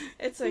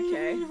 It's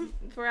okay.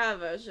 For our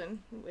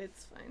version,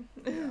 it's fine.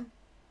 Yeah.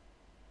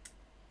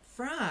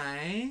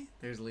 Fry.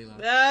 There's Leela.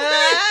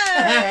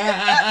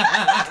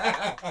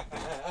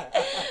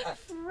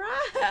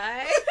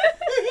 Fry.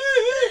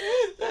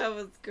 That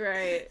was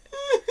great.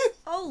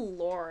 Oh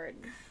Lord.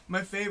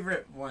 My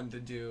favorite one to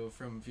do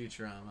from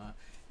Futurama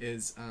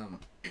is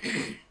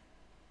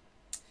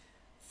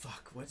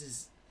fuck, what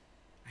is,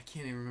 I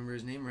can't even remember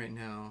his name right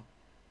now,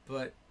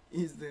 but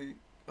he's the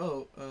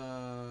nope,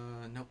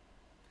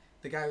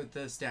 the guy with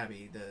the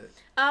stabby,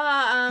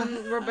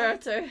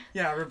 Roberto.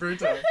 Yeah,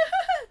 Roberto.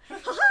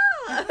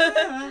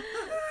 I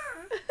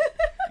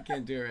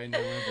can't do it right now.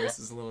 My voice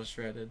is a little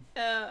shredded.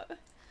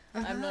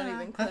 I'm not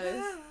even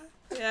close.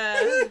 Yeah.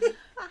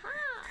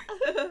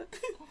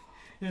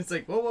 And it's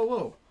like,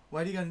 whoa.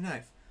 Why do you got a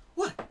knife?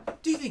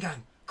 What? Do you think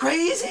I'm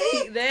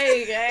crazy? There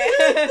you go.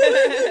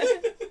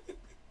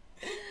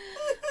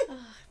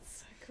 Oh, it's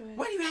so good.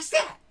 Why do you ask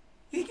that?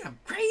 You think I'm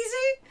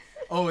crazy?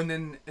 Oh, and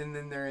then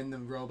they're in the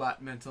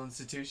robot mental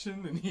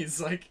institution, and he's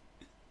like,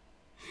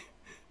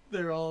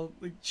 they're all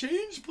like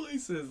change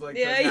places, like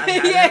yeah.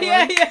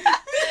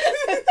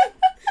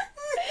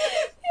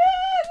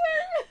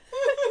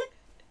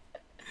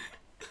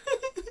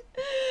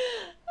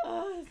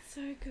 Oh, it's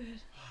so good.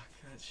 Oh,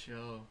 that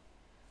show.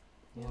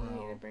 Yeah, Wow. we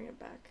need to bring it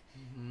back.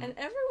 Mm-hmm. And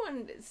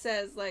everyone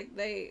says like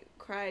they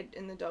cried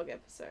in the dog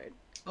episode.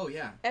 Oh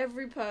yeah.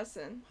 Every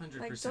person. 100%.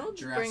 Like, dogs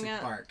Jurassic bring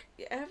out, Park.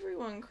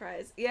 Everyone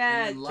cries.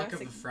 Yeah. And Luck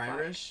Jurassic of the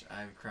Friarish,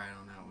 I've cried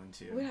on that one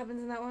too. What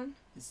happens in that one?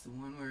 It's the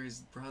one where his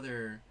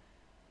brother,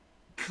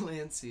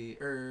 Yancey.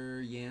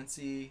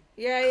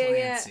 Yeah.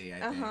 Clancy,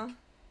 I think.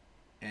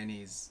 And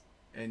he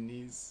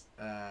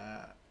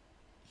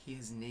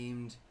has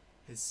named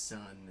his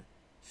son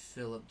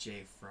Philip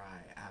J.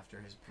 Fry after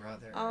his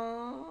brother.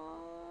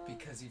 Oh.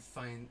 Because he's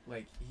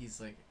like,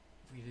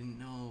 we didn't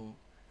know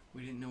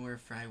where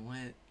Fry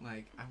went.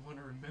 Like, I want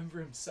to remember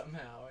him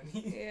somehow, and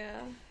he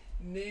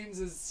names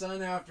his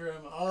son after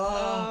him.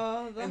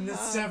 And the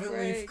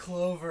 7-leaf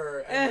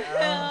clover. And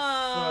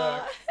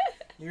fuck.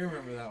 You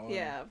remember that one?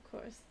 Yeah, of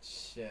course.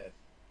 Shit.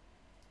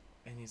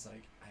 And he's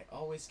like, I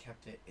always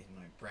kept it in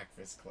my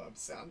Breakfast Club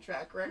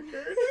soundtrack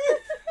record.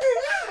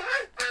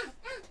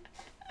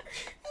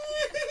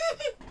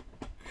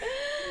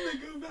 They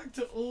go back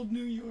to old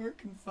New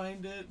York and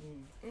find it.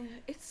 And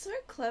it's so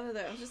clever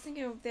though. I was just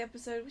thinking of the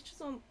episode, which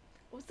is on.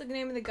 What's the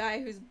name of the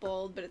guy who's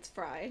bald but it's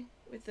Fry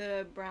with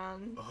the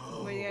brown?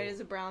 Where he has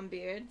a brown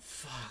beard.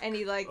 Fuck. And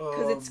he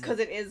because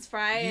it is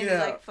Fry and he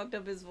like fucked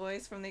up his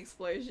voice from the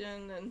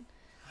explosion and.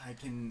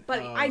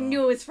 But I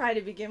knew it was Fry to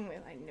begin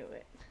with. I knew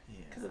it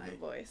because of the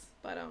voice.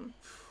 But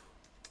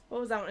what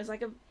was that one? It's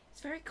like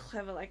it's very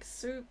clever, like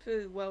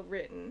super well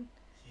written.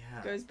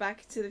 Yeah. Goes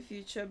back to the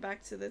future,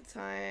 back to the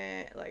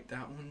time, like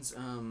that one's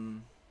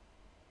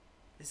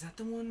is that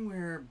the one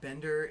where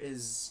Bender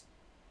is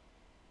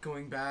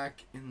going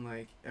back and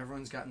like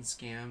everyone's gotten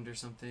scammed or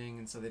something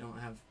and so they don't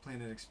have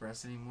Planet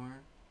Express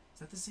anymore? Is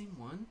that the same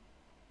one?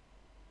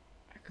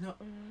 I can't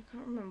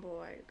remember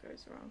why it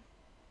goes wrong.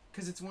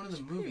 Because it's one of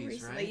the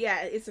movies, right?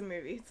 Yeah, it's a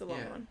movie. It's a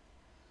long one.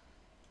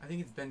 I think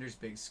it's Bender's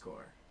Big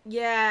Score.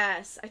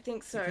 Yes, I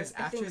think so. Because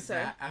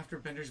after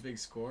Bender's Big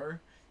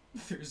Score,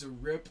 there's a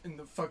rip in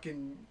the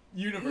fucking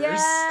universe.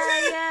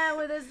 Yeah,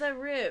 where there's the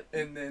rip.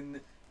 And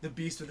then the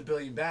Beast with a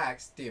Billion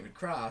Backs, David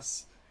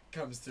Cross,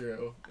 comes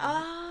through.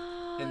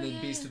 And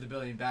then Beast with a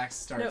Billion Backs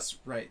starts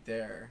right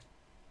there.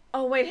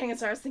 Oh, wait, hang on,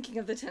 sorry, I was thinking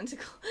of the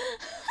tentacle.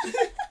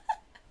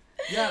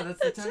 Yeah, that's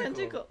the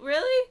tentacle.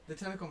 Really? The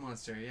tentacle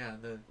monster, yeah.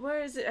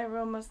 Where is it?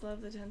 Everyone must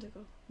love the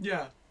tentacle.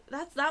 Yeah.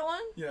 That's that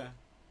one? Yeah.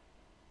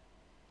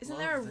 Isn't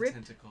there a rip?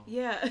 Tentacle.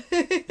 Yeah.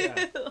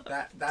 Yeah.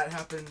 That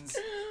happens.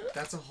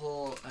 That's a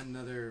whole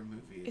another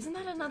movie. Isn't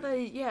that another?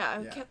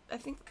 Yeah. I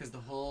think. Because the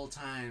whole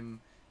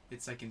time,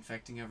 it's like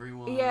infecting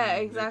everyone. Yeah,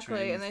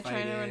 exactly, and they're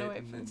trying to run away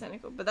from the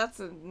tentacle. But that's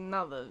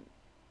another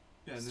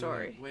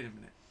story. Like, wait a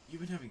minute. You've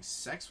been having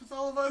sex with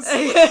all of us?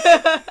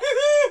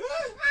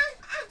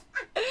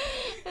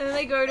 And then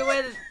they go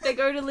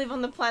to live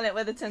on the planet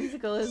where the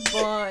tentacle is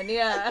born.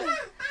 Yeah.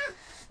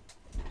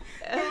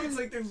 It's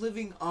like they're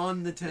living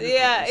on the tentacle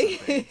or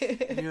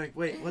something. And you're like,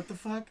 wait, what the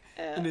fuck?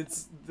 Yeah. And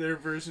it's their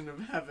version of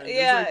heaven.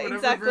 Yeah, it's like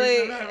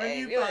exactly. Version of heaven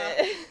you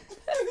thought.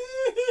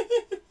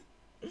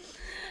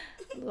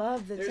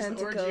 Love the tentacle.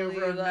 There's an orgy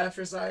over on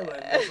Mattress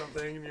Island or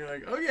something, and you're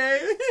like,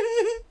 okay.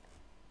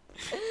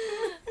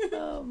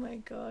 Oh my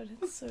god,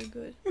 it's so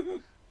good.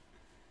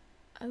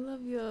 I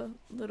love your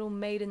little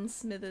Maiden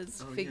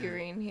Smithers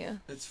figurine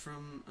here. It's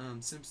from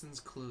Simpsons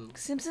Clue.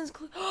 Simpsons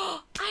Clue.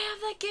 Oh, I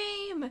have that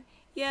game.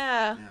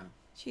 Yeah.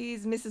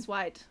 She's Mrs.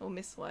 White or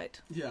Miss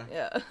White. Yeah.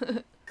 Yeah.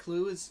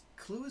 Clue is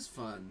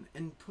fun,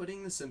 and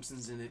putting the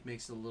Simpsons in it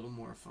makes it a little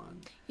more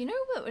fun. You know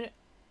what?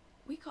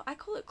 I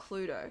call it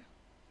Cluedo.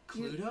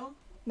 Cluedo?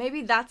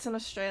 Maybe that's an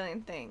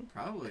Australian thing.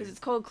 Probably. Because it's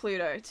called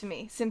Cluedo to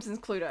me. Simpsons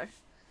Cluedo.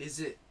 Is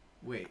it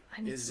Wait,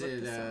 I need is to look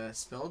it this up.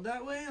 spelled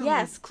that way?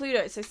 Yes,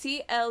 Cluedo. So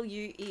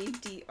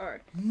Cluedo.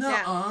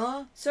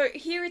 Nuh-uh. So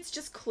here it's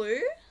just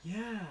Clue?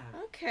 Yeah.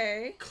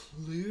 Okay.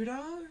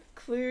 Cluedo?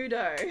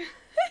 Cluedo.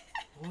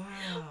 Wow.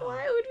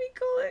 Why would we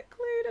call it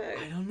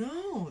Cluedo? I don't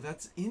know.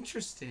 That's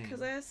interesting.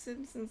 Because I have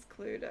Simpsons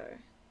Cluedo.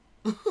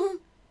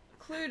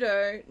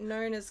 Cluedo,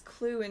 known as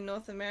Clue in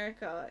North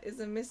America, is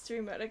a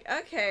mystery murder.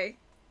 Okay.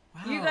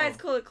 Wow. You guys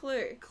call it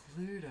Clue.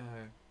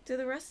 Cluedo. Do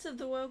the rest of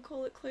the world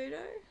call it Cluedo?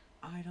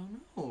 I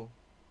don't know.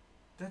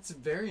 That's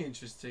very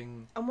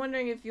interesting. I'm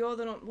wondering if you're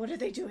the what do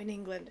they do in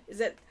England?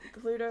 Is it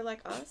Cluedo like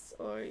us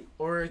or it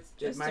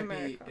might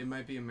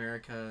America? be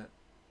America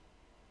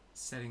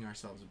setting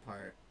ourselves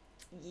apart.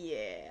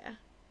 Yeah.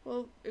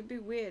 Well, it'd be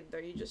weird though.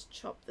 You just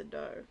chop the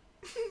dough,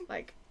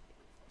 like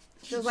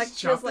feels like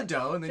the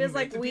dough and then feels you make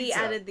like the we pizza.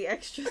 added the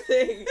extra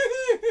thing.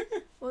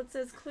 Well, it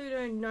says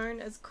Cluedo,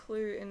 known as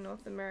Clue in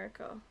North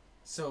America.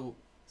 So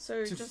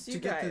just you to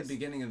guys. get to the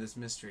beginning of this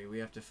mystery, we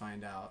have to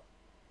find out.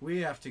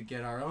 We have to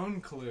get our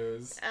own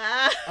clues.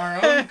 Our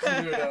own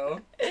Cluedo.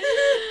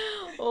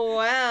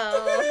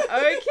 Well,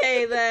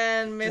 okay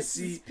then,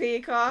 Mrs.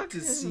 Peacock.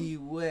 To see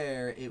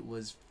where it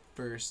was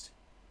first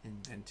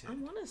invented. I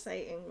want to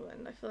say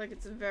England. I feel like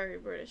it's a very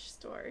British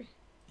story.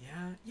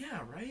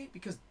 Yeah, right?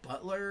 Because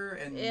Butler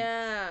and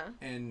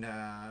and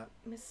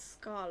Miss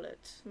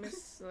Scarlet.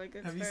 Miss like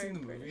it's have you very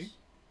seen the British. movie?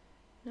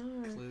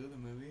 No. Clue, the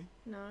movie?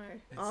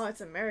 No.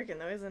 It's American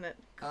though, isn't it?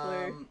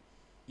 Clue.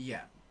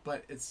 Yeah,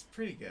 but it's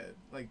pretty good.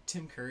 Like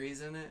Tim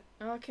Curry's in it.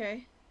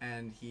 Okay.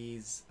 And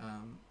he's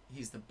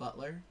the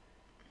butler.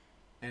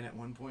 And at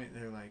one point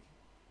they're like,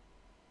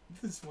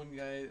 this one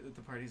guy at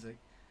the party's like,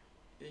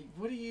 hey,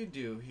 what do you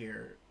do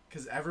here?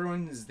 Because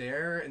everyone is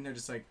there and they're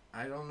just like,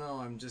 I don't know,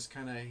 I'm just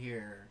kind of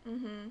here.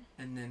 Mm-hmm.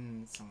 And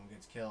then someone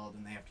gets killed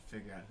and they have to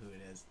figure out who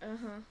it is.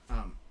 Uh-huh.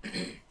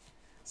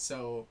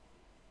 So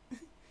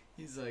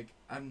he's like,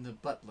 I'm the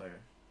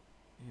butler.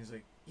 And he's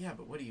like, yeah,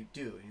 but what do you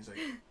do? And he's like,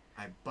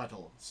 I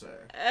buttle,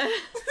 sir.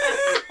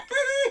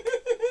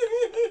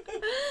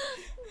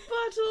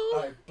 Buttle?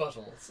 I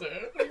buttle,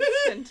 sir.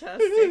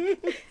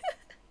 Fantastic.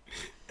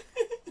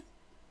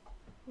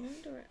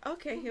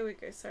 Okay, here we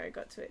go. Sorry, I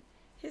got to it.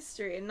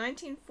 History. In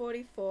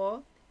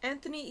 1944,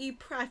 Anthony E.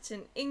 Pratt,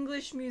 an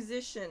English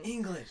musician,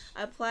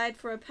 applied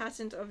for a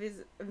patent of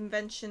his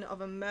invention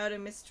of a murder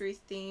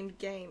mystery-themed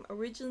game,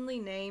 originally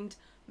named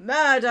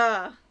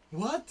Murder!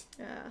 What?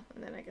 Yeah,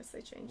 and then I guess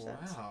they changed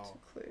that to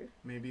Clue.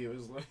 Maybe it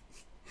was like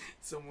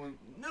someone...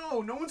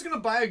 No one's gonna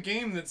buy a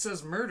game that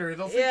says murder.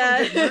 They'll think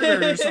they'll get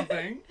murdered or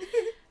something.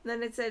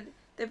 Then it said,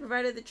 they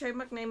provided the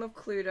trademark name of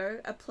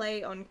Cluedo, a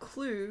play on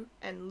Clue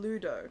and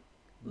Ludo.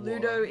 Whoa.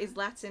 Ludo is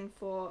Latin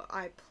for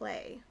I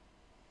play.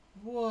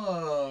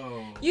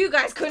 Whoa. You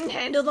guys couldn't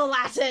handle the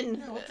Latin.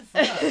 Yeah, what the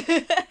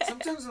fuck?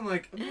 Sometimes I'm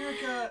like,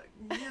 America,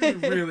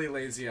 you're really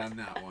lazy on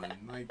that one.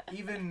 Like,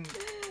 even...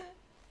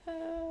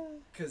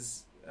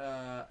 Because,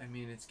 I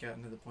mean, it's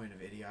gotten to the point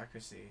of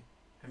Idiocracy.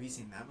 Have you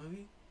seen that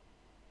movie?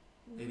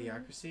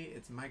 Idiocracy?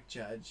 It's Mike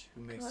Judge,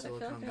 who makes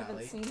Silicon Valley. I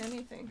haven't seen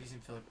anything. Have you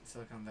seen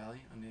Silicon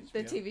Valley on HBO?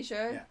 The TV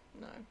show? Yeah.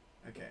 No.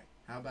 Okay.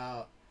 How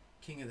about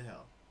King of the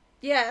Hill?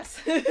 Yes.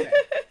 Okay.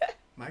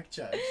 Mike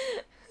Judge,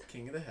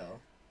 King of the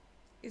Hill.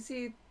 Is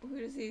he? Who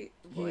does he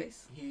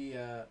voice? He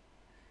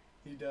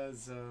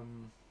does.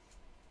 I'm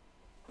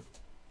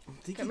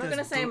not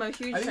gonna say I'm a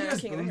huge fan of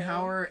King of the Hill.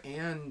 Boomhauer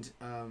and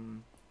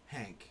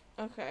Hank.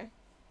 Okay.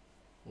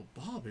 Well,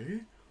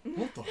 Bobby,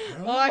 what the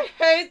hell? Oh, I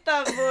hate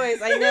that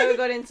voice. I never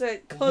got into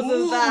it because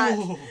of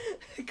that.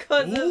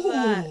 Because of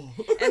that.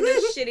 And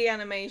the shitty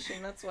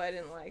animation. That's why I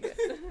didn't like it.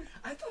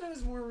 I thought it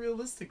was more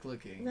realistic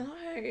looking. No,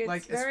 it's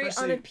like, very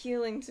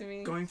unappealing to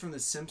me. Going from The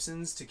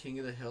Simpsons to King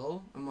of the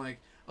Hill, I'm like,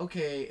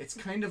 okay, it's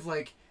kind of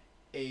like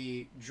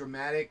a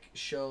dramatic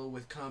show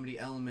with comedy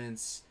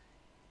elements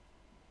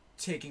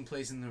taking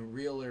place in the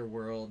realer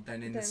world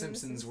than in The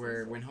Simpsons,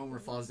 where when Homer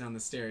falls down the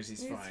stairs,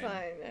 he's fine. He's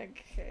fine,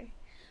 okay.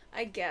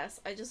 I guess.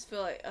 I just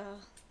feel like,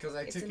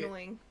 it's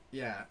annoying.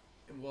 Yeah,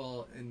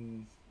 well,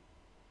 and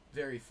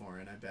very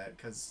foreign, I bet,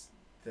 because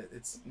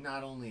it's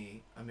not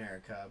only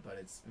America, but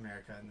it's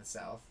America in the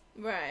South.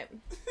 Right.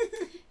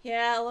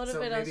 Yeah, a lot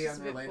of it I was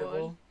just a bit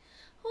bored.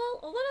 Well,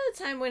 a lot of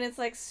the time when it's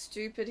like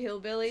stupid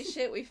hillbilly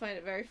shit, we find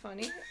it very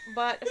funny.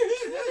 But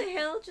King of the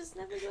Hill, just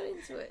never got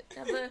into it.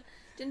 Never,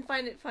 didn't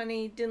find it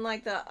funny, didn't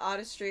like the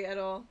artistry at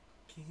all.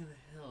 King of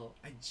the Hill.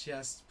 I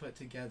just put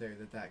together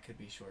that could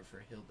be short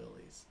for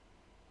hillbillies.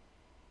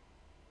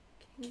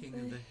 King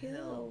of the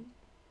Hill.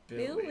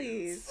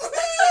 Billies. What?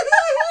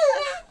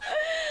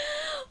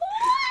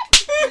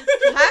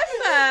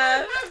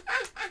 High five.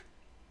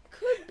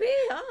 Could be,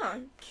 huh?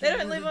 They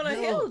don't live on a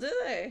hill, do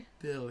they?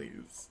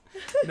 Billies.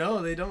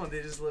 No, they don't.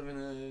 They just live in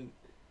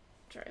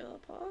a trailer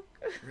park.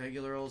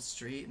 Regular old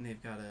street, and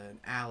they've got an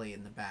alley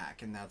in the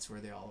back, and that's where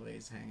they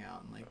always hang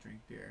out and like drink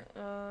beer.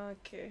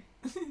 Okay.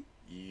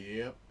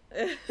 Yep.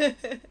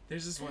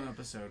 There's this one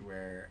episode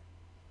where,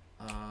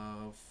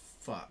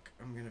 fuck,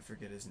 I'm gonna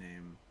forget his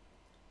name.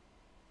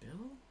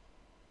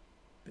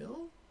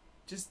 Bill?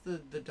 Just the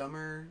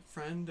dumber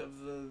friend of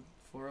the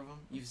four of them.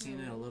 You've seen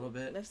it a little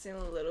bit. I've seen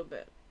a little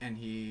bit. And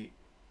he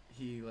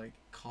like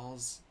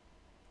calls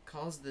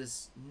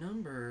this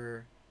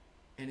number,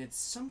 and it's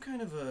some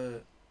kind of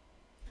a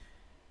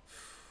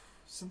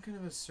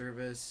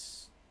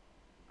service.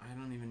 I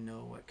don't even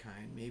know what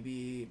kind.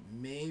 Maybe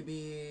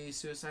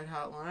suicide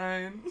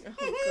hotline.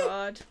 Oh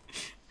God.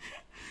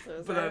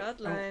 Suicide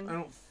hotline. I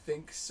don't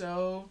think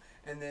so.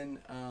 And then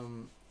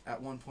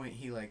at one point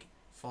he like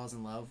falls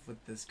in love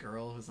with this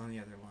girl who's on the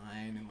other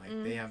line, and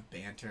like they have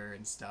banter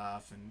and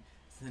stuff, and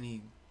then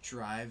he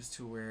drives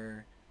to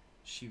where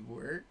she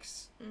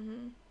works,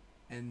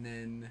 and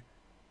then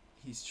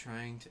he's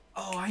trying to.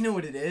 Oh, I know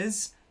what it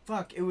is.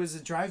 Fuck! It was a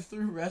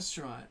drive-through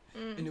restaurant,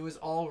 and it was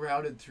all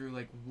routed through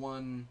like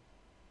one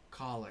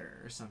caller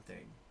or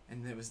something,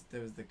 and there was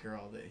the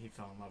girl that he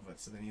fell in love with.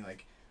 So then he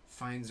like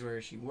finds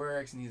where she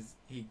works, and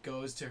he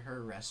goes to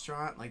her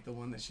restaurant, like the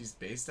one that she's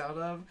based out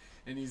of,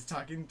 and he's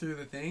talking through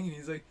the thing, and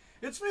he's like,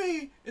 "It's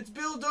me, it's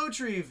Bill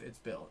Dauterive." It's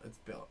Bill,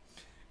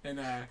 and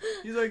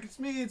he's like, "It's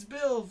me, it's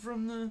Bill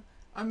from the.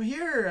 I'm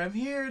here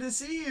to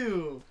see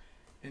you,"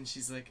 and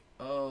she's like,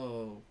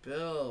 "Oh,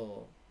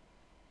 Bill,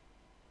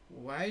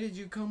 why did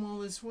you come all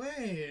this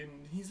way?"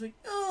 And he's like,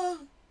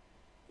 "Oh,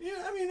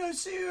 yeah, I mean, I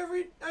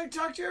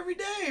talk to you every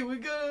day. I go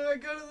to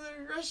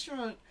the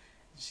restaurant."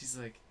 And she's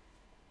like,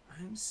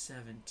 "I'm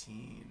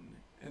 17.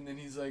 And then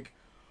he's like,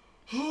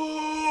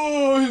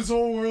 oh, his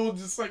whole world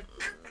just like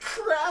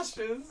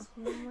crashes.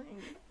 Oh my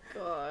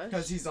gosh.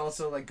 Because he's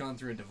also like gone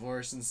through a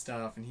divorce and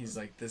stuff, and he's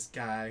like this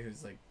guy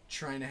who's like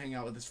trying to hang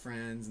out with his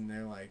friends, and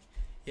they're like,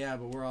 yeah,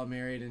 but we're all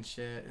married and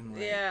shit, and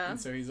like, and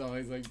so he's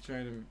always like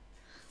trying to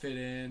fit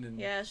in, and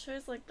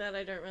shows like that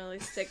I don't really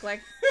stick.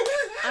 Like,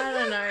 I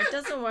don't know, it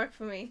doesn't work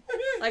for me.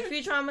 Like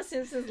Futurama,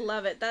 Simpsons,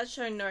 love it. That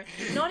show, no.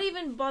 Not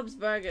even Bob's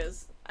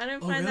Burgers. I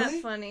don't find that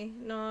funny.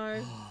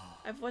 No.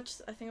 I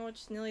think I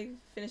watched nearly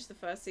finished the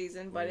first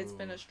season, but it's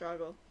been a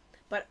struggle.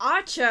 But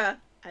Archer,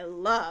 I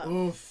love.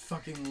 Oh,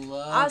 fucking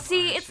love.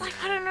 See, Archer. it's like,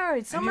 I don't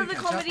know. Some of the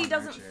comedy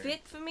doesn't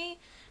fit for me,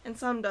 and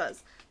some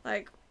does.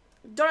 Like,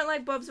 don't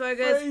like Bob's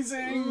Burgers.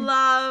 Phrasing.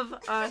 Love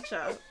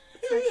Archer.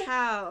 It's like,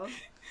 how?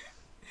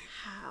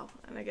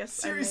 And I guess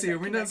seriously, are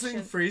we not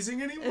saying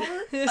phrasing anymore?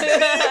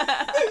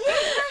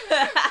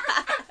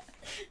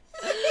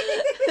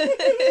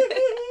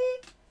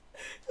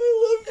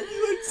 I love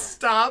he like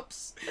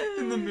stops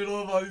in the middle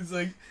of all these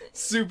like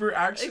super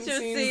action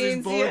scenes.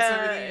 There's bullets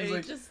and everything. He's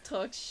like, just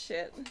talks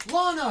shit.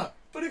 Lana,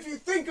 but if you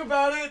think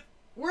about it,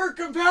 we're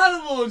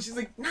compatible. And she's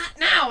like, not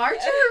now, Archer.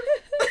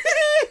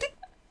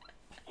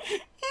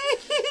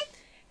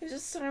 There's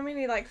just so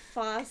many like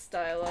fast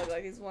dialogue,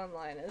 like these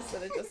one-liners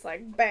that are just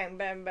like bam,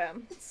 bam,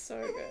 bam. It's so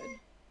good.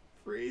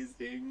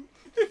 Phrasing.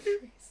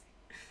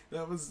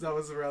 That was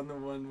around the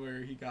one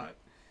where he got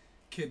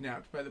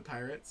kidnapped by the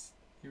pirates.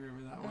 You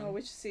remember that one? Oh,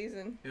 which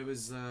season? It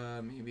was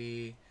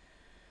maybe.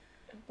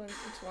 Which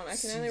one? I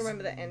can only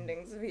remember the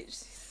endings of each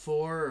season.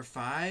 4 or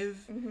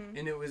 5,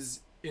 and it was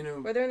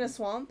Were they in a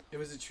swamp? It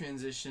was a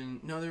transition.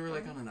 No, they were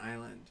like on an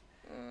island,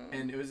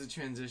 and it was a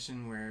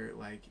transition where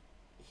like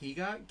he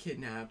got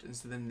kidnapped, and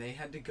so then they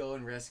had to go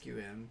and rescue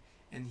him,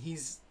 and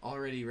he's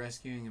already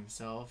rescuing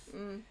himself,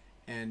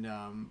 and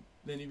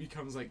then he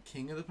becomes like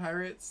king of the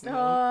pirates. No?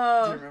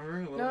 Oh, do you remember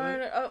a little bit?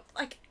 No. Oh,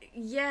 like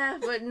yeah,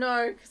 but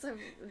no, because I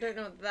don't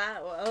know it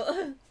that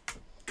well.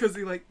 Because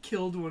he like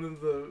killed one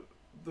of the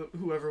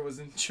whoever was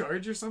in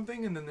charge or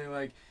something, and then they're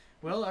like,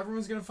 well,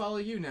 everyone's gonna follow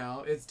you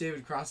now. It's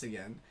David Cross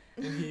again,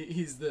 and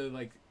he's the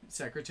like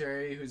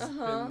secretary who's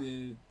been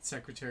the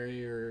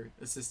secretary or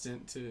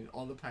assistant to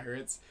all the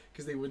pirates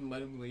because they wouldn't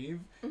let him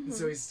leave, and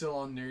so he's still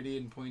all nerdy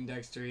and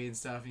Poindextery and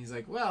stuff, and he's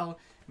like, well,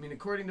 I mean,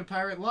 according to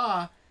pirate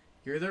law,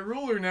 you're the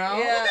ruler now.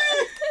 Yeah.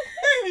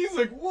 And he's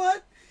like,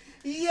 what?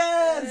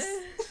 Yes.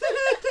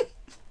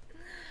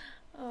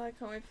 Oh, I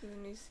can't wait for the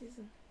new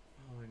season.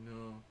 Oh, I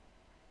know.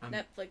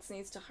 Netflix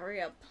needs to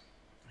hurry up.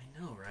 I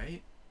know,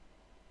 right?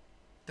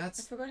 I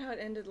forgot how it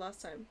ended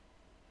last time.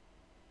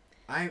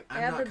 I'm I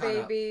have not a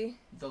baby.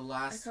 The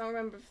last. I can't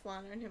remember if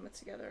Lana and him are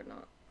together or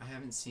not. I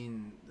haven't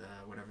seen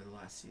whatever the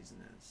last season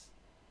is.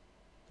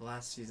 The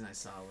last season I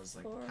saw was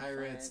like the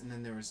pirates, and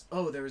then there was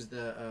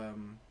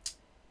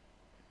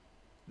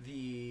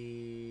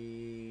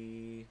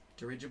the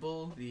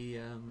dirigible, the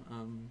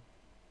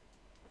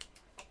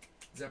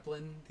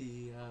Zeppelin,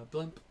 the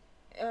blimp.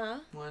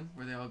 One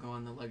where they all go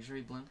on the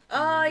luxury blimp.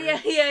 Oh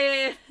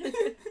yeah.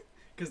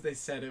 Because they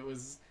said it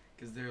was.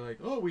 Because they're like,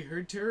 oh, we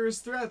heard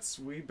terrorist threats.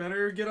 We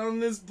better get on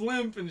this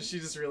blimp. And she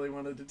just really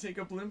wanted to take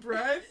a blimp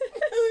ride.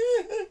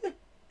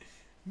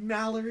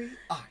 Mallory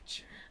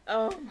Archer.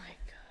 Oh, my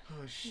God.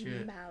 Oh,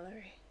 shit.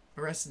 Mallory.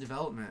 Arrested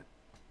Development.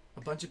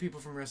 A bunch of people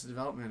from Arrested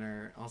Development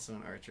are also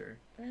in Archer.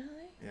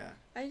 Really? Yeah.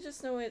 I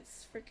just know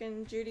it's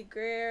freaking Judy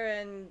Greer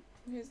and...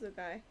 Who's the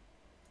guy?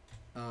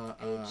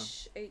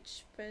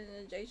 H.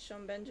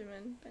 Sean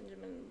Benjamin.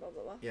 Benjamin, blah,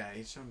 blah, blah. Yeah,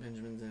 H. Sean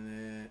Benjamin's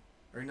in it.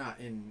 Or not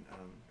in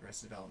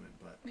Arrested Development,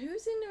 but...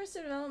 Who's in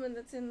Arrested Development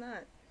that's in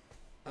that?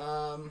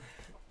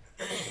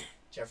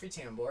 Jeffrey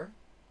Tambor.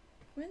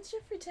 When's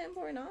Jeffrey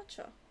Tambor in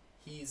Archer?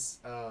 He's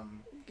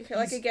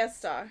like a guest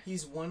star.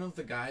 He's one of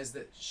the guys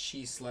that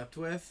she slept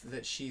with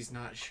that she's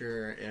not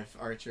sure if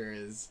Archer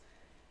is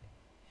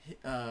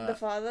the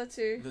father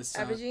to the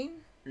son, Aubergine.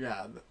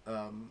 Yeah,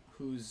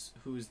 who's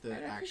the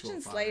actual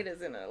Christian father.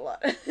 Slater's in it a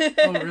lot.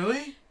 Oh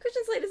really?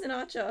 Christian Slater's in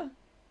Archer.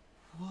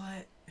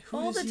 What?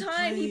 All the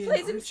time. He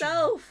plays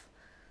himself.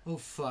 Oh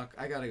fuck!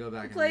 I gotta go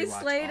back and plays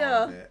rewatch Slater.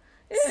 all of it.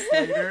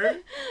 Slater.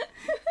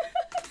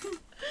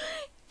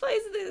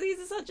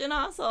 He's such an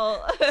asshole.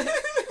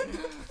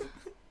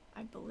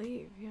 I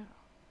believe, yeah.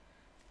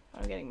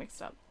 I'm getting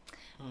mixed up.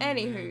 Oh,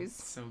 Anywho's.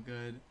 So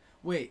good.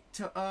 Wait,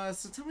 so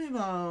tell me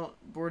about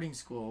boarding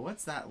school.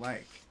 What's that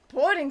like?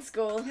 Boarding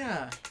school?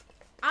 Yeah.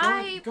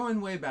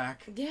 Going way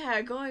back.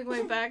 Yeah, going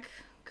way back.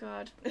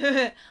 God.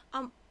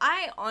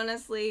 I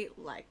honestly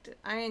liked it.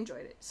 I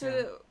enjoyed it.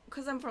 So,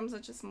 because I'm from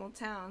such a small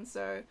town,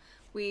 so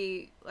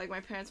my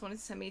parents wanted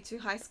to send me to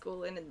high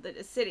school in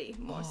the city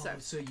more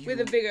with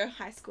a bigger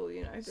high school,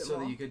 a bit so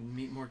more. that you could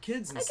meet more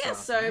kids and stuff. I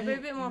guess so, right? but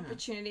a bit more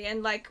opportunity.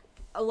 And,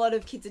 a lot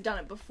of kids had done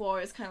it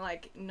before. It's kind of,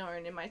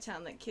 known in my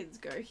town that kids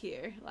go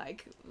here.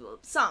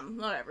 Some,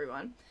 not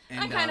everyone.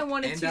 I kind of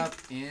wanted to... End up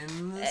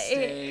in the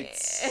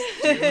States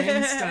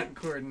doing stunt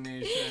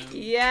coordination.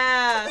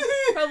 Yeah.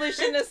 Probably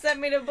shouldn't have sent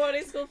me to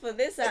boarding school for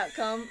this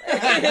outcome.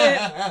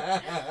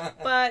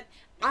 But...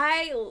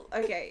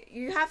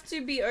 you have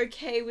to be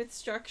okay with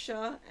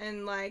structure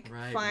and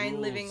fine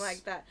rules. Living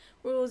like that.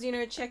 Rules,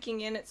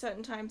 checking in at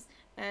certain times,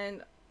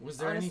 and was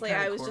there honestly, any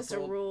kind I of was just a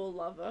rule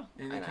lover,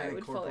 and I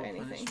would follow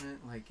anything.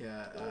 Like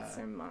not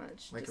so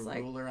much, like just a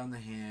ruler on the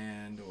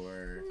hand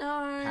or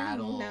no,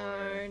 paddle.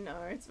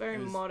 No, it's very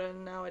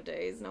modern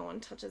nowadays. No one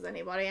touches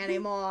anybody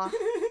anymore.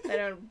 They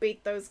don't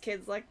beat those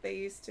kids like they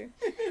used to.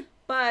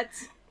 But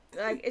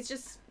it's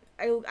just.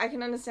 I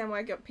can understand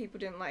why people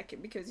didn't like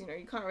it because, you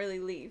can't really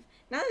leave.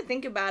 Now that I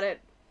think about it,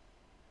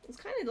 it's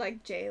kind of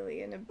like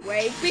jaily in a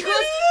way.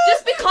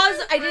 Just because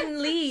I didn't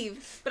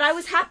leave. But I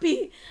was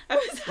happy. Wait,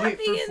 for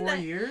 4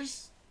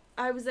 years?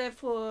 I was there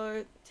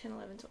for 10,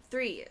 11, 12.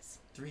 3 years.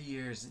 3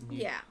 years?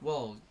 Yeah.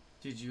 Well,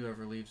 did you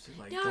ever leave to,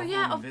 go home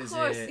and visit?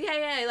 Course.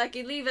 Yeah.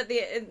 You leave at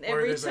every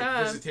or there's,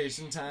 term.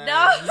 Visitation time.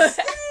 No. But,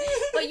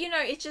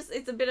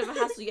 it's a bit of a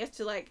hassle. You have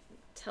to,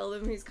 tell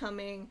them who's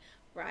coming.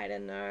 Write a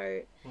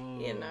note,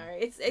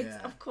 it's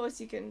of course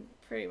you can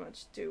pretty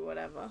much do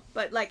whatever,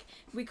 but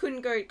we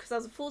couldn't go because I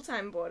was a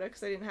full-time boarder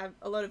because I didn't have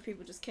a lot of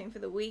people just came for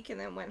the week and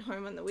then went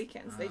home on the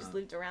weekends. They just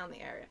lived around the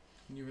area.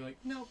 And you were like,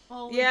 nope,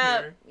 I'll live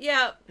here.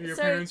 Yeah. And your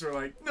parents were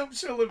like, nope,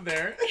 she'll live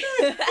there.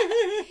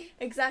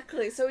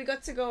 Exactly. So we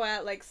got to go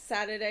out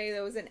Saturday.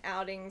 There was an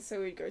outing, so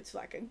we'd go to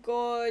a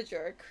gorge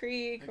or a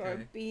creek or a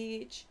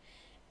beach.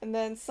 And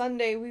then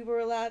Sunday, we were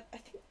allowed, I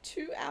think,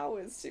 2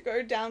 hours to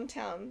go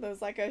downtown. There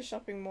was a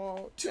shopping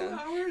mall. 2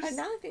 hours? And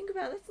now I think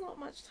about it, that's not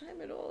much time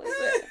at all, is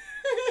it?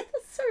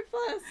 That's so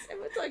fast. And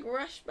we'd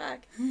rush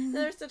back. And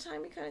the rest of the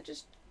time, we kind of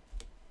just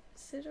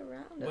sit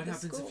around. What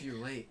happens if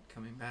you're late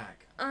coming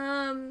back?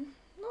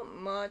 Not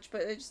much,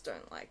 but they just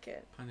don't like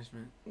it.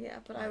 Punishment? Yeah,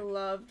 but I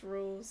loved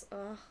rules.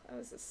 Oh, I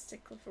was a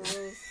stickler for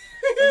rules.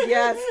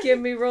 Yes, give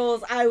me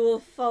rules. I will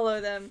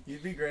follow them.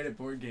 You'd be great at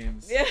board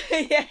games. Yeah.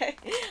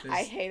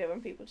 I hate it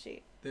when people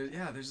cheat.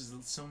 There's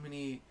so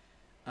many...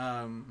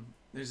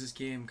 there's this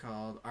game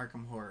called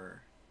Arkham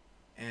Horror.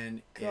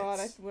 And God,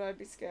 would I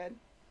be scared?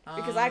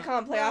 Because I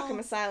can't play Arkham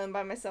Asylum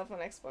by myself on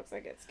Xbox. I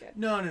get scared.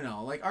 No.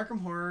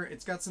 Arkham Horror,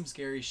 it's got some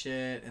scary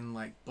shit and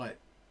but...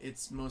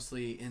 It's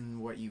mostly in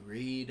what you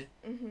read,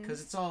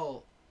 because it's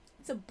all...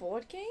 It's a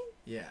board game?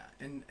 Yeah,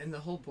 and the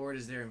whole board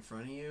is there in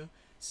front of you.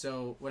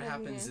 So what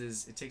happens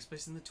is it takes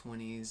place in the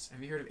 20s.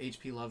 Have you heard of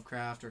H.P.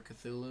 Lovecraft or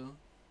Cthulhu?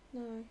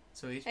 No.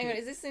 So H.P. Hang on,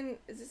 is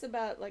this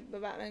about the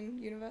Batman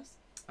universe?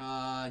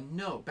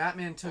 No.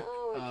 Batman took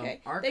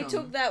Arkham. They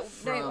took that.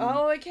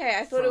 Okay.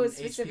 I thought it was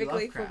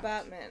specifically for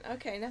Batman.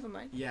 Okay, never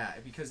mind. Yeah,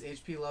 because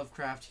H.P.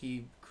 Lovecraft,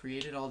 he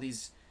created all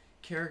these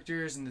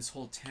characters in this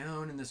whole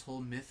town and this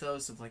whole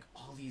mythos of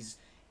all these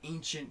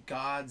ancient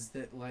gods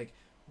that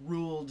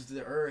ruled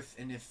the earth,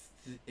 and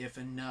if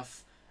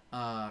enough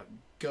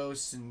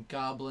ghosts and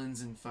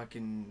goblins and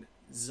fucking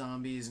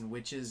zombies and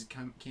witches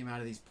came out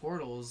of these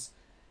portals,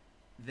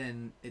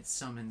 then it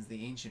summons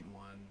the Ancient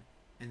One,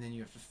 and then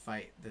you have to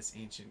fight this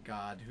ancient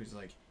god who's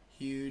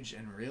huge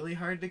and really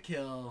hard to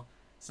kill.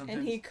 Sometimes...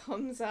 And he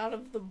comes out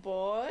of the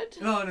board?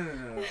 No.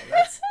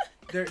 That's...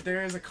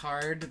 There is a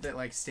card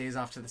that stays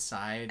off to the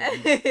side.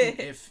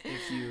 if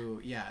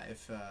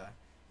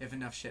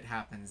enough shit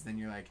happens, then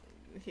you're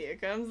here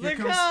comes the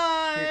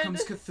card. Here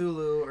comes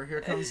Cthulhu, or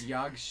here comes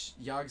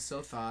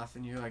Yog-Sothoth,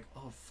 and you're like,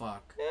 oh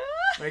fuck.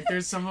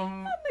 There's some of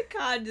them. The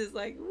card just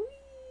wee.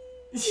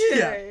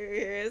 Yeah.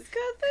 Here's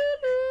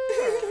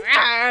Cthulhu.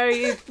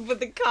 You put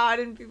the card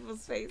in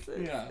people's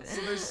faces. Yeah.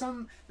 So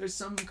there's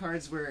some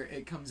cards where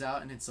it comes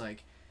out and it's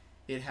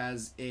it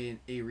has a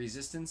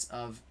resistance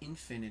of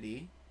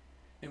infinity.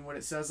 And what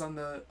it says on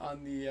the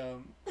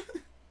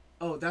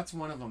oh, that's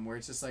one of them where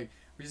it's just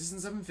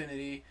resistance of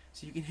infinity,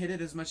 so you can hit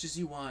it as much as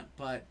you want,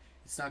 but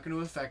it's not going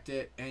to affect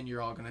it, and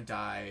you're all going to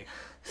die.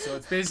 So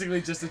it's basically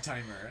just a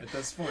timer at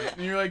this point.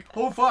 And you're like,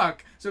 oh,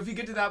 fuck. So if you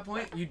get to that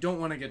point, you don't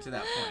want to get to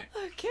that point.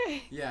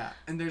 Okay. Yeah,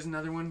 and there's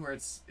another one where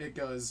it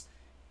goes,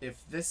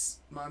 if this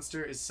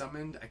monster is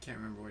summoned, I can't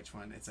remember which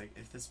one. It's like,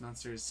 if this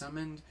monster is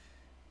summoned,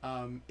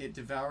 it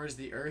devours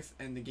the earth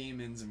and the game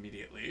ends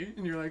immediately.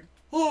 And you're like,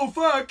 oh,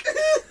 fuck.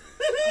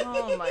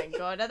 Oh, my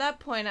God. At that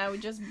point, I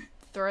would just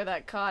throw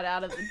that card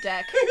out of the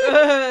deck.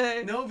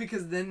 No,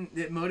 because then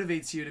it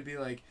motivates you to be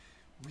like,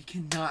 we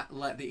cannot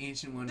let the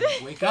Ancient One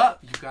wake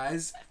up, you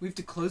guys. We have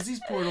to close these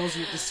portals.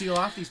 We have to seal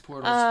off these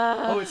portals.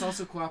 It's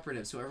also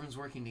cooperative, so everyone's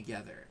working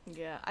together.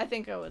 Yeah, I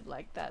think I would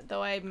like that.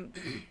 Though I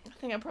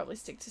think I'd probably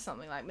stick to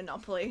something like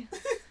Monopoly.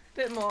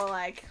 Bit more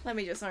like, let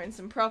me just own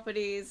some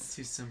properties. It's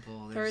too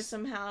simple. Throw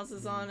some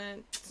houses on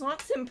it. It's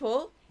not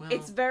simple. Well,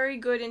 it's very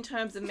good in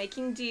terms of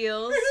making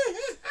deals.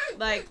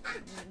 Like,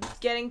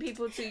 getting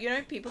people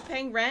to, people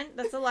paying rent.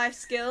 That's a life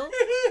skill.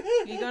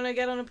 You're going to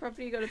get on a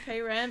property, you got to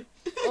pay rent.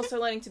 Also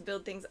learning to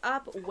build things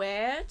up.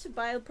 Where to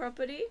buy a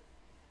property.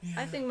 Yeah.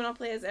 I think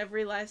Monopoly has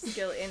every life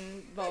skill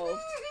involved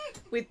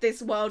with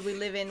this world we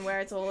live in where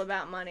it's all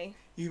about money.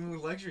 Even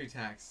with luxury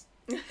tax.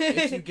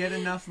 If you get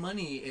enough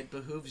money, it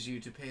behooves you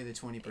to pay the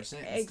 20%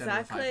 instead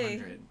of the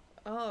 $500.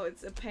 Oh,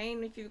 it's a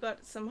pain if you've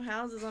got some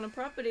houses on a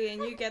property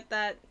and you get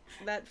that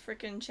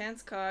frickin'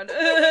 chance card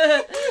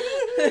that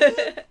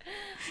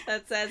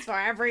says for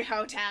every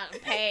hotel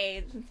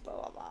paid, blah,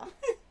 blah, blah.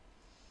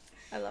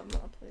 I love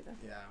Monopoly, though.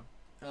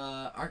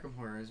 Yeah. Arkham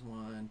Horror is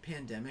one.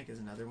 Pandemic is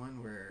another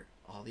one where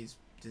all these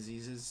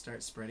diseases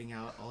start spreading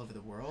out all over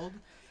the world,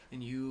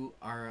 and you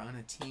are on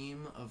a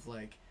team of,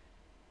 like,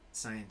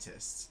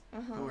 scientists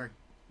who are,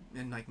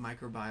 and like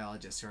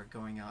microbiologists who are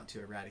going out to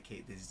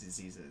eradicate these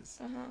diseases.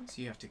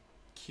 So you have to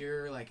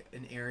cure like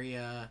an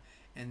area,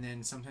 and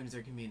then sometimes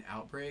there can be an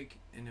outbreak,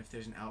 and if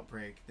there's an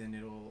outbreak, then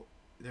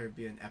there'd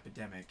be an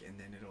epidemic, and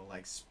then it'll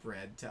like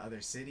spread to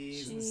other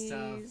cities and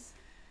stuff.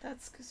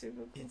 That's super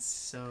cool. It's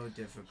so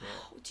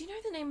difficult. Do you know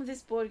the name of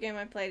this board game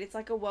I played? It's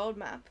like a world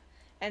map,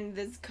 and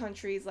there's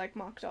countries like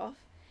marked off,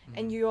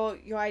 and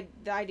the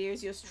idea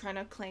is you're just trying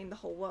to claim the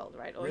whole world,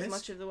 right? Or Risk? as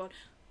much of the world.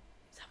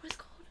 Is that what it's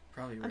called?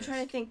 Probably Risk. I'm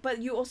trying to think, but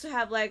you also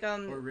have like or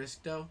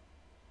Risk Dough.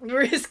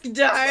 Risk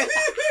Dough.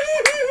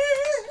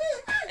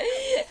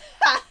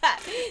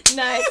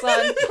 Nice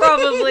one.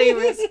 Probably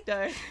Risk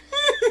Dough.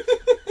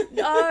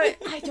 No,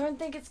 I don't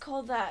think it's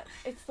called that.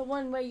 It's the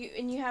one where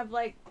you have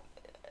like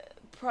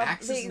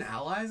Axis and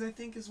Allies, I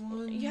think, is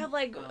one. You have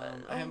like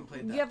I haven't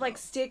played that. You have like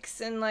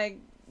sticks and like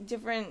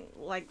different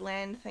like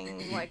land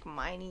things, like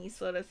miney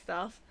sort of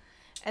stuff,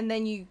 and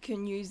then you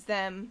can use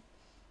them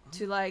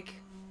to like.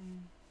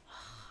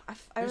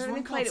 I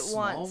only played it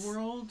once. Small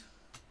World.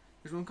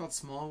 There's one called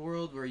Small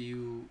World where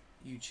you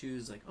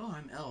choose like, oh,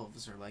 I'm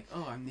elves, or like,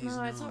 oh, I'm these.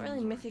 No, it's not really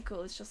or...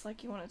 mythical. It's just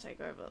like you want to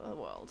take over the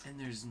world. And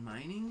there's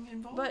mining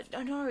involved. But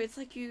no, it's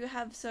like you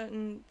have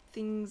certain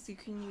things you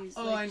can use.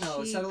 Oh, like I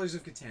know. sheep. Settlers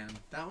of Catan.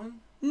 That one.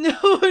 No.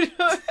 God,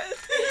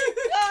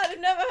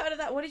 I've never heard of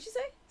that. What did you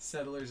say?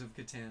 Settlers of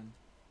Catan.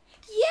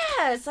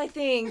 Yes, I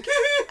think.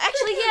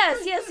 Actually,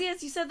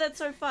 yes. You said that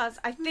so fast.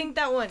 I think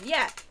that one.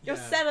 Yeah, you're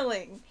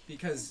settling.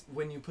 Because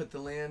when you put the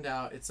land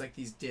out, it's like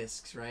these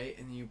discs, right?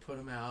 And you put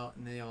them out,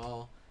 and they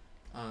all,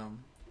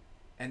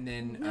 and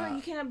then. No,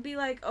 you can be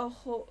like a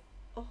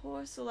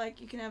horse, or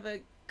like you can have a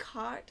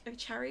cart, a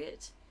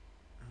chariot.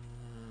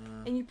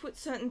 And you put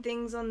certain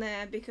things on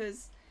there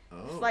because,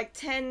 like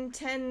 10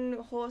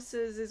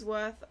 horses is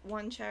worth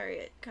one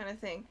chariot, kind of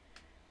thing.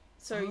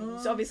 So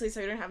obviously,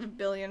 so you don't have a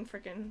billion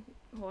freaking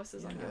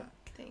horses on your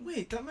thing.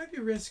 Wait, that might be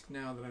Risk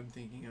now that I'm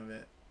thinking of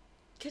it.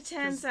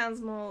 Catan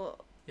sounds more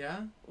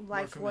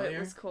like more what it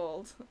was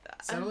called.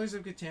 Settlers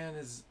of Catan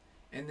is,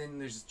 and then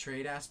there's a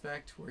trade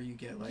aspect where you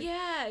get like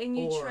and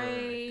you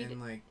trade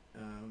and like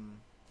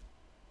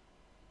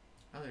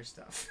other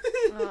stuff.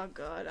 Oh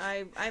god,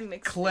 I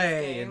mix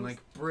clay and like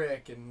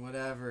brick and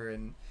whatever,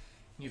 and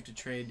you have to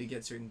trade to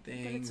get certain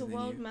things. But it's a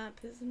world map,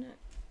 isn't it?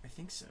 I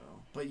think so.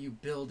 But you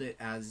build it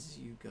as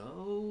you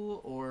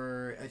go,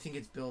 or I think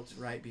it's built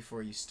right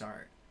before you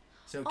start.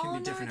 So it can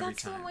be different every time. Oh, no,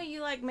 that's the one where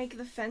you, like, make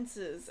the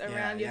fences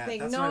around your thing.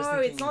 That's no,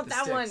 it's not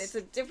that one. It's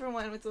a different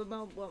one with the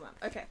world map.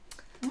 Okay.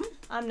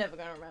 I'm never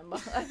going to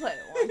remember. I played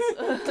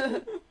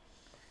it once.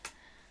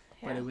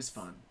 But it was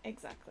fun.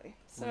 Exactly.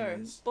 So,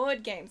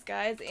 board games,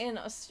 guys, in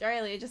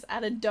Australia, just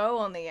add a dough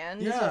on the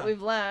end is what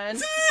we've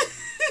learned.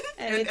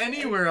 And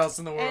anywhere else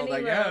in the world,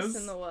 I guess. Anywhere else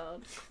in the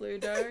world.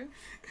 Cluedo.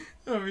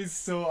 That would be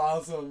so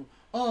awesome.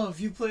 Oh, have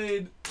you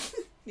played...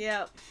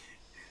 Yep.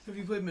 Have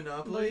you played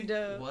Monopoly?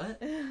 Ludo.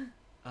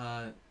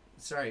 What?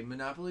 Sorry,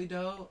 Monopoly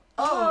Dough?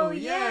 Oh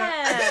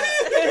yeah!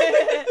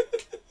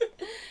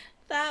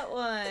 That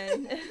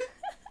one.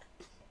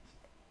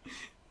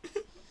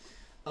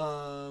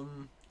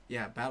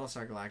 Yeah,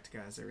 Battlestar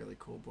Galactica is a really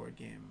cool board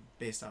game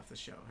based off the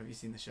show. Have you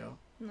seen the show?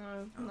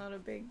 No, not a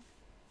big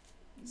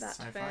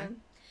Sci-fi?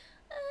 fan.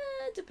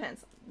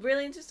 Depends.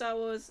 Really into Star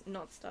Wars,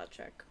 not Star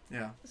Trek.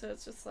 Yeah. So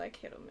it's just like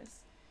hit or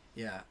miss.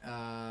 Yeah.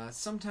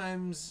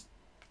 Sometimes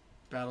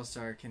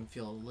Battlestar can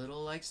feel a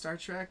little like Star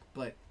Trek,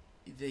 but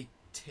they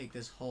take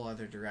this whole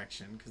other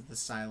direction because the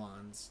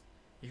Cylons.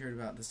 You heard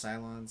about the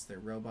Cylons? They're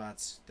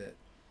robots that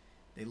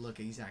they look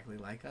exactly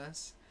like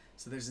us.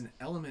 So there's an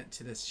element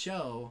to this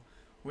show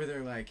where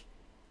they're like,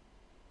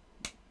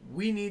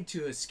 we need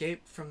to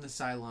escape from the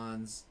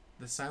Cylons.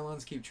 The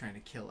Cylons keep trying to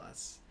kill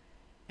us.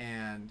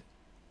 And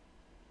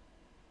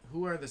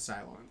who are the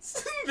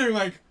Cylons? They're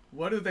like,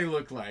 what do they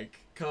look like?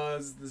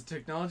 Because the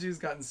technology has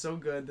gotten so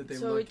good that they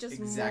look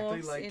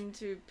exactly like...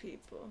 into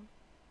people.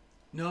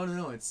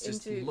 No. It's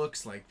just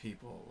looks like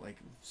people. Like,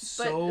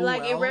 so But,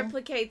 like, it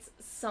replicates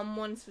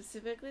someone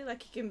specifically.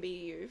 Like, it can be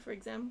you, for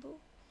example.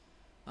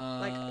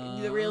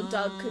 Like, the real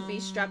Doug could be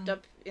strapped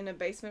up in a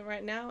basement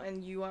right now,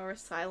 and you are a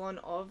Cylon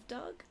of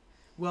Doug.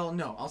 Well,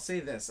 no. I'll say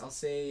this. I'll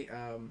say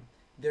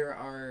there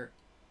are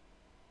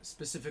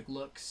specific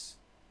looks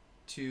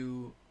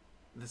to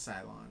the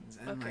Cylons.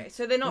 And okay,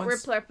 so they're not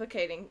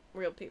replicating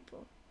real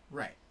people.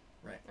 Right.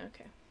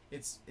 Okay.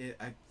 It's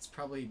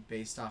probably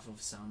based off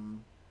of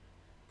some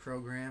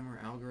program or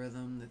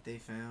algorithm that they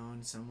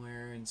found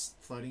somewhere and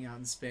floating out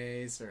in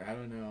space, or I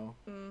don't know.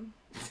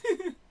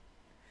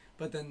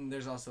 But then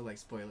there's also like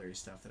spoilery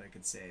stuff that I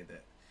could say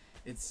that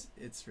it's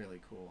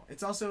really cool.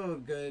 It's also a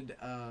good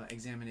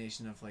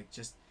examination of like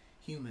just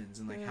humans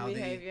and like how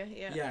behavior,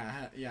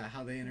 they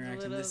how they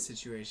interact in this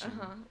situation.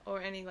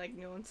 Or any like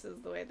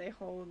nuances, the way they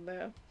hold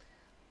their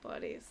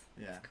bodies.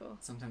 Yeah. That's cool.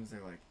 Sometimes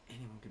they're like,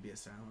 anyone could be a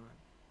Cylon.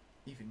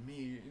 Even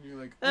me. And you're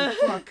like,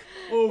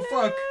 oh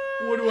fuck,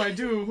 what do I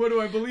do? What do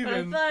I believe in?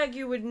 I feel like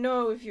you would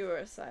know if you were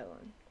a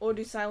Cylon. Or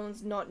do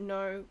Cylons not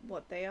know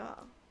what they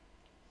are?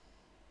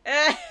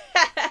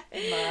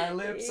 My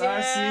lips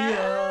are sealed.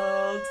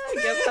 I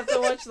guess I have to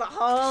watch the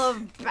whole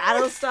of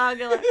Battlestar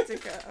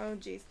Galactica. Oh,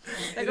 jeez.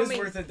 It is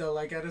worth it, though.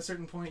 Like, at a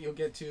certain point, you'll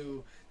get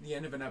to the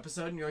end of an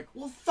episode, and you're like,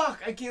 well,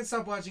 fuck, I can't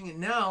stop watching it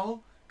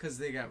now, because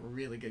they got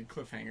really good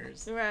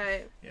cliffhangers.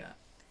 Right. Yeah.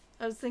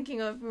 I was thinking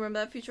of,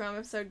 remember that Futurama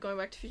episode, going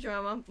back to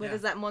Futurama, where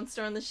there's that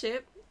monster on the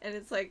ship, and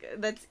it's like,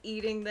 that's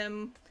eating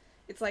them.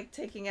 It's like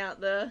taking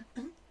out the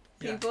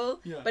people,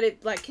 but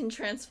it like can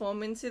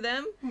transform into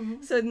them,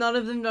 so none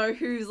of them know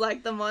who's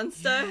like the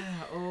monster.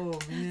 Yeah. Oh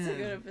man, it's a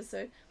good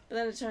episode. But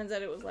then it turns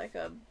out it was like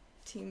a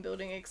team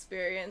building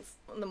experience,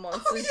 and the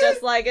monster's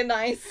just like a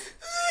nice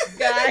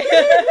guy. He's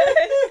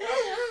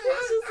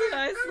just a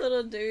nice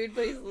little dude,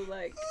 but he's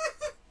like.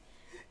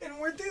 And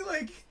weren't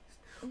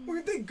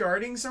they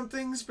guarding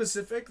something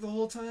specific the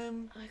whole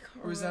time? I can't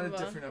remember. Or was that a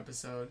different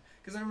episode?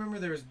 Because I remember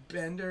there was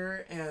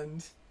Bender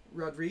and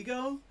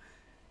Rodrigo.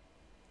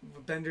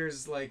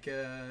 Bender's like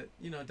a,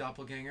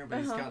 doppelganger, but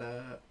he's got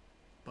a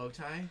bow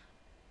tie.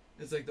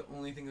 It's like the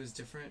only thing that was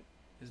different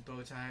is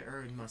bow tie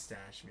or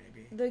mustache,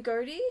 maybe. The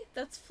goatee?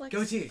 That's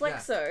Goatee,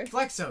 Flexo. Yeah.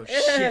 Flexo,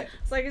 shit.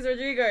 It's like it's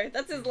Rodrigo.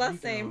 That's his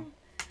last name.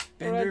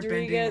 Bender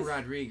Bending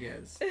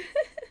Rodriguez.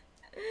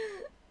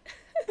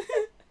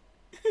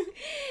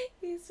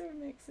 He's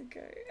from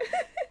Mexico.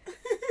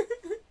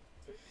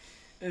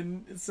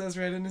 And it says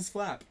right in his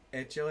flap,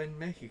 Hecho en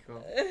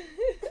Mexico.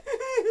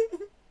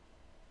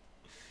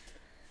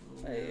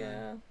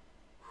 Yeah.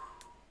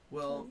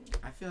 Well,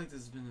 I feel like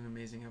this has been an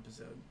amazing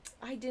episode.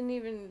 I didn't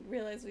even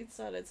realize we'd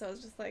started, so I was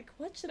just like,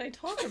 what should I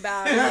talk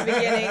about in the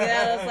beginning? And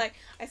I was like,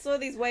 I saw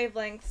these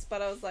wavelengths,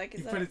 but I was like,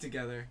 put it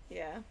together.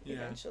 Yeah,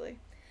 eventually.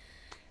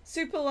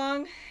 Super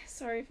long.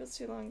 Sorry if it's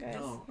too long, guys.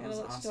 No, I had a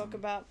lot to talk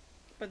about.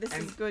 But this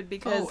is good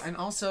because... Oh, and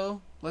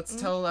also, let's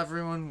tell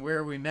everyone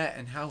where we met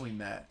and how we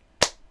met.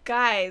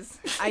 Guys,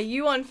 are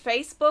you on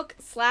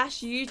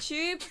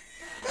Facebook/YouTube?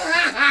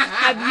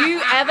 Have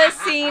you ever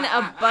seen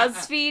a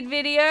BuzzFeed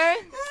video?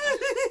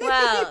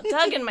 Well,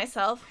 Doug and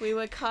myself, we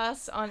were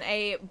cast on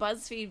a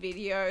BuzzFeed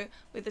video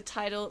with the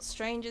title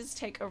Strangers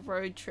Take a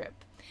Road Trip.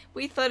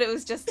 We thought it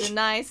was just a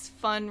nice,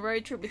 fun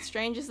road trip with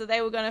strangers that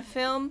they were going to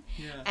film.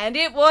 Yeah. And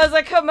it was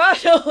a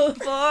commercial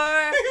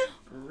for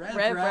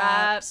Rev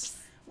Raps.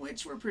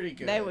 Which were pretty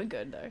good. They were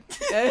good, though.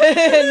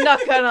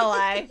 Not gonna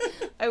lie.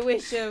 I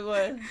wish it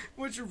was.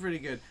 Which were pretty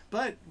good.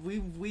 But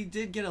we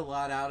did get a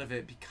lot out of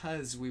it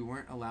because we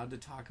weren't allowed to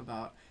talk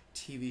about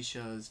TV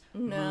shows,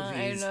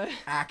 movies,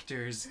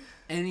 actors,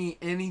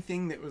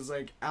 anything that was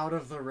like out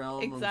of the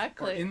realm of,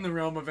 or in the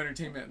realm of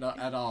entertainment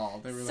at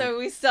all. They were so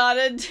we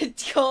started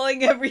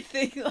calling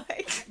everything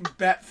like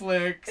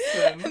Betflix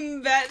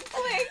and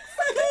Betflix.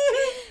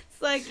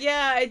 It's like,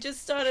 yeah, I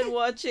just started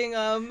watching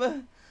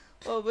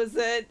what was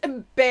it?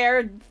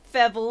 Bear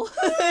Fevil.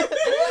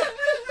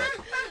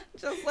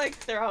 Just like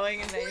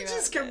throwing a name. We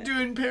just kept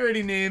doing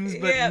parody names,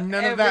 but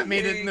none of that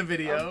made it in the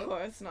video. Of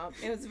course not.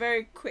 It was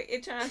very quick.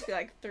 It turned out to be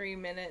like 3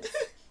 minutes.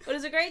 But it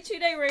was a great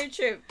 2-day road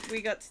trip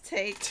we got to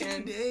take.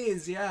 2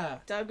 days, yeah.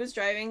 Doug was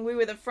driving. We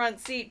were the front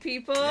seat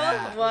people.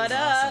 Yeah, what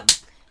up?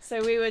 Awesome.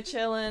 So we were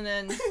chilling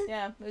and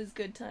yeah, it was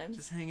good times.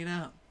 Just hanging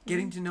out.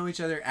 Getting to know each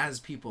other as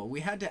people.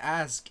 We had to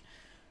ask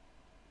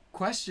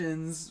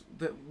questions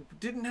that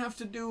didn't have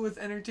to do with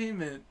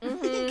entertainment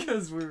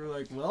because we were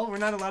like, well, we're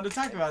not allowed to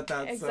talk about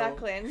that.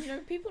 Exactly.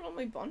 And people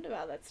normally bond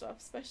about that stuff,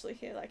 especially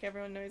here. Like,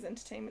 everyone knows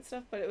entertainment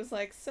stuff, but it was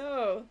like,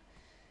 so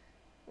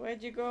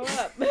where'd you grow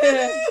up?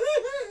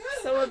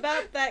 So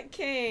about that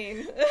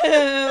cane,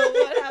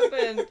 what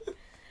happened?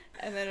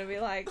 And then it'd be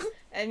like,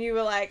 and you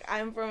were like,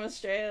 I'm from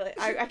Australia.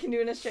 I can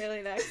do an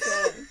Australian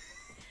accent.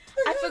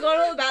 I forgot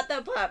all about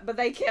that part, but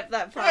they kept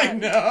that part. I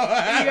know.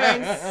 You're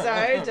going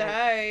so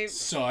dope.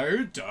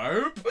 So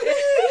dope.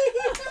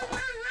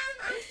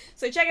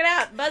 So check it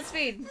out,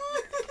 BuzzFeed.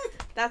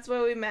 That's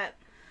where we met.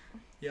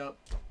 Yep.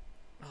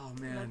 Oh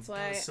man, that's why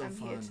that was so I'm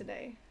fun. here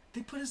today.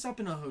 They put us up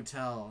in a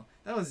hotel.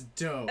 That was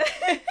dope.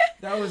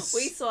 That was.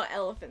 We saw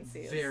elephant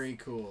seals. Very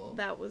cool.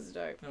 That was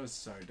dope. That was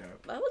so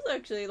dope. That was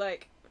actually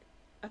like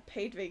a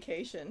paid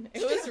vacation.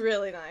 It was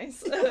really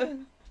nice.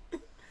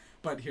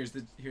 But here's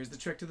the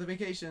trick to the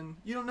vacation.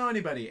 You don't know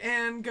anybody,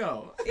 and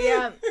go.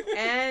 Yeah,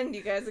 and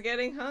you guys are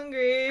getting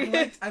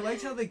hungry. I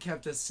liked how they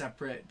kept us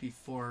separate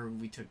before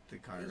we took the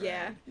car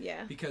ride.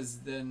 Yeah. Because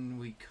then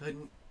we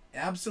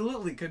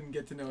absolutely couldn't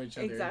get to know each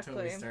other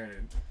until we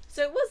started.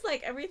 So it was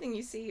like everything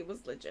you see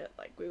was legit.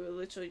 Like we were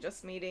literally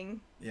just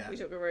meeting. Yeah. We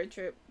took a road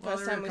trip. Well,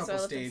 First time we saw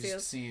elephant staged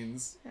seals.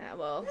 scenes. Yeah,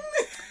 well,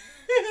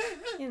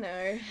 you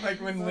know. Like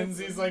when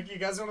Lindsay's like, "You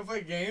guys want to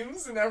play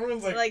games?" and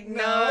everyone's like,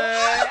 no.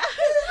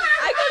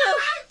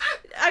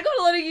 I got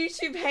a lot of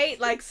YouTube hate.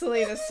 Like,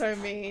 Selena's so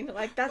mean.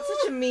 Like, that's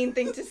such a mean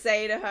thing to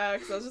say to her.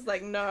 Because I was just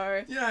like,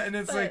 no. Yeah, and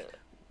it's like,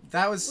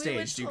 that was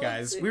staged, you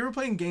guys. We were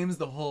playing games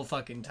the whole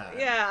fucking time.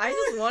 Yeah, I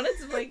just wanted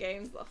to play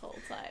games the whole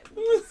time. It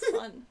was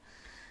fun.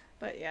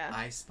 But yeah.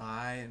 I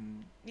Spy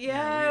and...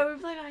 Yeah, we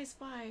played I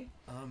Spy.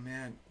 Oh,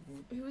 man.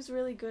 He was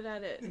really good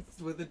at it.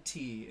 It's with a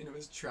T, and it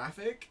was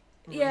Traffic.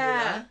 Remember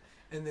yeah. that?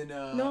 And then,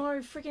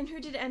 no, freaking who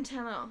did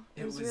Antenna?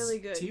 It was really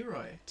good.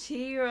 T-Roy.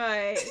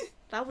 T-Roy.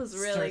 That was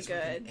really Starts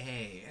good. With an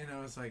A, and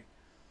I was like,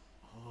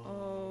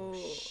 oh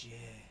shit.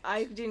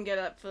 I didn't get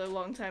up for a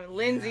long time.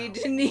 Lindsay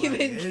didn't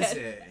even get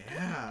it.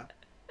 Yeah.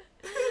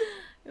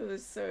 It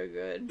was so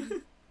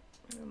good.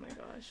 Oh my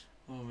gosh.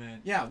 Oh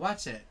man. Yeah,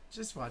 watch it.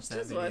 Just watch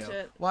that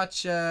video.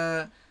 Watch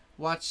it.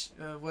 Watch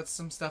what's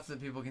some stuff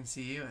that people can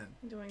see you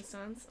in. Doing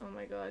stunts? Oh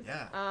my god.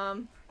 Yeah.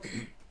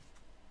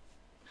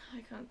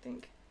 I can't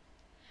think.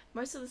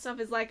 Most of the stuff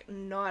is like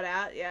not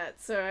out yet,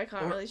 so I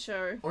can't really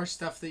show. Or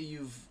stuff that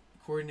you've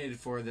coordinated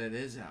for that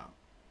is out.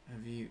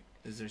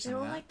 Is there some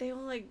of that? They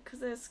all like, because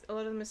there's a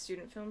lot of them are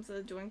student films that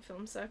are doing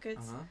film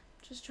circuits.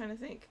 Just trying to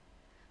think.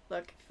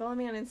 Look, follow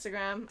me on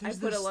Instagram. I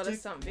put a lot of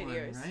stunt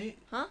videos. Right?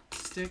 Huh?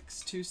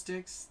 Sticks, 2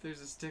 sticks.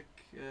 There's a stick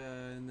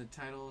in the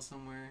title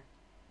somewhere.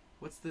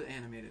 What's the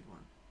animated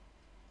one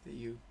that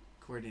you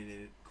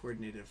coordinated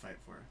a fight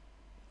for?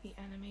 The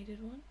animated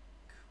one?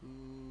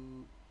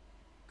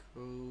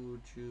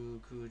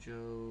 Cujo,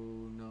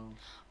 no.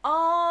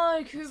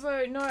 Oh,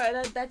 Kubo, no,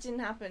 that didn't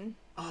happen.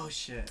 Oh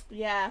shit.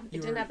 Yeah,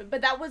 it didn't happen.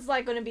 But that was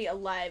like going to be a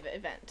live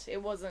event.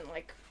 It wasn't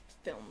like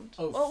filmed.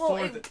 The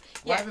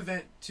live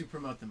event to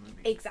promote the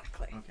movie.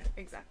 Exactly. Okay.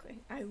 Exactly.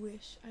 I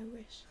wish. I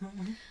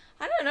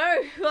don't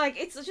know. Like,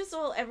 it's just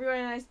all everywhere,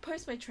 and I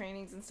post my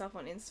trainings and stuff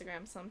on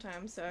Instagram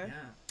sometimes, so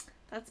yeah.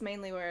 That's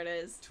mainly where it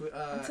is.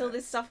 Until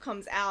this stuff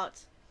comes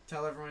out.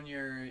 Tell everyone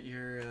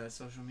your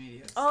social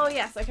media stuff. Oh,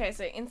 yes. Okay,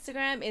 so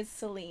Instagram is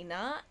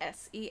Selena,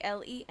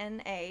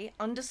 SELENA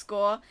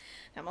 _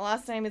 Now, my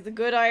last name is a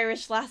good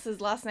Irish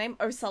lass's last name,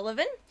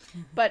 O'Sullivan.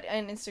 But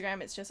on Instagram,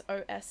 it's just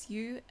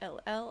OSULLIVAN.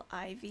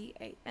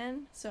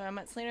 So I'm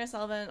at Selena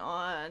O'Sullivan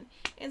on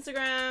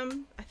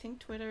Instagram. I think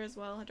Twitter as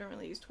well. I don't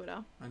really use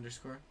Twitter.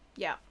 _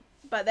 Yeah.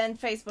 But then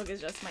Facebook is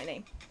just my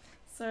name.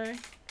 So,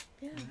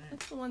 yeah,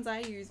 that's the ones I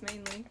use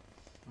mainly.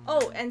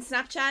 Oh, and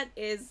Snapchat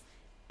is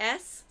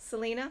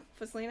Selena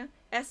for Selena.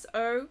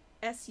 SOSULLY.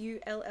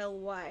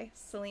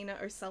 Selena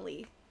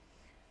O'Sully.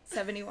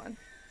 71.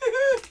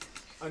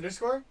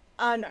 _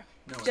 No.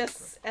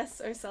 Just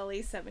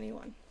SOSully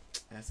 71.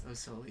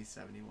 SOSully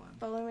 71.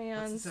 Follow me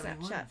on What's the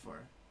 71 Snapchat. For?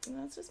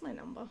 That's just my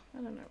number.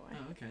 I don't know why.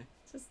 Oh, okay.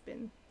 It's just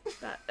been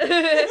that.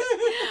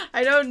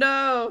 I don't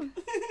know.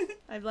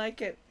 I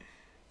like it.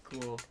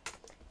 Cool.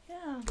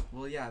 Yeah.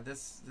 Well, yeah,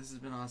 this has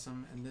been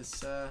awesome, and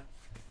this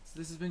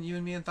has been You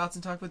and Me and Thoughts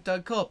and Talk with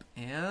Doug Culp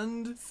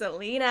and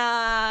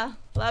Selena.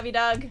 Love you,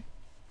 Doug.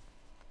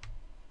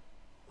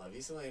 Love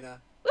you,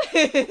 Selena.